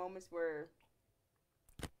that's the moments where.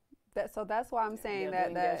 So that's why I'm saying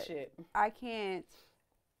that shit. I can't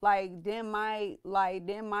dim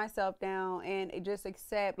myself down and just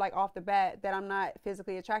accept off the bat that I'm not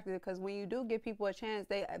physically attracted, because when you do give people a chance,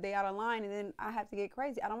 they out of line, and then I have to get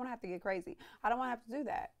crazy. I don't want to have to get crazy. I don't want to have to do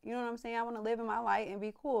that. You know what I'm saying? I want to live in my light and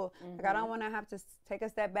be cool. I don't want to have to take a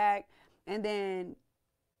step back and then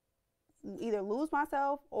either lose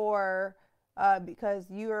myself or because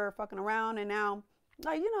you're fucking around, and now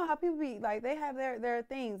you know how people be they have their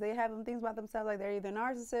things. They have things about themselves, they're either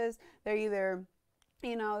narcissists, they're either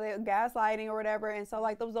they're gaslighting or whatever. And so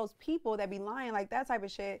those people that be lying, that type of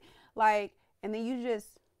shit, and then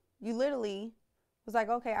you literally was like,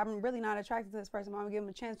 okay, I'm really not attracted to this person, but I'm gonna give him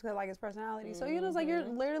a chance because I like his personality. So it's you're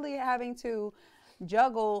literally having to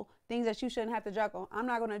juggle things that you shouldn't have to juggle. I'm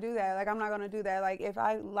not gonna do that. I'm not gonna do that. If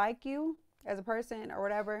I like you as a person or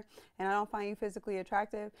whatever, and I don't find you physically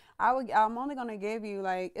attractive, I'm only gonna give you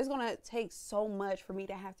it's gonna take so much for me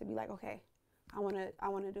to have to be okay, I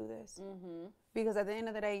wanna do this. Because at the end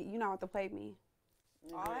of the day, you don't have to play me.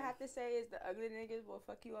 All I have to say is the ugly niggas will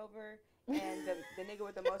fuck you over, and the nigga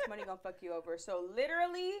with the most money gonna fuck you over. So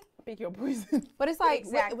literally, pick your poison. But it's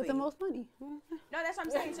with the most money. No, that's what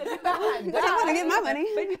I'm saying. So if you but I want to get my money.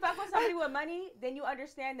 But if you fuck with somebody with money, then you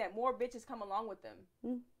understand that more bitches come along with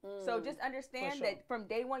them. So just understand that from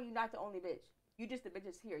day one, you're not the only bitch. You just the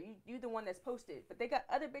bitches here. You the one that's posted. But they got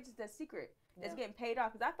other bitches that's secret, that's getting paid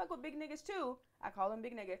off. Because I fuck with big niggas too. I call him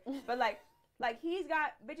big nigga. But he's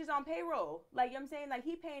got bitches on payroll. You know what I'm saying?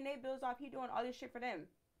 He paying their bills off. He doing all this shit for them.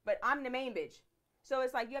 But I'm the main bitch. So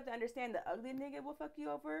it's you have to understand the ugly nigga will fuck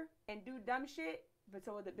you over and do dumb shit, but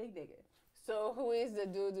so will the big nigga. So who is the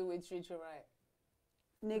dude who would treat you right?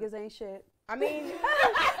 Niggas ain't shit. I mean, let's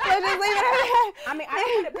just leave it at that. I mean, I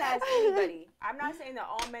don't put it past anybody. I'm not saying that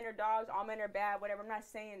all men are dogs, all men are bad, whatever. I'm not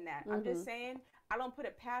saying that. I'm just saying I don't put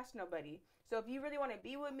it past nobody. So if you really want to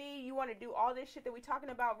be with me, you want to do all this shit that we talking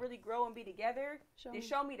about, really grow and be together, then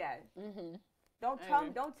show me that. Don't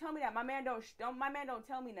tell me that. My man don't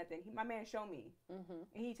tell me nothing. My man show me. And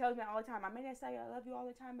he tells me all the time, my man say I love you all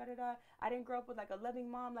the time, I didn't grow up with a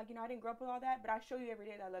loving mom, I didn't grow up with all that, but I show you every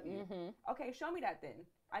day that I love you. Okay, show me that then.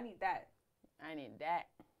 I need that. I need that.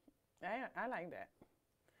 I like that.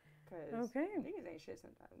 Okay. Niggas ain't shit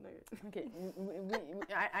sometimes. Okay.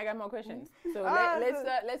 I got more questions. So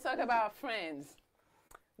let's talk about friends.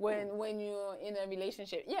 When you're in a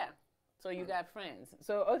relationship, so you got friends.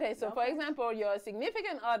 So for example, your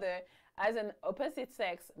significant other has an opposite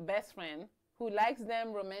sex best friend who likes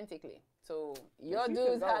them romantically. So your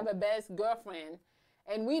dudes have a best girlfriend,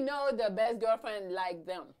 and we know the best girlfriend like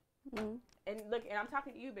them. And look, and I'm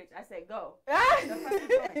talking to you, bitch. I said go.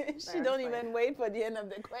 She don't even wait for the end of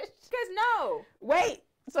the question. Because no. Wait.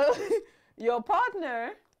 So your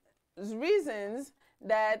partner's reasons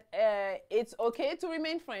that it's okay to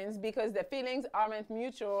remain friends because the feelings aren't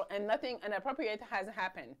mutual and nothing inappropriate has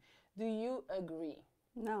happened. Do you agree?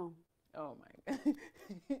 No. Oh my God.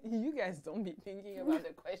 You guys don't be thinking about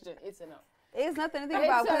the question. It's enough. It's nothing to think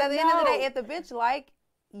about, because at the end of the day, if the bitch like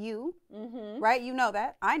you, right, you know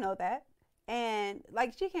that. I know that. And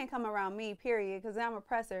she can't come around me, period, because I'm a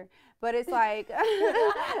presser. But it's because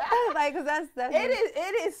that's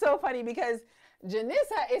it is so funny because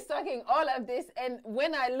Janissa is talking all of this, and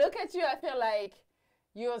when I look at you, I feel like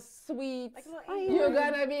you're sweet. Like you're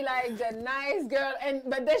gonna be like the nice girl,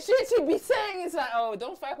 but the shit she be saying is like, oh,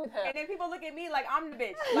 don't fuck with her. And then people look at me like I'm the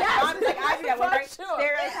bitch. Like, I do that one, right? Sure.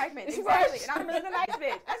 Stereotypement. Exactly. And I'm really the nice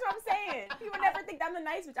bitch. That's what I'm saying. People never think I'm the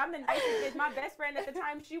nice bitch. I'm the nicest bitch. My best friend at the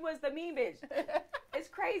time, she was the mean bitch. It's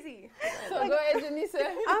crazy. So go ahead,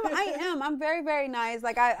 Janissa. I am. I'm very, very nice.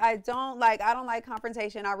 Like I don't like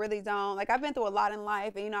confrontation. I really don't. Like I've been through a lot in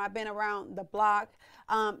life, and I've been around the block.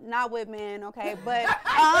 Not with men, okay, but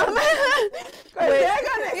they're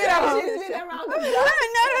gonna she's been around the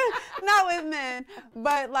block. not with men,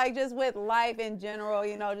 but like just with life in general.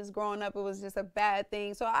 Just growing up, it was just a bad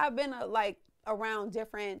thing. So I've been like around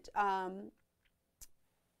different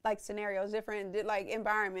like scenarios, different like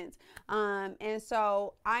environments, and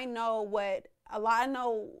so I know I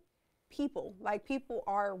know people. Like people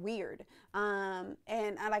are weird, and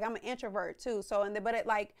I'm an introvert too. So but it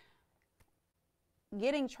like.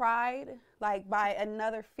 Getting tried like by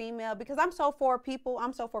another female, because I'm so for people,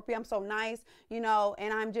 I'm so nice, and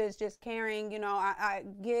I'm just caring,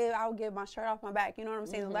 I'll give my shirt off my back, you know what I'm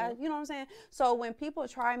saying? You know what I'm saying? So when people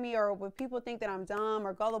try me, or when people think that I'm dumb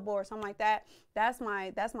or gullible or something like that, that's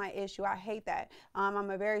my issue. I hate that. I'm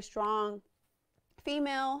a very strong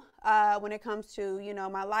female when it comes to,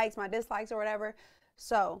 my likes, my dislikes or whatever.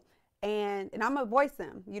 So, and I'm gonna voice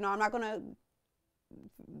them,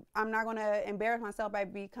 I'm not gonna embarrass myself by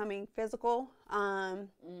becoming physical.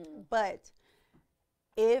 But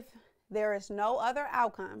if there is no other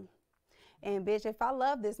outcome, and bitch, if I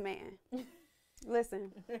love this man,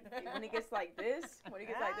 listen. When it gets like this,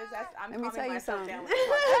 I'm Let me tell you something. down.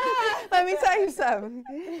 Let me tell you something.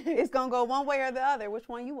 It's gonna go one way or the other. Which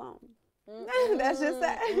one you want? That's just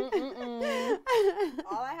that.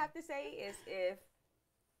 All I have to say is, if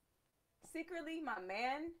secretly my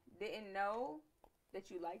man didn't know that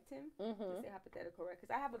you liked him, to say hypothetical, right?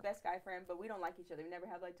 Because I have a best guy friend, but we don't like each other. We never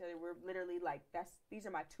have liked each other. We're literally like, these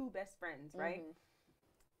are my two best friends, right?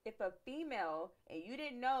 If a female, and you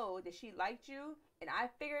didn't know that she liked you, and I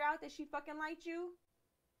figured out that she fucking liked you,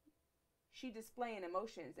 she displaying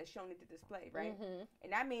emotions that she don't need to display, right?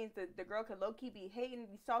 And that means that the girl could low-key be hating,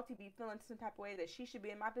 be salty, be feeling some type of way that she should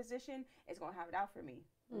be in my position, is going to have it out for me.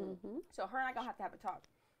 So her and I going to have a talk.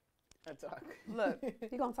 A talk. Look,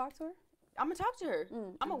 you going to talk to her? I'm gonna talk to her.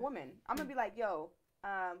 I'm a woman. I'm gonna be like, yo,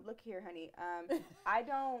 look here, honey. I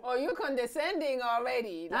don't. Oh, you're condescending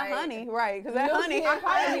already. Not like, honey, right? Because that honey. I'm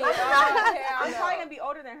probably gonna be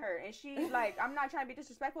older than her, and she's like, I'm not trying to be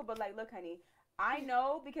disrespectful, but like, look, honey, I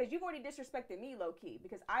know because you've already disrespected me, low key,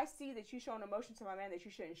 because I see that you showing emotion to my man that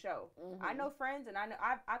you shouldn't show. I know friends, and I know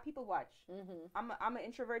I people watch. I'm an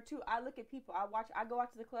introvert too. I look at people. I go out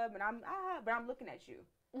to the club, and but I'm looking at you.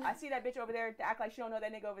 I see that bitch over there to act like she don't know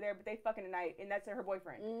that nigga over there, but they fucking tonight, and that's her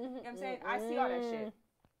boyfriend. You know what I'm saying? I see all that shit.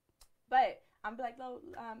 But I'm like,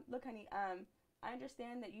 look, honey, I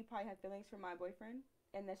understand that you probably have feelings for my boyfriend,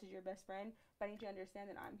 and this is your best friend, but I need you to understand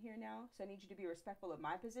that I'm here now, so I need you to be respectful of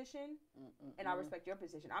my position, and I'll respect your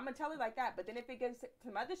position. I'm gonna tell her like that, but then if it gets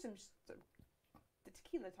some the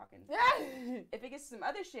tequila talking. If it gets some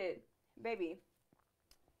other shit, baby,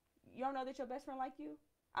 you don't know that your best friend like you?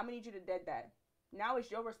 I'm gonna need you to dead that. Now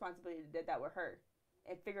it's your responsibility to dead that with her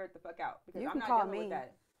and figure it the fuck out, because I'm not dealing with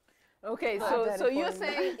that. Okay, so you're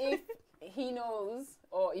saying if he knows,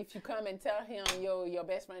 or if you come and tell him, yo, your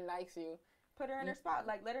best friend likes you, put her in her spot.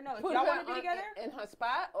 Like, let her know. If y'all want to be together, in her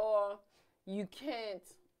spot, or you can't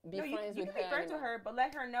be friends with her. You can be friends with her, but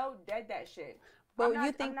let her know dead that shit. But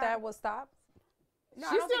you think that will stop? No,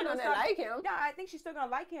 she's still gonna like him. No, I think she's still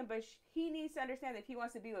gonna like him, but he needs to understand that if he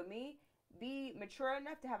wants to be with me, be mature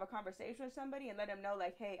enough to have a conversation with somebody and let him know,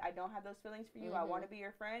 like, hey, I don't have those feelings for you. I want to be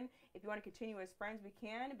your friend. If you want to continue as friends, we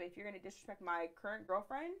can. But if you're gonna disrespect my current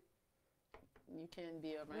girlfriend, you can't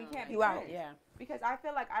be around. We can't be friends. Yeah. Because I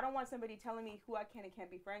feel like I don't want somebody telling me who I can and can't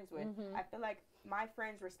be friends with. I feel like my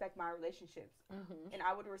friends respect my relationships, and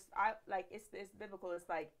I would. It's biblical. It's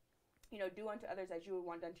like, do unto others as you would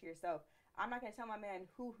want done to yourself. I'm not gonna tell my man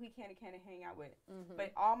who he can and can't hang out with,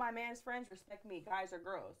 but all my man's friends respect me, guys or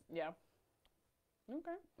girls. Yeah.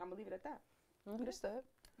 Okay. I'm gonna leave it at that. Understood.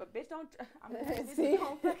 But bitch, don't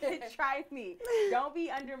fucking try me. Don't be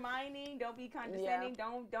undermining. Don't be condescending.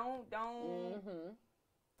 Don't.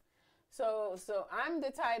 So I'm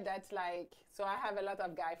the type that's like, so I have a lot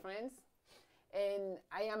of guy friends, and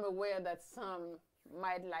I am aware that some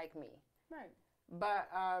might like me. Right. But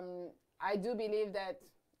I do believe that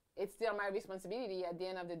it's still my responsibility at the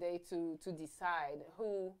end of the day to decide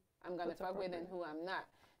who I'm gonna fuck with and who I'm not.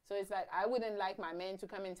 So it's like, I wouldn't like my man to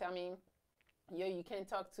come and tell me, yo, you can't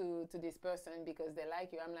talk to this person because they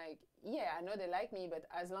like you. I'm like, yeah, I know they like me, but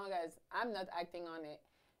as long as I'm not acting on it,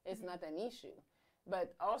 it's not an issue.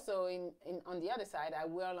 But also, on the other side, I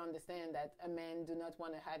will understand that a man do not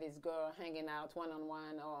want to have his girl hanging out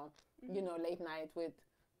one-on-one or, you know, late night with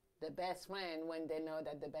the best friend when they know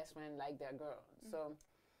that the best friend like their girl.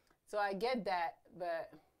 So I get that,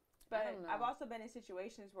 but I've also been in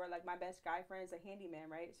situations where, like, my best guy friend's a handyman,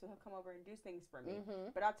 right? So he'll come over and do things for me.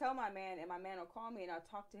 But I'll tell my man, and my man will call me, and I'll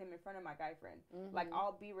talk to him in front of my guy friend. Like,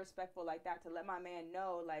 I'll be respectful like that to let my man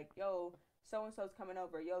know, like, yo, so-and-so's coming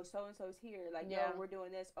over. Yo, so-and-so's here. Like, yo, we're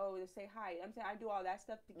doing this. Oh, to say hi. I'm saying I do all that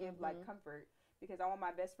stuff to give, like, comfort. Because I want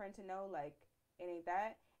my best friend to know, like, it ain't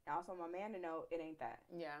that. And I also want my man to know it ain't that.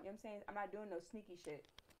 Yeah. You know what I'm saying? I'm not doing no sneaky shit.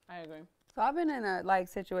 I agree. So I've been in a like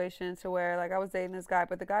situation to where like I was dating this guy,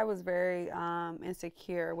 but the guy was very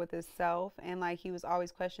insecure with himself, and like he was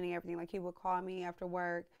always questioning everything. Like he would call me after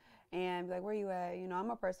work and be like, "Where you at?" You know,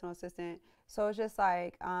 I'm a personal assistant, so it's just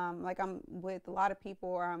like I'm with a lot of people,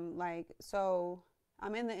 or I'm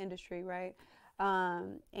in the industry, right?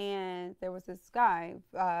 And there was this guy,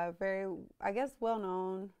 very I guess well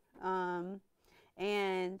known,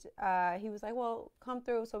 and he was like, "Well, come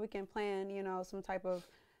through so we can plan, you know, some type of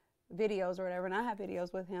videos or whatever." And I have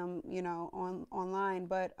videos with him, you know, online,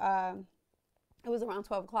 but it was around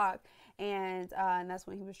 12 o'clock, and that's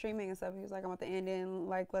when he was streaming and stuff. He was like, "I'm at the end, and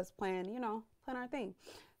like, let's plan our thing."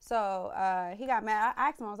 So he got mad. I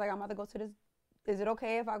asked him, I was like, "I'm about to go to this, is it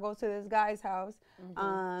okay if I go to this guy's house?"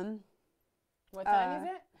 What time is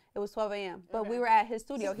it? It was 12 a.m. But we were at his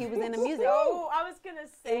studio. He was in the music. Oh, I was going to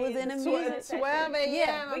say. It was in the music. 12 a.m.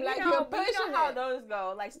 Yeah, but like, you know how those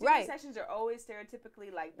go. Like, studio sessions are always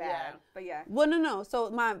stereotypically, like, bad. Yeah. But, yeah. Well, no. So,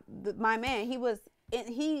 my man, he works,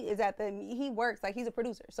 like, he's a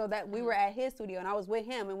producer. So, that we were at his studio, and I was with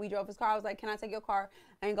him, and we drove his car. I was like, "Can I take your car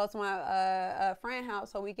and go to my friend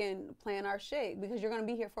house so we can plan our shit? Because you're going to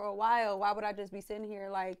be here for a while. Why would I just be sitting here,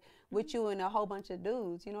 like, with you and a whole bunch of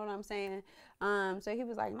dudes?" You know what I'm saying? So he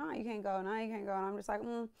was like, "No, you can't go. No, you can't go." And I'm just like,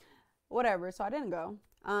 whatever. So I didn't go.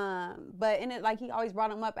 But in it, like, he always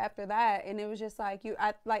brought him up after that, and it was just like,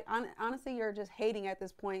 honestly, you're just hating at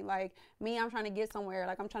this point. Like, me, I'm trying to get somewhere.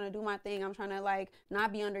 Like, I'm trying to do my thing. I'm trying to, like,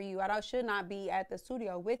 not be under you. I should not be at the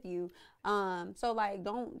studio with you. So, like,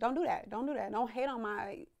 don't do that. Don't do that. Don't hate on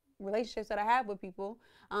my relationships that I have with people.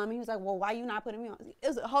 He was like, "Well, why you not putting me on?" It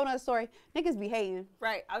was a whole nother story. Niggas be hating.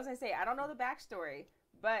 Right. I was going to say, I don't know the backstory,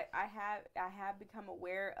 but I have become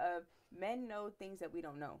aware of men know things that we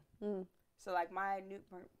don't know. So, like, my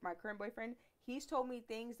current boyfriend, he's told me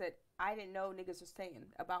things that I didn't know niggas was saying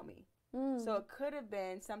about me. So it could have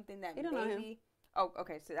been something that maybe. Oh,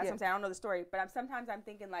 okay. So that's what I'm saying. I don't know the story, but sometimes I'm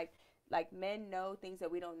thinking like men know things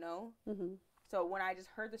that we don't know. So when I just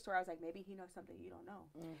heard the story, I was like, maybe he knows something you don't know.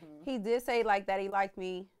 He did say like that he liked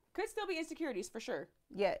me. Could still be insecurities for sure.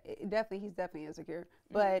 Yeah, he's definitely insecure.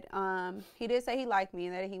 But he did say he liked me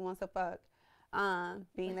and that he wants to fuck.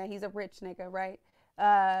 Being that he's a rich nigga, right?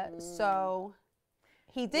 So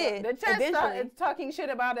he did. The chat talking shit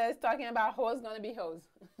about us, talking about hoes gonna be hoes.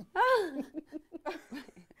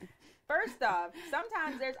 First off,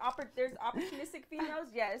 sometimes there's opportunistic females,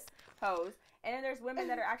 yes, hoes. And then there's women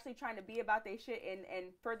that are actually trying to be about their shit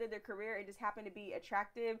and further their career and just happen to be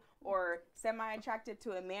attractive or semi-attractive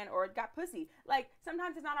to a man or got pussy. Like,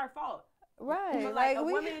 sometimes it's not our fault. Right. But like a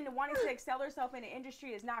woman wanting to excel herself in the industry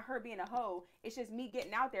is not her being a hoe. It's just me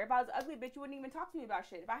getting out there. If I was an ugly bitch, you wouldn't even talk to me about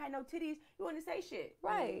shit. If I had no titties, you wouldn't say shit.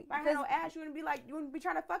 Right. If I had no ass, you wouldn't be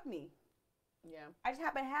trying to fuck me. Yeah. I just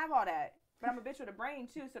happen to have all that. But I'm a bitch with a brain,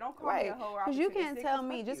 too, so don't call me a hoe or because you can't tell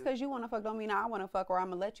me just because you want to fuck don't mean I want to fuck or I'm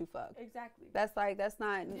going to let you fuck. Exactly. That's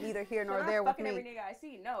not neither here nor so there with me. I'm fucking every nigga I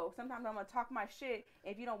see. No. Sometimes I'm going to talk my shit.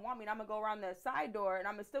 If you don't want me, I'm going to go around the side door and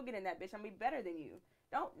I'm going to still get in that bitch. I'm going to be better than you.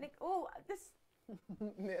 Don't, Nick. Oh, this.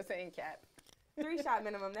 They're saying cap. 3-shot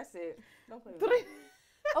minimum. That's it. Don't play with me.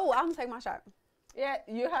 Oh, I'm going to take my shot. Yeah,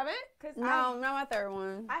 you haven't? No, not my third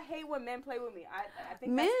one. I hate when men play with me. I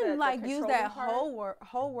think men that's like the use that part.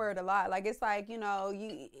 whole word a lot. Like it's like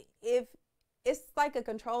if it's like a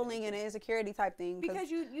controlling and an insecurity type thing.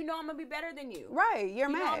 Because you know I'm gonna be better than you. Right, you're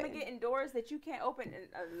mad. You know I'm gonna get in doors that you can't open.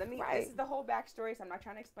 And This is the whole backstory, so I'm not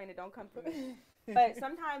trying to explain it. Don't come for me. But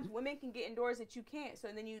sometimes women can get in doors that you can't, so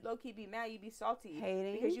then you low key be mad, you be salty,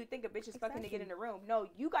 hating because you think a bitch is fucking to get in the room. No,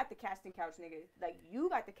 you got the casting couch, nigga. Like you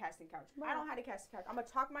got the casting couch. Right. I don't have the casting couch. I'm gonna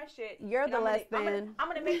talk my shit. You're the less than. I'm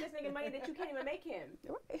gonna make this nigga money that you can't even make him.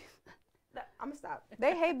 Right. I'm gonna stop.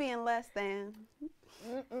 They hate being less than.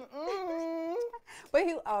 But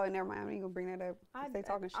never mind. I'm not even gonna bring that up. They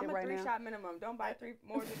talking shit right now. I'm a 3-shot minimum. Don't buy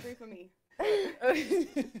more than 3 for me.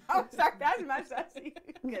 I was like, that's my sassy.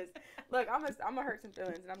 Because, look, I'm gonna hurt some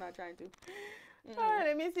feelings, and I'm not trying to. All right,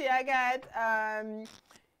 let me see. I got,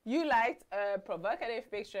 you liked a provocative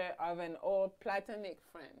picture of an old platonic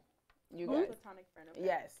friend. You guys. Platonic friend, okay.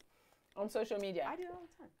 Yes. On social media. I do it all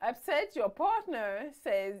the time. Upset your partner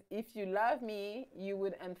says, if you love me, you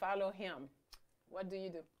would unfollow him. What do you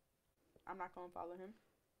do? I'm not going to follow him.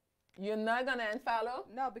 You're not going to unfollow?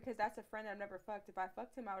 No, because that's a friend that I've never fucked. If I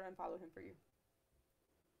fucked him, I would unfollow him for you.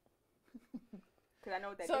 Because I know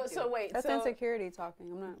what that dick do. So wait. That's insecurity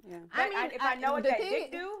talking. I'm not, yeah. I mean, if I know what that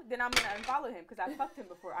dick do, then I'm going to unfollow him because I fucked him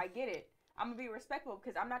before. I get it. I'm going to be respectful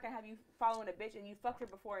because I'm not going to have you following a bitch and you fucked her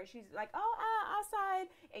before and she's like, oh, outside.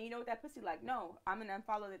 And you know what that pussy like? No, I'm going to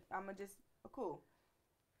unfollow it. I'm going to just, cool.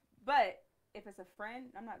 But if it's a friend,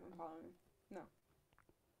 I'm not going to follow him. No.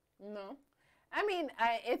 No. I mean,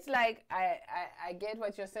 it's like, I get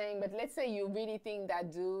what you're saying, but let's say you really think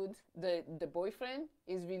that dude, the boyfriend,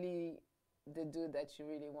 is really the dude that you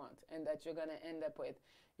really want and that you're going to end up with.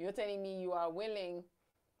 You're telling me you are willing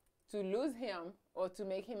to lose him or to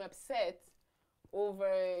make him upset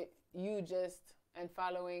over you just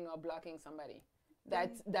unfollowing or blocking somebody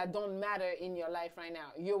that don't matter in your life right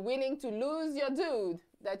now. You're willing to lose your dude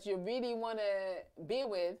that you really want to be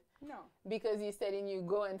with. No. Because he's telling you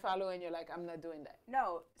go and follow and you're like, I'm not doing that.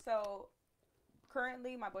 No. So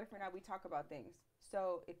currently my boyfriend and I, we talk about things.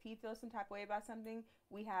 So if he feels some type of way about something,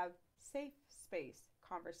 we have safe space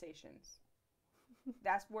conversations.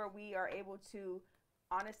 That's where we are able to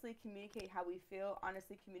honestly communicate how we feel,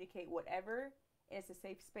 honestly communicate whatever. And it's a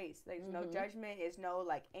safe space. There's no judgment. There's no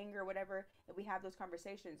like anger, whatever. And we have those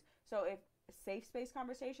conversations. So if a safe space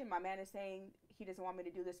conversation, my man is saying he doesn't want me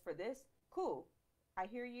to do this for this, cool. I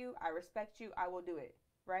hear you. I respect you. I will do it.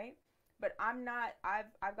 Right? But I'm not,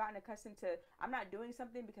 I've gotten accustomed to, I'm not doing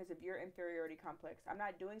something because of your inferiority complex. I'm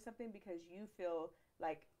not doing something because you feel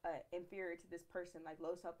like inferior to this person, like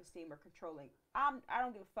low self-esteem or controlling. I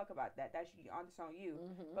don't give a fuck about that. That's on you.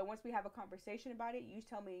 But once we have a conversation about it, you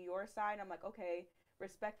tell me your side. I'm like, okay,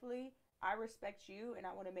 respectfully, I respect you. And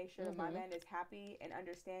I want to make sure that my man is happy and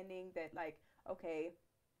understanding that like, okay,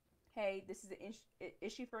 hey, this is an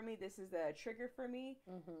issue for me. This is a trigger for me.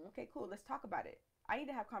 Okay, cool. Let's talk about it. I need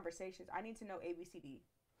to have conversations. I need to know ABCD.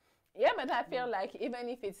 Yeah, but I feel like even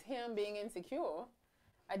if it's him being insecure,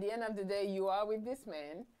 at the end of the day, you are with this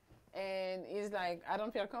man, and he's like, I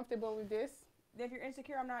don't feel comfortable with this. Then if you're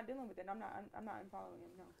insecure, I'm not dealing with it. I'm not following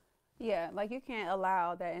him. No. Yeah, like you can't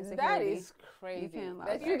allow that insecurity. That is crazy. You can't allow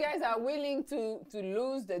that you guys are willing to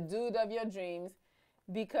lose the dude of your dreams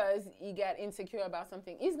because he got insecure about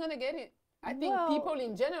something. He's gonna get it. I think people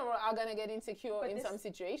in general are going to get insecure in some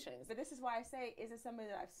situations. But this is why I say, is it somebody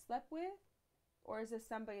that I've slept with? Or is it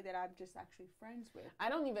somebody that I'm just actually friends with? I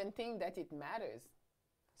don't even think that it matters.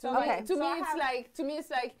 So to me, it's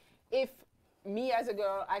like if me as a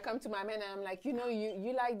girl, I come to my man and I'm like, you know,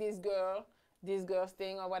 you like this girl's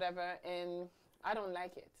thing or whatever, and I don't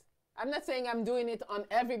like it. I'm not saying I'm doing it on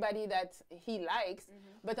everybody that he likes,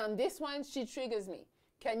 but on this one, she triggers me.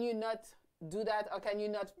 Can you not do that, or can you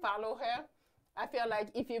not follow her? I feel like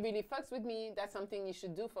if he really fucks with me, that's something you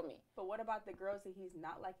should do for me. But what about the girls that he's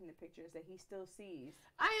not liking the pictures that he still sees?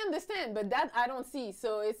 I understand, but that I don't see.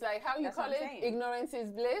 So it's like, how you call it? Ignorance is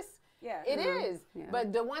bliss. Yeah. It is. Yeah.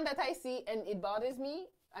 But the one that I see and it bothers me,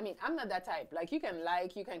 I mean, I'm not that type. Like, you can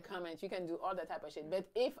comment, you can do all that type of shit. But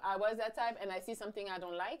if I was that type and I see something I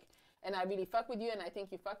don't like, and I really fuck with you and I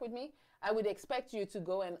think you fuck with me, I would expect you to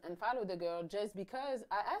go and follow the girl just because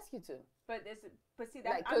I ask you to. But see that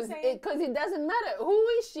like, I'm saying, because it doesn't matter. Who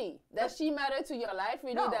is she? Does she matter to your life?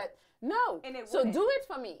 Really? No. And so do it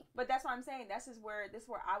for me. But that's what I'm saying. This is where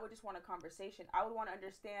I would just want a conversation. I would want to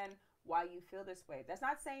understand why you feel this way. That's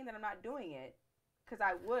not saying that I'm not doing it, because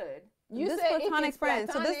I would. You say platonic if it's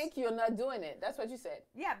platonic, so you're not doing it. That's what you said.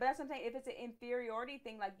 Yeah, but that's what I'm saying. If it's an inferiority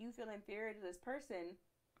thing, like you feel inferior to this person,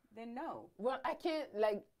 then no. Well, I can't,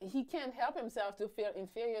 like, he can't help himself to feel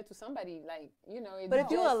inferior to somebody, like, you know. But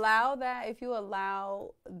if you allow that, if you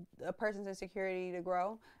allow a person's insecurity to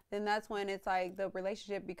grow, then that's when it's like the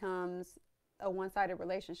relationship becomes a one-sided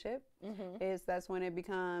relationship. That's when it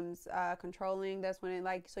becomes controlling. That's when it,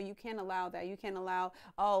 like, so you can't allow that. You can't allow,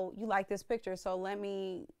 oh, you like this picture, so let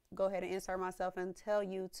me go ahead and insert myself and tell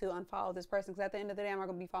you to unfollow this person, because at the end of the day, I'm not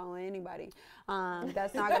going to be following anybody.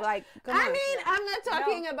 That's not gonna, like, I mean, I'm not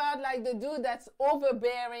talking about like the dude that's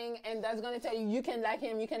overbearing and that's going to tell you, you can like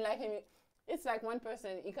him, you can like him. It's like one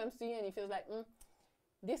person, he comes to you and he feels like,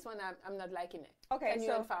 this one I'm not liking it. Okay, Can you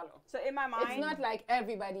unfollow? So in my mind, it's not like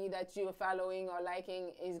everybody that you're following or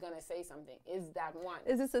liking is gonna say something. It's that one.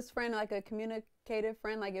 Is this friend like a communicative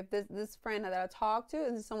friend? Like if this friend that I talk to,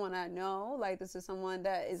 is this someone I know? Like this is someone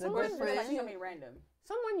that is a good friend? Like somebody random.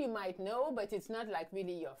 Someone you might know, but it's not like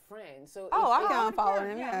really your friend. So I can unfollow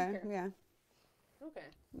him. Yeah. Okay.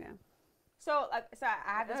 Yeah. So I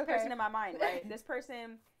have this person in my mind, right? This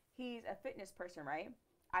person, he's a fitness person, right?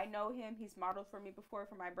 I know him. He's modeled for me before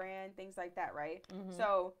for my brand, things like that, right? Mm-hmm.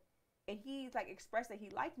 So, and he like expressed that he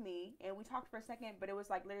liked me, and we talked for a second, but it was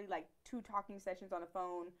like literally like 2 talking sessions on the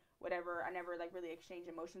phone, whatever. I never like really exchanged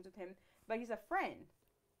emotions with him, but he's a friend.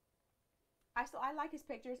 I like his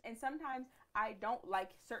pictures, and sometimes I don't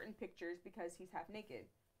like certain pictures because he's half naked.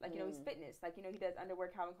 Like, you know, he's fitness. Like, you know, he does underwear,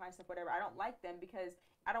 Calvin Klein stuff, whatever. I don't like them because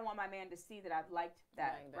I don't want my man to see that I've liked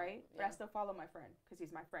that, right? Yeah. But I still follow my friend because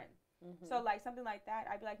he's my friend. Mm-hmm. So, like, something like that,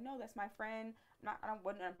 I'd be like, no, that's my friend. I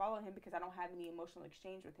wouldn't unfollow him because I don't have any emotional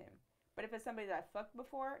exchange with him. But if it's somebody that I fucked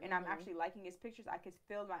before and I'm actually liking his pictures, I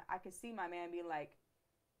could see my man being like,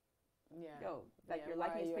 yo, like, you're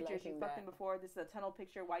liking his pictures. You fucked him before. This is a tunnel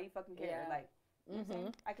picture. Why you fucking care? Like,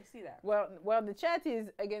 I can see that. Well, the chat is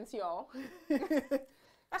against y'all.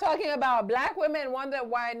 Talking about black women wonder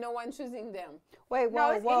why no one choosing them. Whoa,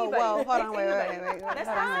 hold on, wait. That's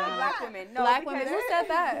not black women. No, black women. Who said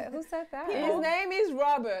that? His name is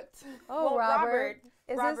Robert. Oh, Robert.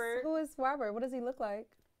 Robert. Who is Robert? What does he look like?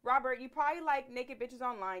 Robert, you probably like naked bitches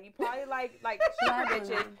online. You probably like stripper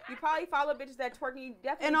bitches. You probably follow bitches that twerking. You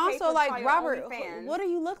definitely and also like Robert. What do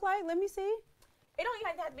you look like? Let me see. It don't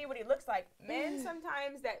even have to be what he looks like. Men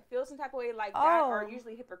sometimes that feel some type of way like that are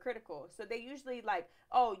usually hypocritical. So they usually like,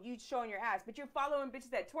 oh, you showing your ass, but you're following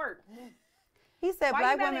bitches that twerk. He said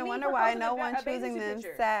black women wonder why no one choosing them.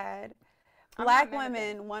 Sad. Black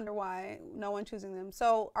women wonder why no one choosing them.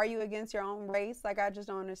 So are you against your own race? Like, I just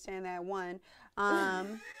don't understand that one.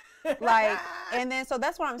 Like, and then, so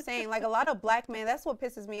that's what I'm saying. Like, a lot of black men, that's what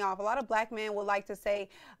pisses me off. A lot of black men would like to say,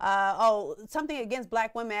 something against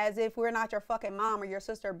black women as if we're not your fucking mom or your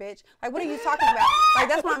sister, bitch. Like, what are you talking about? Like,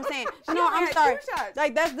 that's what I'm saying. No, I'm sorry.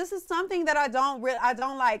 Like, this is something that I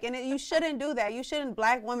don't like. And you shouldn't do that. You shouldn't.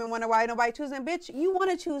 Black women wonder why nobody choosing, bitch. You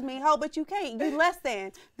want to choose me, ho, but you can't. You less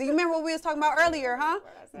than. Do you remember what we was talking about earlier, huh?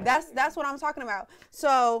 That's what I'm talking about.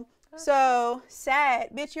 So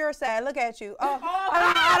sad, bitch. You're sad. Look at you. Oh,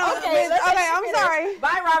 I don't. Okay, I'm sorry.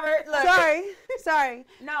 Bye, Robert. Look. Sorry.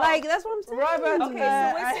 No, like that's what I'm saying. Robert. Okay,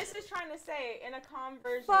 so what sis is trying to say in a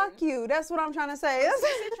conversion? Fuck you. That's what I'm trying to say. What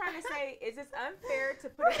sis is trying to say is it's unfair to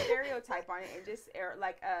put a stereotype on it and just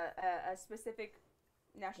like a specific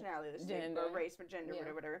nationality, or race, or gender,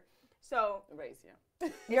 whatever. So race,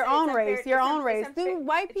 Your own race. Dude,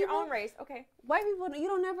 white people. Your own race. Okay. White people, you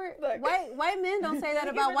don't never. White men don't say that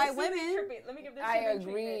about white women. Let me give this. I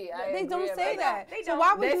agree. They don't say that. They so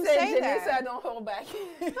why would you say that? Janissa, don't hold back.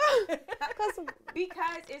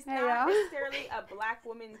 Because it's not necessarily a black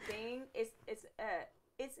woman thing. It's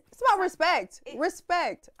about respect.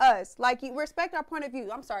 Respect us. Like, respect our point of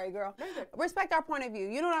view. I'm sorry, girl. Respect our point of view.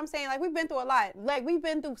 You know what I'm saying? Like, we've been through a lot. Like, we've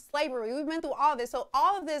been through slavery. We've been through all this. So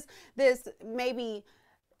all of this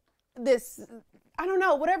I don't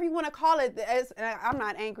know, whatever you want to call it. I'm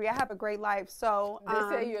not angry. I have a great life. So they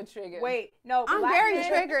say you're triggered. Wait, no. I'm very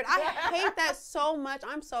triggered. I hate that so much.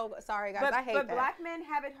 I'm so sorry, guys. I hate that. But black men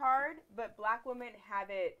have it hard, but black women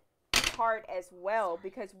have it hard as well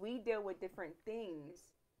because we deal with different things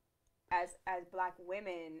as black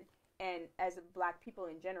women and as black people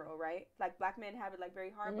in general, right? Like, black men have it like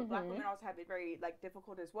very hard, but black women also have it very like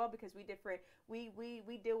difficult as well because we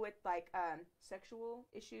deal with like sexual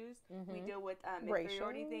issues. We deal with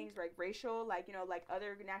inferiority things, like racial, like, you know, like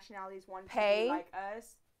other nationalities want to be like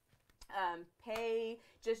us. Pay,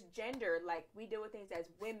 just gender, like we deal with things as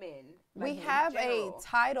women. We have a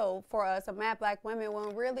title for us, a mad black women,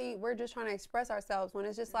 when really we're just trying to express ourselves, when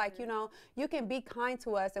it's just like, you know, you can be kind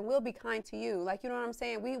to us and we'll be kind to you. Like, you know what I'm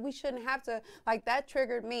saying? We shouldn't have to, like, that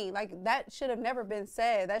triggered me. Like, that should have never been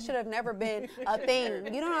said. That should have never been a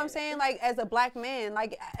thing. You know what I'm saying? Like, as a black man,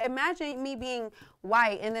 like, imagine me being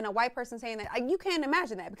white and then a white person saying that. You can't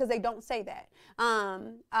imagine that because they don't say that.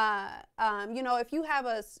 You know, if you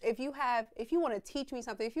want to teach me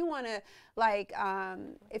something, if you want to, like,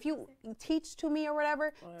 if you teach to me or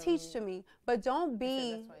whatever, teach to me, but don't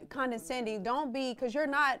be condescending. Don't be, because you're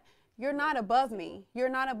not above me. You're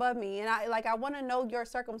not above me. And I want to know your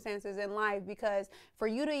circumstances in life, because for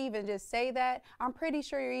you to even just say that, I'm pretty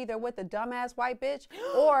sure you're either with a dumbass white bitch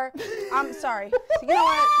or I'm sorry. You know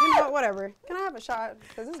what? Whatever. Can I have a shot?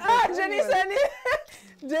 Janice,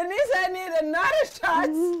 I need another shot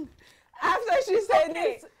after she said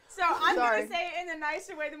this. So I'm gonna say it in the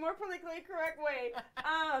nicer way, the more politically correct way.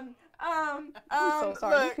 I'm so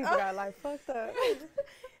sorry. These people got like fucked up.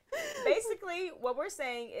 Basically, what we're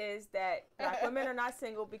saying is that black women are not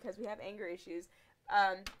single because we have anger issues.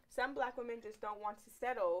 Some black women just don't want to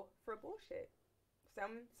settle for bullshit.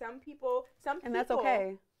 Some people, and that's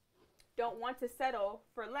okay. Don't want to settle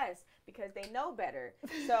for less because they know better.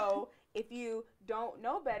 So if you don't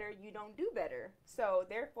know better, you don't do better. So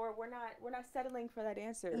therefore, we're not settling for that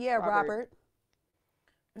answer. Yeah, Robert.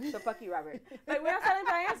 So fuck you, Robert. Like, we're not settling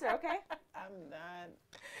for that answer, okay? I'm not.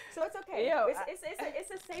 So it's okay. Yo, it's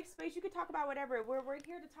a safe space. You can talk about whatever. We're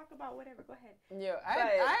here to talk about whatever. Go ahead. Yo,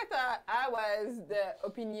 I thought I was the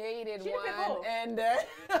opinionated one, and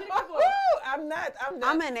I'm not.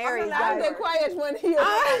 I'm an Aries. I'm the quiet one here.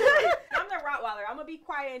 I'm the Rottweiler. I'm gonna be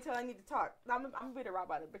quiet until I need to talk. I'm gonna be the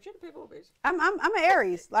Rottweiler, but you're the pitbull, bitch. I'm an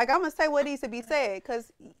Aries. Like, I'm gonna say what needs to be said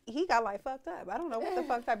because he got like fucked up. I don't know what the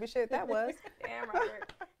fuck type of shit that was. Damn,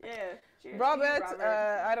 Robert. Yeah. Cheers Robert,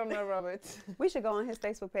 I don't know Robert. We should go on his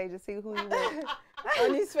Facebook page and see who he was.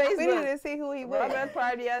 On his Facebook. We need to see who he was. Robert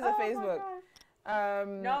probably has a Facebook.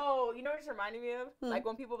 No, you know what it's reminding me of? Like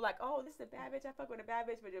when people are like, oh, this is a bad bitch. I fuck with a bad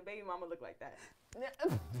bitch, but your baby mama look like that.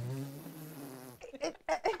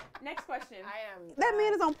 Next question. That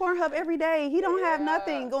man is on Pornhub every day. He don't have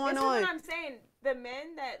nothing going on. This is what I'm saying. The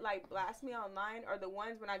men that like blast me online are the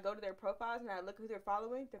ones when I go to their profiles and I look who they're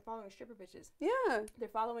following stripper bitches. Yeah. They're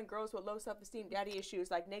following girls with low self-esteem, daddy issues,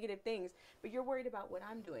 like negative things. But you're worried about what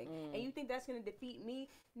I'm doing. And you think that's going to defeat me?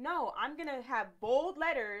 No, I'm going to have bold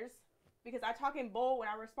letters because I talk in bold when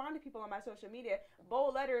I respond to people on my social media.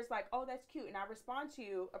 Bold letters like, oh, that's cute. And I respond to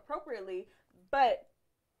you appropriately. But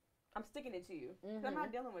I'm sticking it to you because I'm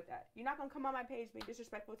not dealing with that. You're not going to come on my page being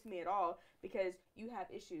disrespectful to me at all because you have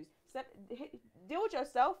issues. Deal with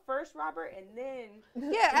yourself first, Robert, and then...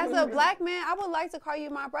 Yeah, as a black man, I would like to call you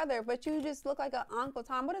my brother, but you just look like an Uncle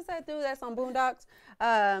Tom. What does that do? That's on Boondocks.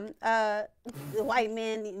 White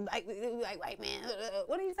man, like white man.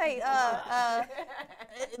 What do you say?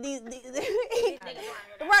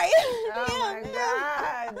 Right. Oh, my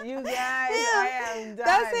God. You guys, I am done.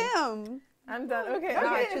 That's him. I'm done. Okay.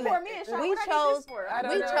 We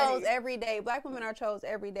chose every day. Black women are chose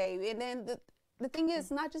every day. And then the thing is,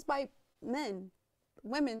 not just by men,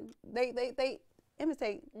 women, they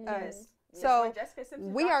imitate us. So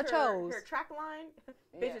we are chose. Her track line,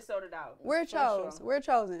 bitches sold it out. We're chose. Sure. We're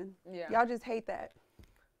chosen. Yeah. Y'all just hate that.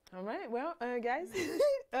 All right. Well, guys,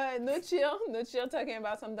 no chill talking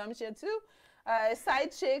about some dumb shit too.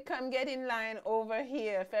 Side chick, come get in line over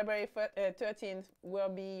here. February 13th will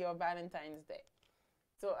be your Valentine's Day.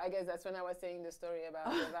 So I guess that's when I was saying the story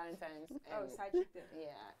about the Valentine's. Side chick.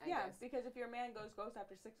 Yeah. I guess. Because if your man goes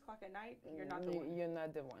after 6 o'clock at night, you're not the one. You're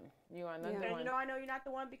not the one. You are not the one. And you know I know you're not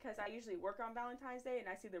the one because I usually work on Valentine's Day and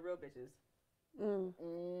I see the real bitches.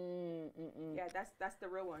 Yeah, that's the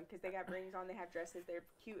real one because they got rings on, they have dresses, they're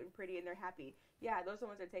cute and pretty, and they're happy. Yeah, those are the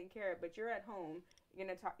ones that are taken care of. But you're at home, you're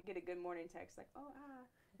gonna get a good morning text like, oh,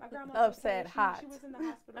 my grandma upset, hot. She was in the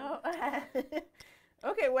hospital.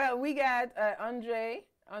 Okay, well, we got Andre.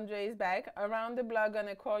 Andre is back. Around the block,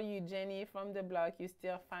 gonna call you Jenny from the block. You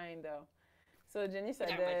still find her. So Jenny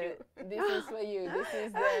said this is for you. This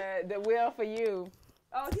is the wheel for you.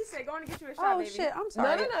 Oh, he said, go on and get you a shot, baby. Oh, shit, I'm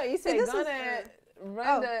sorry. No. He said,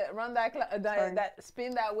 run that,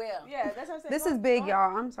 spin that wheel. Yeah, that's what I said. This is big,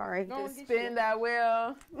 y'all. I'm sorry. Spin that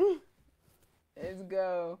wheel. Let's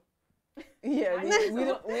go. Yeah, we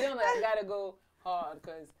don't gotta go hard,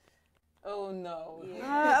 because, oh, no.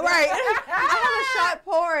 Yeah. Right. I have a shot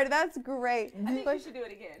poured. That's great. I think you should do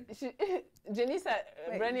it again. Jenny said,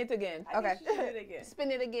 run it again. Okay. You should do it again.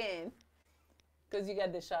 Spin it again. Because you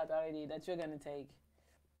got the shot already that you're going to take.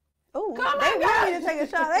 Oh, they want me to take a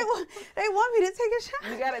shot. They want me to take a shot.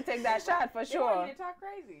 You got to take that shot for sure. They want you to talk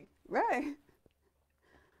crazy. Right.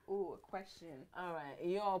 Ooh, a question. All right.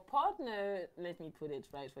 Your partner, let me put it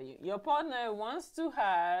right for you. Your partner wants to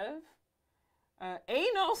have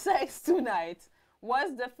anal sex tonight.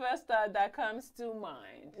 What's the first thought that comes to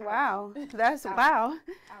mind? Wow. That's wow.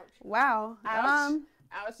 Ouch. Wow. Ouch.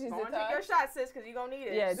 Ouch is Go on, take your shot, sis, because you're going to need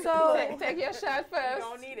it. Yeah, so take your shot first. You're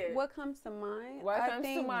going to need it. What comes to mind? What comes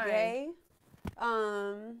to mind? Gay.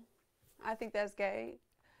 I think that's gay.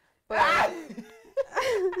 But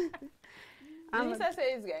Lisa says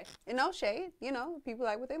it's gay. No shade. You know, people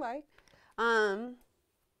like what they like. But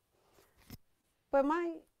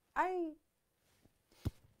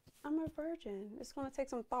I'm a virgin. It's going to take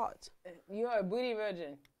some thought. You're a booty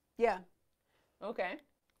virgin. Yeah. Okay.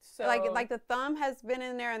 So like the thumb has been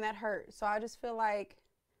in there and that hurt. So I just feel like,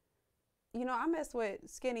 you know, I mess with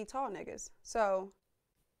skinny, tall niggas. So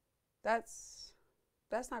that's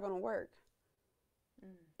that's not gonna work.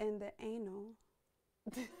 And the anal.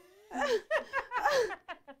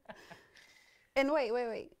 And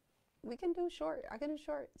wait. We can do short. I can do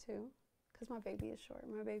short too, cause my baby is short.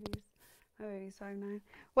 My baby's 5'9".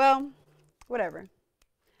 Well, whatever.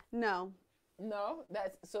 No. No,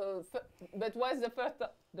 that's so. But what's the first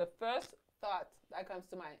thought that comes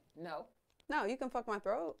to mind? No. No, you can fuck my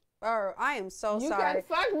throat. Or I am so You sorry. can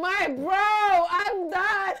fuck my bro. I'm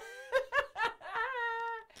done.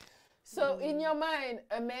 So in your mind,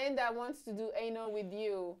 a man that wants to do anal with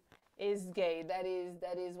you is gay. That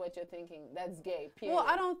is what you're thinking. That's gay. Period. Well,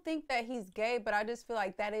 I don't think that he's gay, but I just feel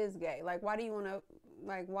like that is gay. Like, why do you want to?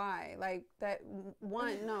 Like, why? Like that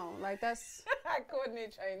one? No, like that's. Courtney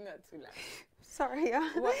trying not to laugh. Sorry,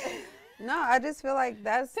 y'all. No, I just feel like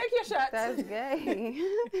that's. Take your shot. That's gay.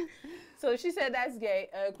 So she said that's gay.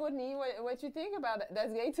 Courtney, what you think about that?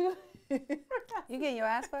 That's gay too? You getting your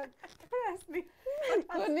ass fucked? That's me.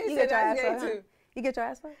 Courtney You said get your that's ass gay fucked, huh? too. You get your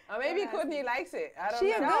ass fucked? Or maybe Courtney likes it. I don't She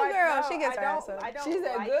know. a good girl. She gets her ass I fucked. don't She's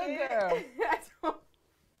a like good it. girl.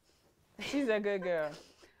 She's a good girl.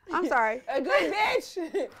 I'm sorry. A good bitch.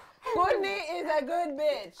 Courtney is a good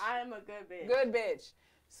bitch. I'm a good bitch. Good bitch.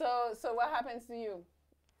 So what happens to you?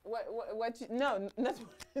 What you, no,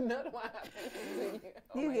 not what happens to you.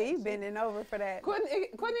 Oh You bending over for that.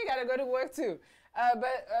 Courtney gotta go to work too.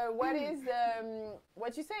 But what is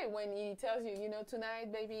what you say when he tells you,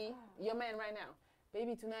 tonight, baby, your man right now,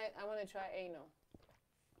 baby, tonight I want to try anal.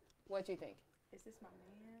 What you think? Is this my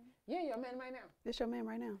man? Yeah, your man right now. This your man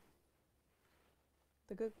right now.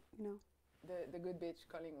 The good, The good bitch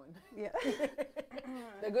calling one. Yeah.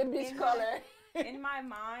 The good bitch caller. In my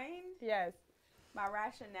mind, Yes. my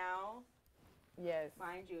rationale, Yes.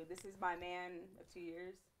 mind you, this is my man of 2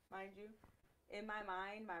 years, mind you. In my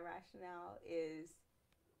mind, my rationale is,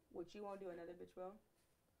 what you won't do, another bitch will.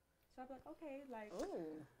 So I'm like, okay, like.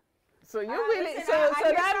 Ooh. So you're willing. listen, So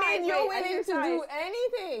I that hear means size. you're Wait, I willing hear to do size.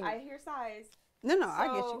 anything. I hear size. No, I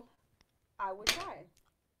get you. I would try.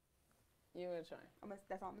 You will try.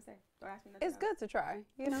 That's all I'm gonna say. Don't ask me nothing It's else. good to try,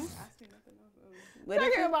 Ask me nothing else. But if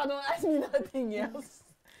Talking you- about don't ask me nothing else.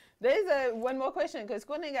 There's one more question because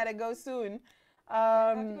Courtney gotta go soon.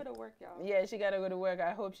 I have to go to work, y'all. Yeah, she gotta go to work.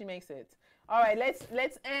 I hope she makes it. All right,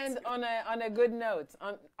 let's end on a good note,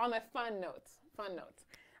 on a fun note.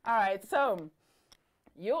 All right, so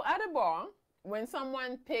you're at a bar when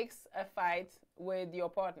someone picks a fight with your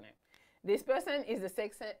partner. This person is the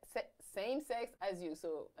same sex as you,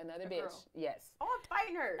 so another bitch. Girl. Yes. Oh, I'm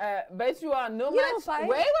fighting her. But you are no You match. don't fight.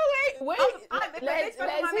 Wait.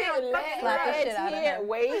 Let's hear.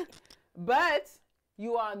 Wait. But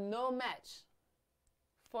you are no match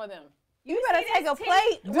for them. You better see take this a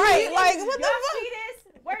plate. titty? Right, Y'all like, what the see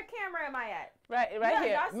this? Where camera am I at? Right Yeah,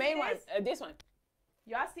 here. y'all see Main one. this? This one.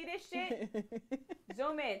 Y'all see this shit?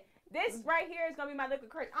 Zoom in. This right here is gonna be my liquid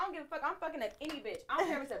courage. I don't give a fuck. I'm fucking up any bitch. I don't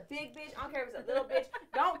care if it's a big bitch. I don't care if it's a little bitch.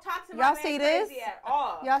 Don't talk to my Y'all man see crazy this? at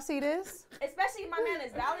all. Y'all see this? Especially if my man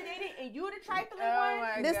is validated and you the trifling Oh one.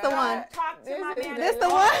 my This God. the one. Don't talk to This my is man. This at the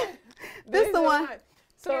all. one? This the one.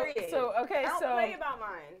 Period. So okay. I don't play about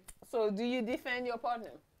mine. So do you defend your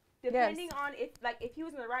partner? Depending on if he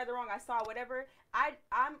was in the right or the wrong, I saw whatever. I'm.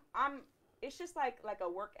 It's just like a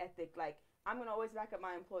work ethic. Like I'm gonna always back up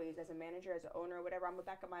my employees as a manager, as an owner, or whatever. I'm gonna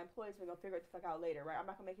back up my employees. We're gonna figure it the fuck out later, right? I'm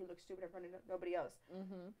not gonna make you look stupid in front of nobody else.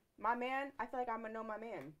 Mm-hmm. My man, I feel like I'm gonna know my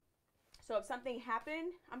man. So if something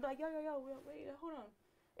happened, I'm like, yo, wait, hold on.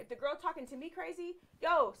 If the girl talking to me crazy,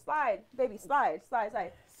 yo, slide, baby, slide.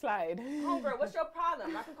 Homegirl, what's your problem?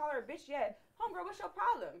 I'm not gonna call her a bitch yet. Homegirl, what's your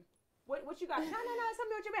problem? What you got? No, tell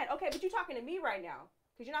me what you meant. Okay, but you talking to me right now.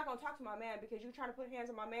 Because you're not going to talk to my man because you're trying to put hands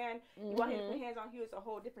on my man. You want him to put hands on you. It's a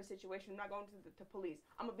whole different situation. I'm not going to the police.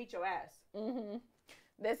 I'm going to beat your ass. Mm-hmm.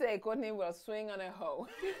 They say Courtney will swing on a hoe.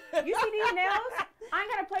 You see these nails? I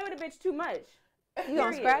ain't got to play with a bitch too much. You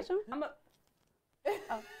gonna scratch them? I'm a,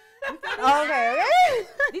 Okay.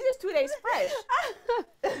 these is 2 days fresh.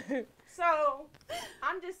 So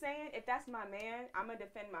I'm just saying, if that's my man, I'm going to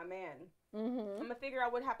defend my man. Mm-hmm. I'm going to figure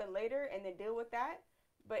out what happened later and then deal with that.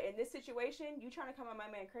 But in this situation, you trying to come on my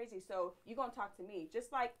man crazy, so you gonna talk to me.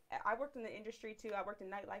 Just like I worked in the industry too, I worked in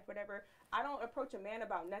nightlife, whatever. I don't approach a man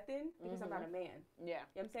about nothing because I'm not a man. Yeah. You know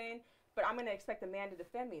what I'm saying? But I'm gonna expect a man to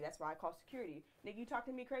defend me. That's why I call security. Nigga, you talk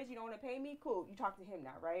to me crazy, you don't wanna pay me? Cool, you talk to him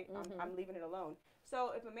now, right? I'm leaving it alone.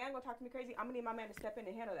 So if a man gonna talk to me crazy, I'm gonna need my man to step in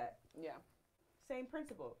and handle that. Yeah. Same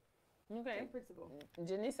principle. Okay. Same principle.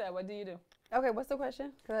 Janisa, what do you do? Okay, what's the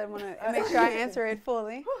question? Because I want to make sure I answer it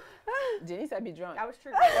fully. Janisa be drunk. That was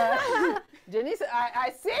true. Janisa,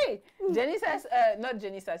 I see. Janisa, not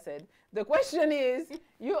Janisa said. The question is,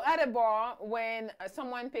 you're at a bar when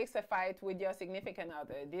someone picks a fight with your significant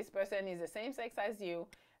other. This person is the same sex as you,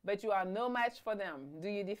 but you are no match for them. Do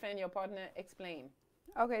you defend your partner? Explain.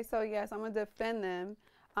 Okay, so yes, I'm gonna defend them,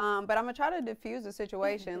 but I'm gonna try to diffuse the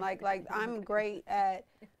situation. like I'm great at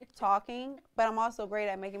talking, but I'm also great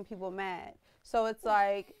at making people mad. So it's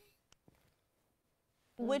like,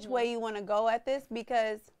 which way you want to go at this?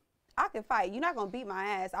 Because I can fight. You're not gonna beat my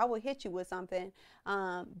ass. I will hit you with something,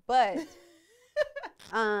 but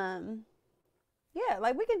yeah,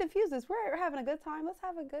 like we can diffuse this. We're having a good time. Let's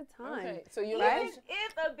have a good time. Okay, so you Even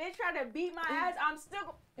if a bitch try to beat my ass, I'm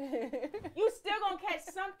still. You still gonna catch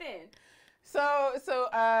something. So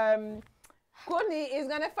Courtney is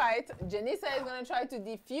gonna fight. Janisa is gonna try to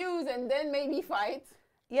defuse and then maybe fight.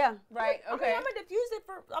 Yeah. Right. Okay. I'm gonna diffuse it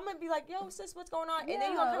for. I'm gonna be like, yo, sis, what's going on? And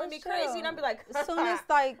then you gonna come at me crazy, and I'm be like, as soon as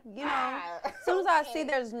like as soon as I see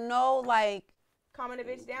there's no like calming the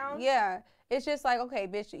bitch down. Yeah, it's just like, okay,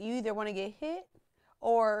 bitch, you either want to get hit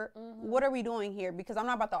or what are we doing here? Because I'm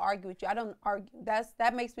not about to argue with you. I don't argue.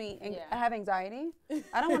 That makes me. I have anxiety.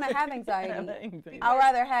 I don't want to have anxiety. I'd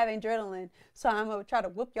rather have adrenaline. So I'm gonna try to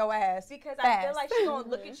whoop your ass. Because fast. I feel like she's gonna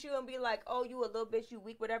look at you and be like, oh, you a little bitch, you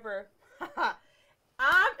weak, whatever.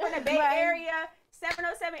 I'm from the Bay Area,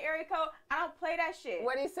 707 area code. I don't play that shit.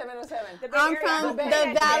 What is 707? The Bay I'm Area, from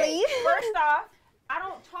the Valley. First off, I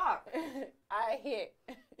don't talk. I hit.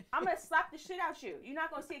 I'm gonna slap the shit out you. You're not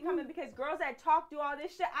gonna see it coming because girls that talk do all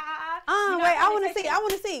this shit. Wait, I want to see. I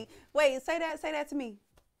want to see. Wait, say that to me.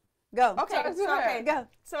 Go. Okay, okay, go.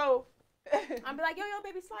 So I'm be like, yo,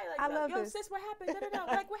 baby, slide. Like, I love yo, this. sis, what happened?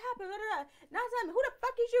 Like, what happened? Now tell me, who the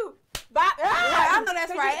fuck is you? Bop. I know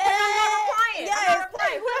that's right. I'm Yes. not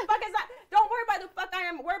replying. Who the fuck is that? Don't worry about the fuck I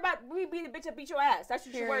am. Worry about we being the bitch that beat your ass. That's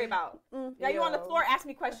what you should worry about. Now you on the floor, ask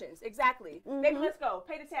me questions. Exactly. Baby, let's go.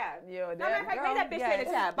 Pay the tab. Yo, No, matter of fact, pay that bitch yes. pay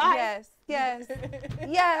the tab. Bye. Yes. Yes. yes.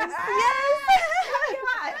 Yes. I'm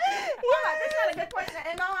hot. This is not a good question.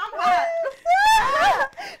 And no, I'm hot.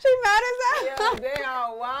 She mad as hell. Yo, they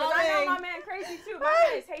are wild. I know my man crazy too. My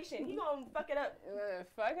man is Haitian. He gonna fuck it up.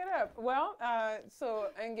 Fuck it up. Well, so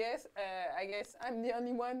I guess I'm the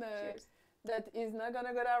only one that is not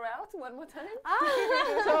gonna go that route one more time.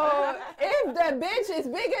 So if the bitch is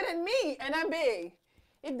bigger than me and I'm big,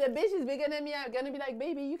 if the bitch is bigger than me, I'm gonna be like,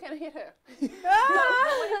 baby, you can hit her. No, but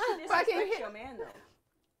what if she disrespects your man though?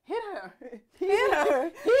 Hit her. Hit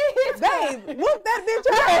her. He hits her. Babe, whoop that bitch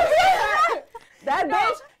ass. That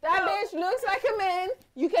bitch looks like a man.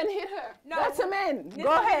 You can hit her. No, that's a man.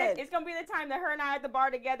 Go ahead. It's gonna be the time that her and I at the bar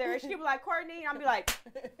together, and she'll be like, Courtney, and I'll be like,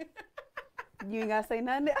 you ain't gotta say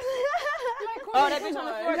nothing. Like, oh, that bitch on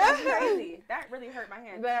the floor. That's crazy. That really hurt my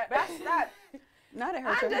hand. But that. Not it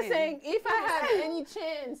hurt I'm your just hand. saying, if I have any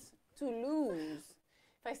chance to lose,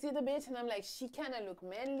 if I see the bitch and I'm like, she kind of look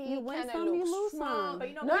manly, You win kind of some, look you lose strong. some. But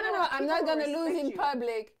you know, No, I'm not gonna lose in you.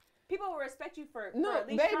 public. People will respect you for No, at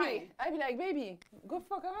least baby. trying. I'd be like, baby, go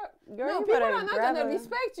fuck up. Girl, no, you people better are not grab gonna her.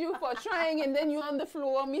 respect you for trying and then you're on the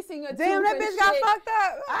floor missing a Damn, tooth that and bitch got shit. fucked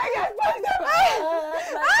up. I got fucked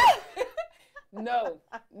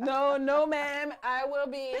up. No, ma'am. I will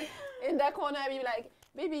be in that corner. I'll be like,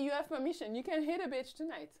 baby, you have permission. You can hit a bitch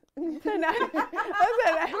tonight. Go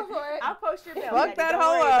for it. I'll post your bill. Fuck that Don't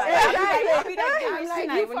hoe worry up. about it. Exactly. I'll be that I'm bitch like,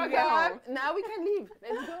 tonight you when you fuck get home. up. Now we can leave.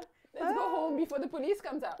 Let's go. Let's go home before the police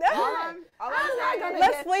comes out. I'm not gonna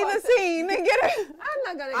Let's flee the scene and get her. I'm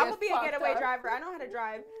not gonna I'm get gonna be a fucked getaway up. driver. I know how to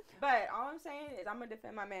drive. But all I'm saying is I'm gonna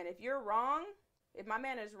defend my man. If you're wrong, if my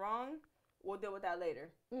man is wrong, we'll deal with that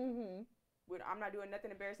later. Mm-hmm. I'm not doing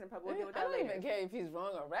nothing embarrassing in public. We'll deal with I that don't later. even care if he's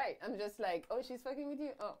wrong or right. I'm just like, oh, she's fucking with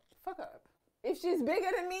you? Oh, fuck up. If she's bigger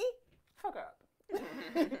than me, fuck up.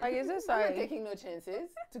 Like, is this I'm not like, taking no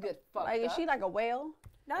chances to get fucked like, up. is she like a whale?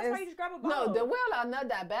 That's why you just grab a No, bottle. the whale are not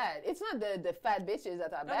that bad. It's not the fat bitches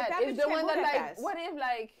that are No, the bad. fat It's bitches the one can't that move that like, fast. what if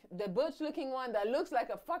like the butch looking one that looks like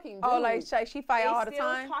a fucking dude? Oh, like she fight all the still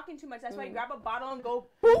time. talking too much. That's why you grab a bottle and go.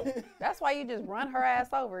 That's why you just run her ass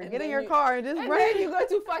over. And Get in then your you- car and just and run. then you go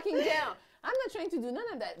to fucking jail. I'm not trying to do none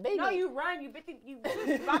of that, baby. No, you run. You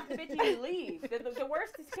rock the bitch and you leave. The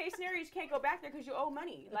worst case scenario is you can't go back there because you owe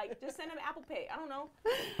money. Like, just send him Apple Pay. I don't know.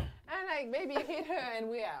 I'm like, baby, hit her and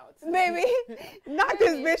we out. Baby, knock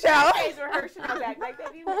this bitch out. Days were her should go back. Like,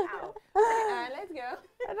 baby, we out. Let's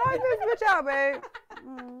go. Knock this bitch out, babe.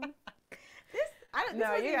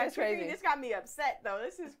 No, you guys crazy. This got me upset though.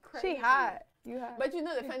 This is crazy. She hot. You hot. But you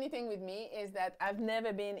know, the funny thing with me is that I've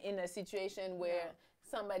never been in a situation where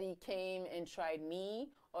somebody came and tried me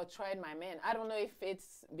or tried my man. I don't know if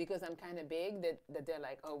it's because I'm kind of big that they're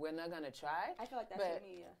like, oh, we're not gonna try. I feel like that's with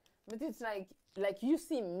me, yeah. But it's like you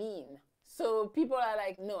seem mean. So people are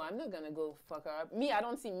like, no, I'm not gonna go fuck her up. Me, I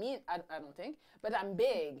don't see mean. I don't think, but I'm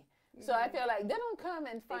big. So I feel like they don't come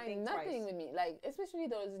and find nothing with me. Like, especially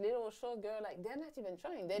those little short girls, like, they're not even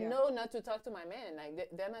trying. They know not to talk to my man. Like,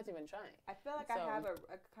 they're not even trying. I feel like I have a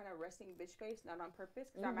kind of resting bitch face, not on purpose,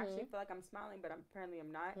 because I'm actually feel like I'm smiling, but apparently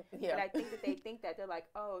I'm not. Yeah. But I think that they think that. They're like,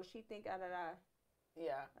 oh, she think, da-da-da.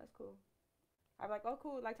 Yeah. That's cool. I'm like, oh,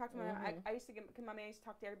 cool. Like, talk to my man. I used to get, because my man used to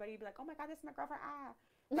talk to everybody. He'd be like, oh, my God, this is my girlfriend. Ah.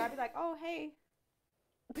 But I'd be like, oh, hey.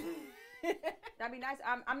 That'd be nice.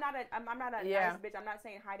 I'm not a nice bitch. I'm not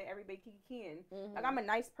saying hi to everybody kiki. Like, I'm a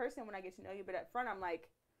nice person when I get to know you, but up front I'm like,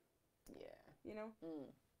 you know.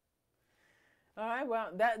 All right,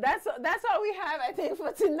 well, that's all we have, I think,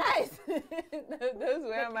 for tonight. Those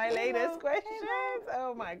were my latest questions.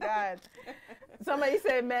 Oh my God. Somebody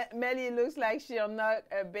said Melli looks like she'll knock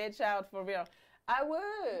a bitch out for real. I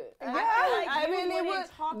would. I really would.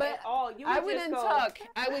 But at all. I wouldn't talk.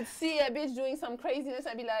 I would see a bitch doing some craziness.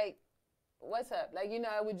 I'd be like, what's up? Like, you know,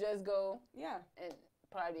 I would just go and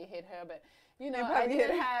probably hit her. But, you know, I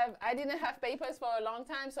didn't have papers for a long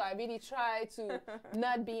time. So I really tried to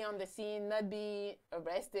not be on the scene, not be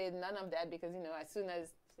arrested, none of that. Because, you know, as soon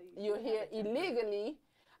as you're here illegally,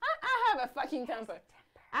 I have a fucking temper.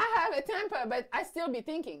 I have a temper, but I still be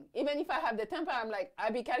thinking. Even if I have the temper, I'm like, I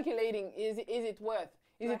be calculating, is it worth?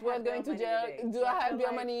 Is it worth going to jail? Do I have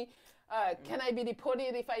bill money? Can I be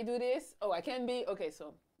deported if I do this? Oh, I can be? Okay,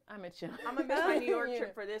 so I'm a chill. I'm going to miss my New York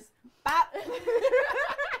trip for this. Bop.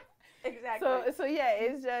 Exactly. So yeah,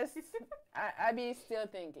 it's just, I be still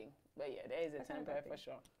thinking. But yeah, there is a temper for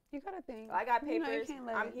sure. You gotta think. Well, I got papers.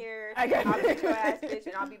 I'm here. I'll get your ass, bitch,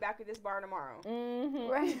 and I'll be back at this bar tomorrow.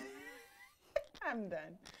 Right. I'm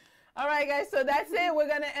done. All right, guys. So that's it. We're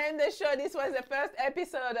going to end the show. This was the first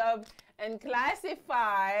episode of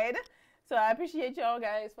Unclassified. So I appreciate y'all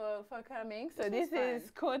guys for coming. So this is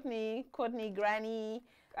Courtney Granny.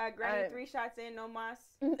 Granny 3 shots in, no mas.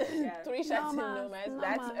 3 shots in, no mas.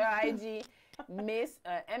 That's her IG. Miss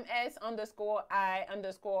MS_I_IM.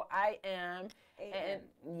 And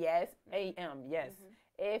yes, AM. Yes.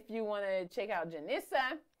 If you want to check out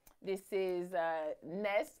Janissa, this is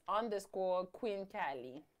Ness_Queen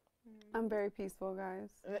Cali. I'm very peaceful, guys.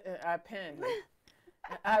 Apparently.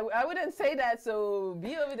 I wouldn't say that, so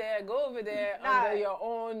be over there, go over there under your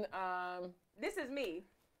own. This is me.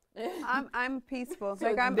 I'm peaceful.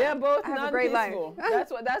 So like they're both I have a great life.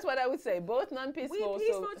 That's what I would say. Both non-peaceful. We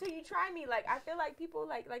peaceful till you try me. Like, I feel like people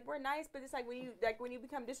like we're nice, but it's like when you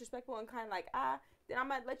become disrespectful and kind of like then I'm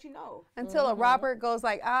gonna let you know. Until a Robert goes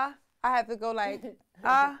like I have to go like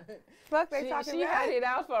fuck they talking. She had it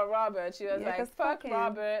out for Robert. She was like, fuck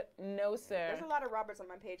Robert, no sir. There's a lot of Roberts on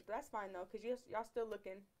my page, but that's fine though, cause y'all still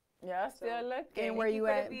looking. Yeah, still looking. And where you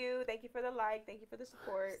at? Thank you for the view. Thank you for the like. Thank you for the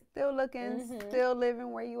support. Still looking. Still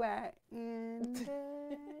living where you at. And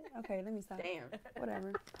okay, let me stop. Damn.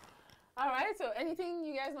 Whatever. All right. So anything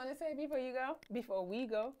you guys want to say before you go? Before we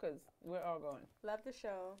go, because we're all going. Love the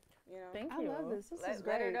show. You know. Thank you. I love this. This is let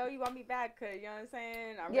great. her know you want me back, cause you know what I'm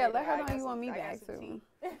saying. Let her know you want me back too.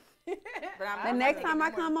 But the next time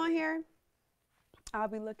I come on here, I'll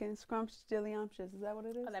be looking scrumptious. Is that what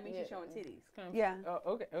it is? Oh, that means she's showing titties. Yeah.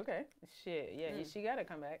 Oh, okay. Shit. Yeah, she gotta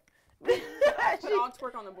come back. Put all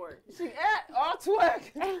twerk on the board. All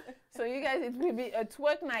twerk. So you guys, it will be a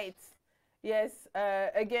twerk night. Yes.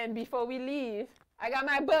 Again, before we leave, I got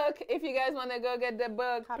my book. If you guys want to go get the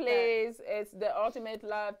book, please. It's The Ultimate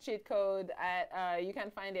Love Cheat Code. You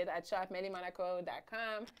can find it at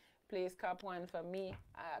shopmelimonaco.com. Please cop one for me.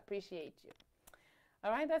 I appreciate you.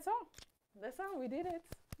 All right, that's all. That's all. We did it.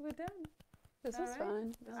 We're done. This was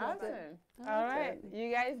fun. Awesome. All right. You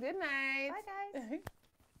guys, good night. Bye, guys.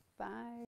 Bye.